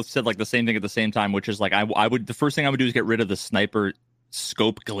Clean both said like the same thing at the same time, which is like I would, the first thing I would do is get rid of the sniper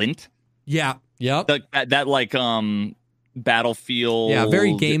scope glint. Yeah. Yep. That like Battlefield. Yeah.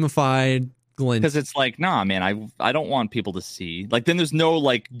 Very gamified. glint. Because it's like, nah, man, I don't want people to see. Like, then there's no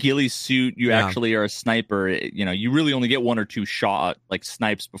like ghillie suit. You actually are a sniper. You know, you really only get 1 or 2 shot like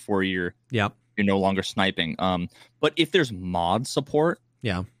snipes before you're no longer sniping. But if there's mod support,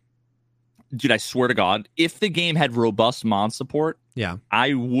 dude, I swear to God, if the game had robust mod support,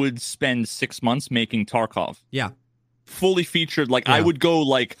 I would spend 6 months making Tarkov. Fully featured. Like, I would go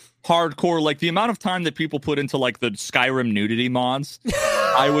like hardcore. Like, the amount of time that people put into like the Skyrim nudity mods,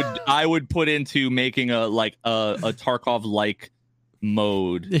 I would put into making a Tarkov like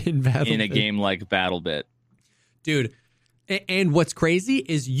mode in a game like BattleBit. Dude. And what's crazy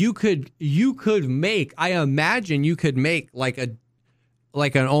is you could make, I imagine you could make like an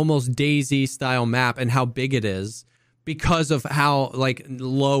almost DayZ style map and how big it is because of how like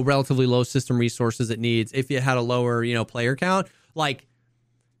relatively low system resources it needs. If you had a lower, player count, like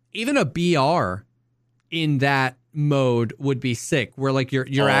even a BR in that mode would be sick, where like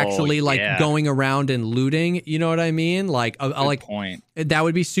you're actually like going around and looting. You know what I mean? Like point. That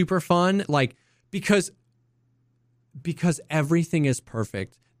would be super fun. Like because everything is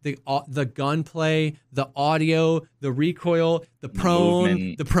perfect. The gunplay, the audio, the recoil, the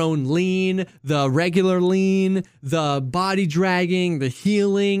prone lean, the regular lean, the body dragging, the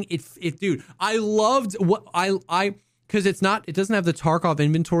healing. Dude, I loved what I because it doesn't have the Tarkov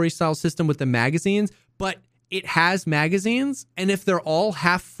inventory style system with the magazines, but it has magazines, and if they're all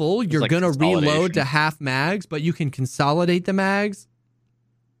half full, you're gonna reload to half mags, but you can consolidate the mags.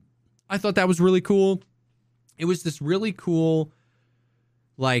 I thought that was really cool. It was this really cool,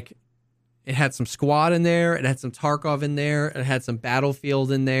 like, it had some squad in there, it had some Tarkov in there, it had some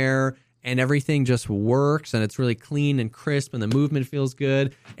Battlefield in there, and everything just works, and it's really clean and crisp, and the movement feels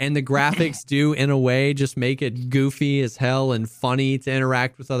good, and the graphics do, in a way, just make it goofy as hell and funny to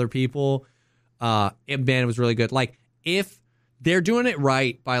interact with other people. It was really good. Like, if they're doing it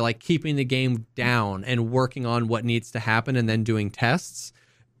right by, like, keeping the game down and working on what needs to happen and then doing tests,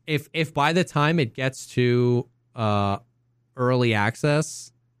 if by the time it gets to early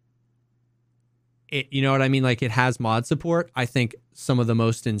access, you know what I mean? Like, it has mod support. I think some of the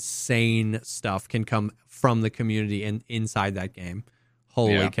most insane stuff can come from the community and inside that game.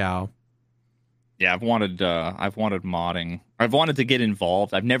 Holy cow. Yeah, I've wanted modding. I've wanted to get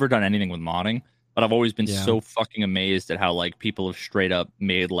involved. I've never done anything with modding, but I've always been so fucking amazed at how like people have straight up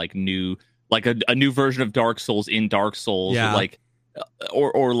made like new, like a new version of Dark Souls in Dark Souls. Yeah. Like,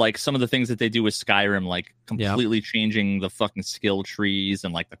 or like some of the things that they do with Skyrim, like completely changing the fucking skill trees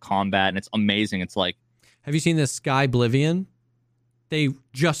and like the combat, and it's amazing. It's like, have you seen this Sky Oblivion? They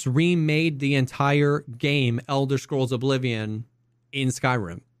just remade the entire game, Elder Scrolls Oblivion, in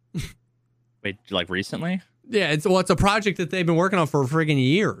Skyrim. Wait, like recently? Yeah, it's a project that they've been working on for friggin'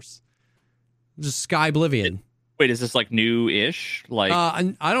 years. Just Sky Oblivion. Wait, is this like new-ish? Like,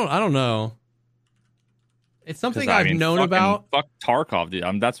 I don't know. It's something I've known about. Fuck Tarkov, dude.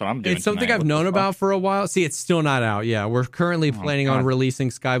 That's what I'm doing. It's something I've known about for a while. See, it's still not out. Yeah, we're currently planning on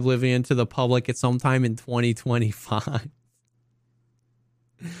releasing Sky Oblivion to the public at some time in 2025.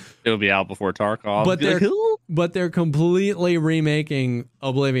 It'll be out before Tarkov. But they're completely remaking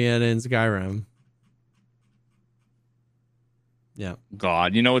Oblivion and Skyrim. Yeah.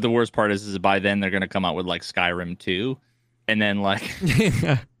 God, you know what the worst part is by then they're going to come out with like Skyrim 2, and then like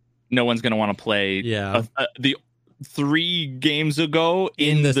no one's going to want to play the 3 games ago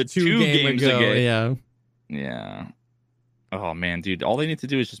in the 2 games ago. Yeah. Yeah. Oh man, dude, all they need to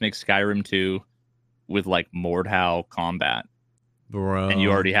do is just make Skyrim 2 with like Mordhau combat. Bro. And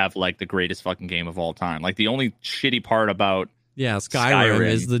you already have like the greatest fucking game of all time. Like the only shitty part about Skyrim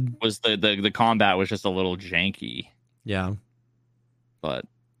is the combat was just a little janky. Yeah. But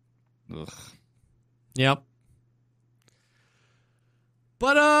ugh. Yep.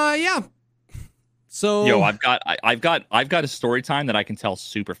 But yeah. So yo, I've got a story time that I can tell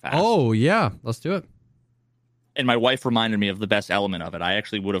super fast. Oh yeah, let's do it. And my wife reminded me of the best element of it. I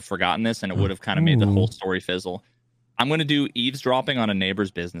actually would have forgotten this, and it would have kind of made the whole story fizzle. I'm going to do eavesdropping on a neighbor's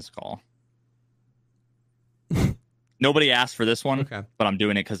business call. Nobody asked for this one, but I'm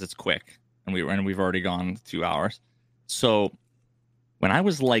doing it because it's quick, and we've already gone 2 hours. So when I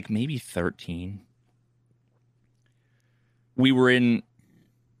was like maybe 13, I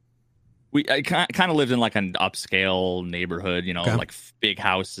kind of lived in like an upscale neighborhood, you know, like big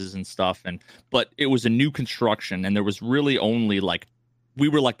houses and stuff. But it was a new construction, and there was really only like, we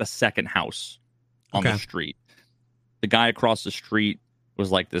were like the second house on the street. The guy across the street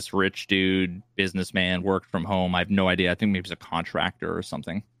was like this rich dude, businessman, worked from home. I have no idea. I think maybe he's a contractor or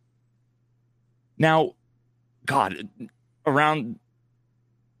something. Now, God, around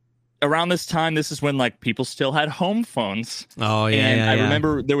around this time, this is when like people still had home phones. Oh yeah, and yeah, I yeah.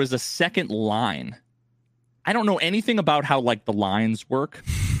 remember there was a second line. I don't know anything about how like the lines work,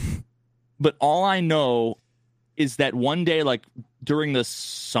 but all I know is that one day, like during the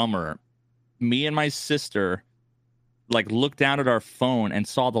summer, me and my sister like looked down at our phone and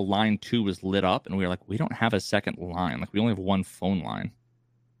saw the line 2 was lit up, and we were like, we don't have a second line. Like we only have one phone line.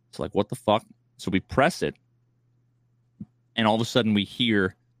 So like, what the fuck? So we press it, and all of a sudden we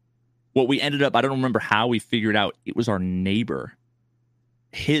hear what we ended up. I don't remember how we figured out it was our neighbor.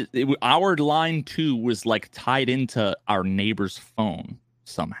 Our line 2 was like tied into our neighbor's phone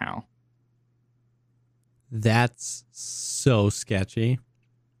somehow. That's so sketchy.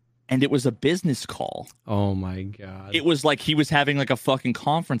 And it was a business call. Oh my God. It was like he was having like a fucking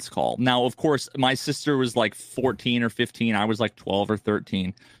conference call. Now, of course, my sister was like 14 or 15. I was like 12 or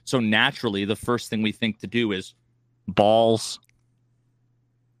 13. So naturally, the first thing we think to do is balls.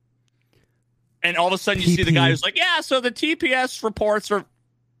 And all of a sudden you see the guy who's like, yeah, so the TPS reports are...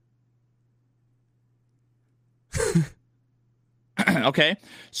 Okay.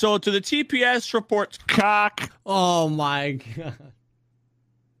 So to the TPS reports, cock. Oh my God.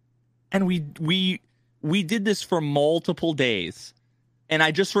 And we did this for multiple days. And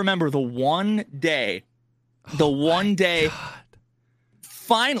I just remember the one day,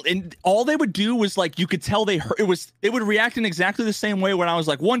 finally, and all they would do was like, you could tell they would react in exactly the same way when I was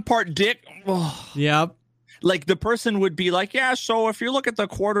like, 1 part dick. Oh. Yep. Like the person would be like, yeah, so if you look at the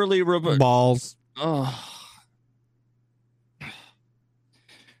quarterly balls. Oh.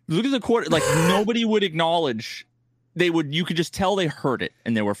 Look at the quarter, like nobody would acknowledge. You could just tell they heard it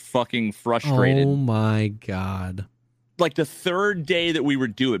and they were fucking frustrated. Oh my God. Like the third day that we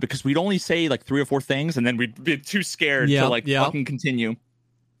would do it, because we'd only say like 3 or 4 things and then we'd be too scared to like fucking continue.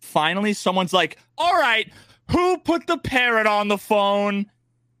 Finally, someone's like, all right, who put the parrot on the phone?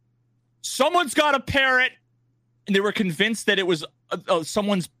 Someone's got a parrot. And they were convinced that it was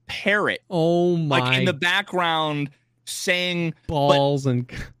someone's parrot. Oh my. Like in the background saying balls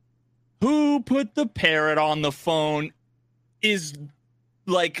and... Who put the parrot on the phone is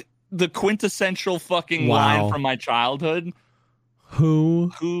like the quintessential fucking line from my childhood.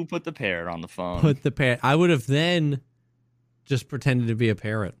 Who put the parrot on the phone? Put the parrot. I would have then just pretended to be a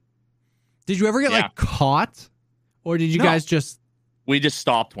parrot. Did you ever get like caught? Or did you guys just... We just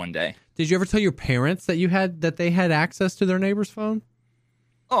stopped one day. Did you ever tell your parents that they had access to their neighbor's phone?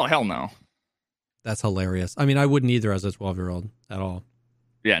 Oh, hell no. That's hilarious. I mean, I wouldn't either as a 12-year-old at all.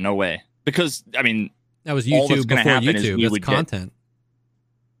 Yeah, no way. Because, I mean... That was YouTube before YouTube. That's content.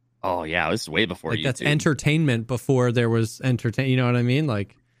 Oh, yeah. This is way before YouTube. That's entertainment before there was entertainment. You know what I mean?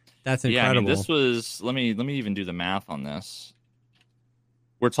 Like, that's incredible. Yeah, I mean, this was... Let me even do the math on this.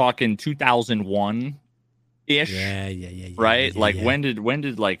 We're talking 2001-ish. Yeah. Right? Yeah, like, yeah. when did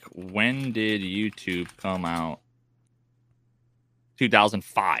YouTube come out?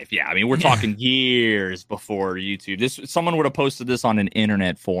 2005. Yeah, I mean, we're talking years before YouTube. Someone would have posted this on an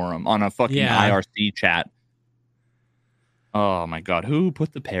internet forum, on a fucking IRC chat. Oh my God, who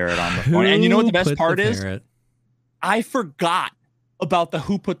put the parrot on the phone? And you know what the best part is? I forgot about the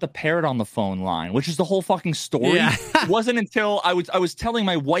who put the parrot on the phone line, which is the whole fucking story. Yeah. It wasn't until I was telling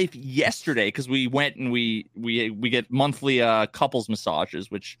my wife yesterday, because we went and we get monthly couples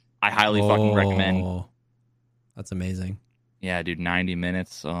massages, which I highly fucking recommend. That's amazing. Yeah, dude, 90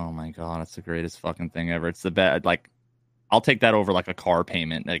 minutes. Oh my God, it's the greatest fucking thing ever. It's the best. Like, I'll take that over like a car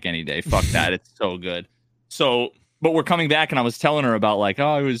payment like any day. Fuck that. It's so good. So, but we're coming back, and I was telling her about like,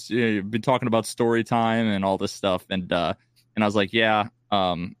 I was been talking about story time and all this stuff, and I was like, yeah,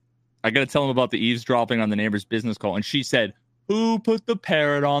 I gotta tell him about the eavesdropping on the neighbor's business call, and she said, who put the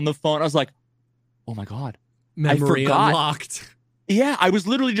parrot on the phone? I was like, oh my God, memory I forgot. Unlocked. Yeah, I was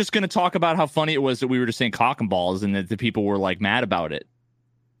literally just going to talk about how funny it was that we were just saying cock and balls and that the people were like mad about it.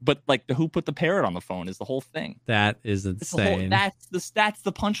 But like the who put the parrot on the phone is the whole thing. That is insane. That's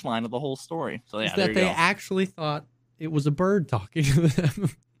the punchline of the whole story. So yeah, is that they actually thought it was a bird talking to them.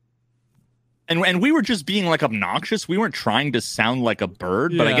 And we were just being like obnoxious. We weren't trying to sound like a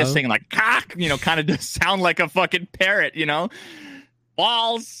bird, but I guess saying like cock, kind of does sound like a fucking parrot,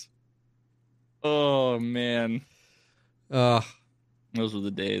 balls. Oh man. Those were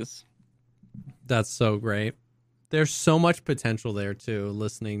the days. That's so great. There's so much potential there too,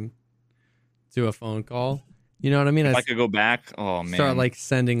 listening to a phone call. You know what I mean? If I could go back, oh man. Start like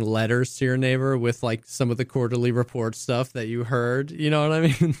sending letters to your neighbor with like some of the quarterly report stuff that you heard. You know what I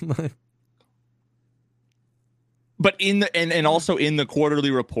mean? But and also in the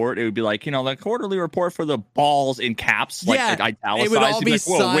quarterly report, it would be like, the quarterly report for the balls in caps, like italicized. It would all be like,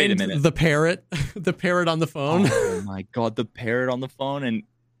 signed, wait a minute. the parrot on the phone. Oh my God, the parrot on the phone. And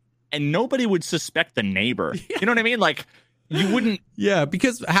and nobody would suspect the neighbor. Yeah. You know what I mean? Like, you wouldn't. Yeah,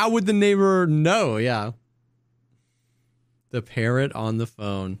 because how would the neighbor know? Yeah. The parrot on the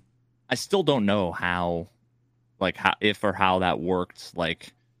phone. I still don't know how that worked.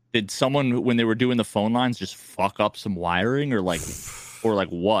 Like, did someone, when they were doing the phone lines, just fuck up some wiring or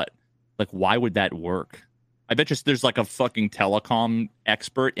what? Like, why would that work? I bet you there's like a fucking telecom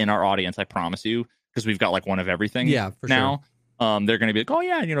expert in our audience, I promise you, because we've got like one of everything for now. Sure. They're going to be like, oh,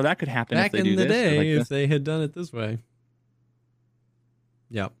 yeah, that could happen back if they in do the this. day, like if they had done it this way.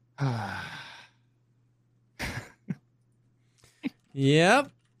 Yep.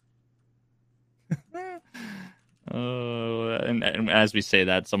 Yep. And as we say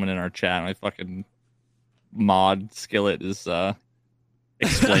that, someone in our chat, my fucking mod skillet is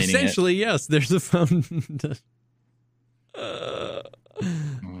explaining essentially, yes, there's a phone. That's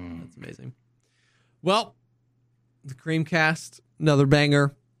amazing. Well, the Creamcast, another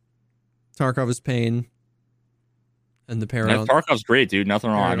banger. Tarkov is pain. And the parrot. Tarkov's great, dude. Nothing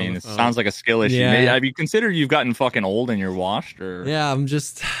wrong. I mean, it sounds like a skill issue. Yeah. Have you considered you've gotten fucking old and you're washed? Or yeah, I'm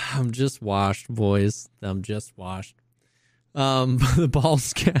just washed, boys. I'm just washed. The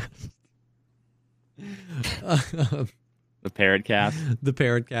balls cast. The parrot cast. The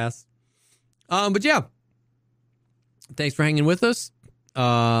parrot cast. But yeah. Thanks for hanging with us.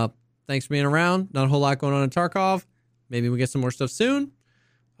 Thanks for being around. Not a whole lot going on in Tarkov. Maybe we get some more stuff soon.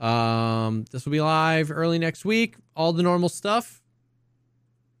 This will be live early next week. All the normal stuff.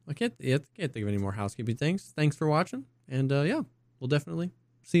 I can't think of any more housekeeping things. Thanks for watching. And yeah, we'll definitely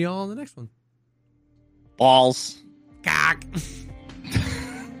see y'all on the next one. Balls. Cock.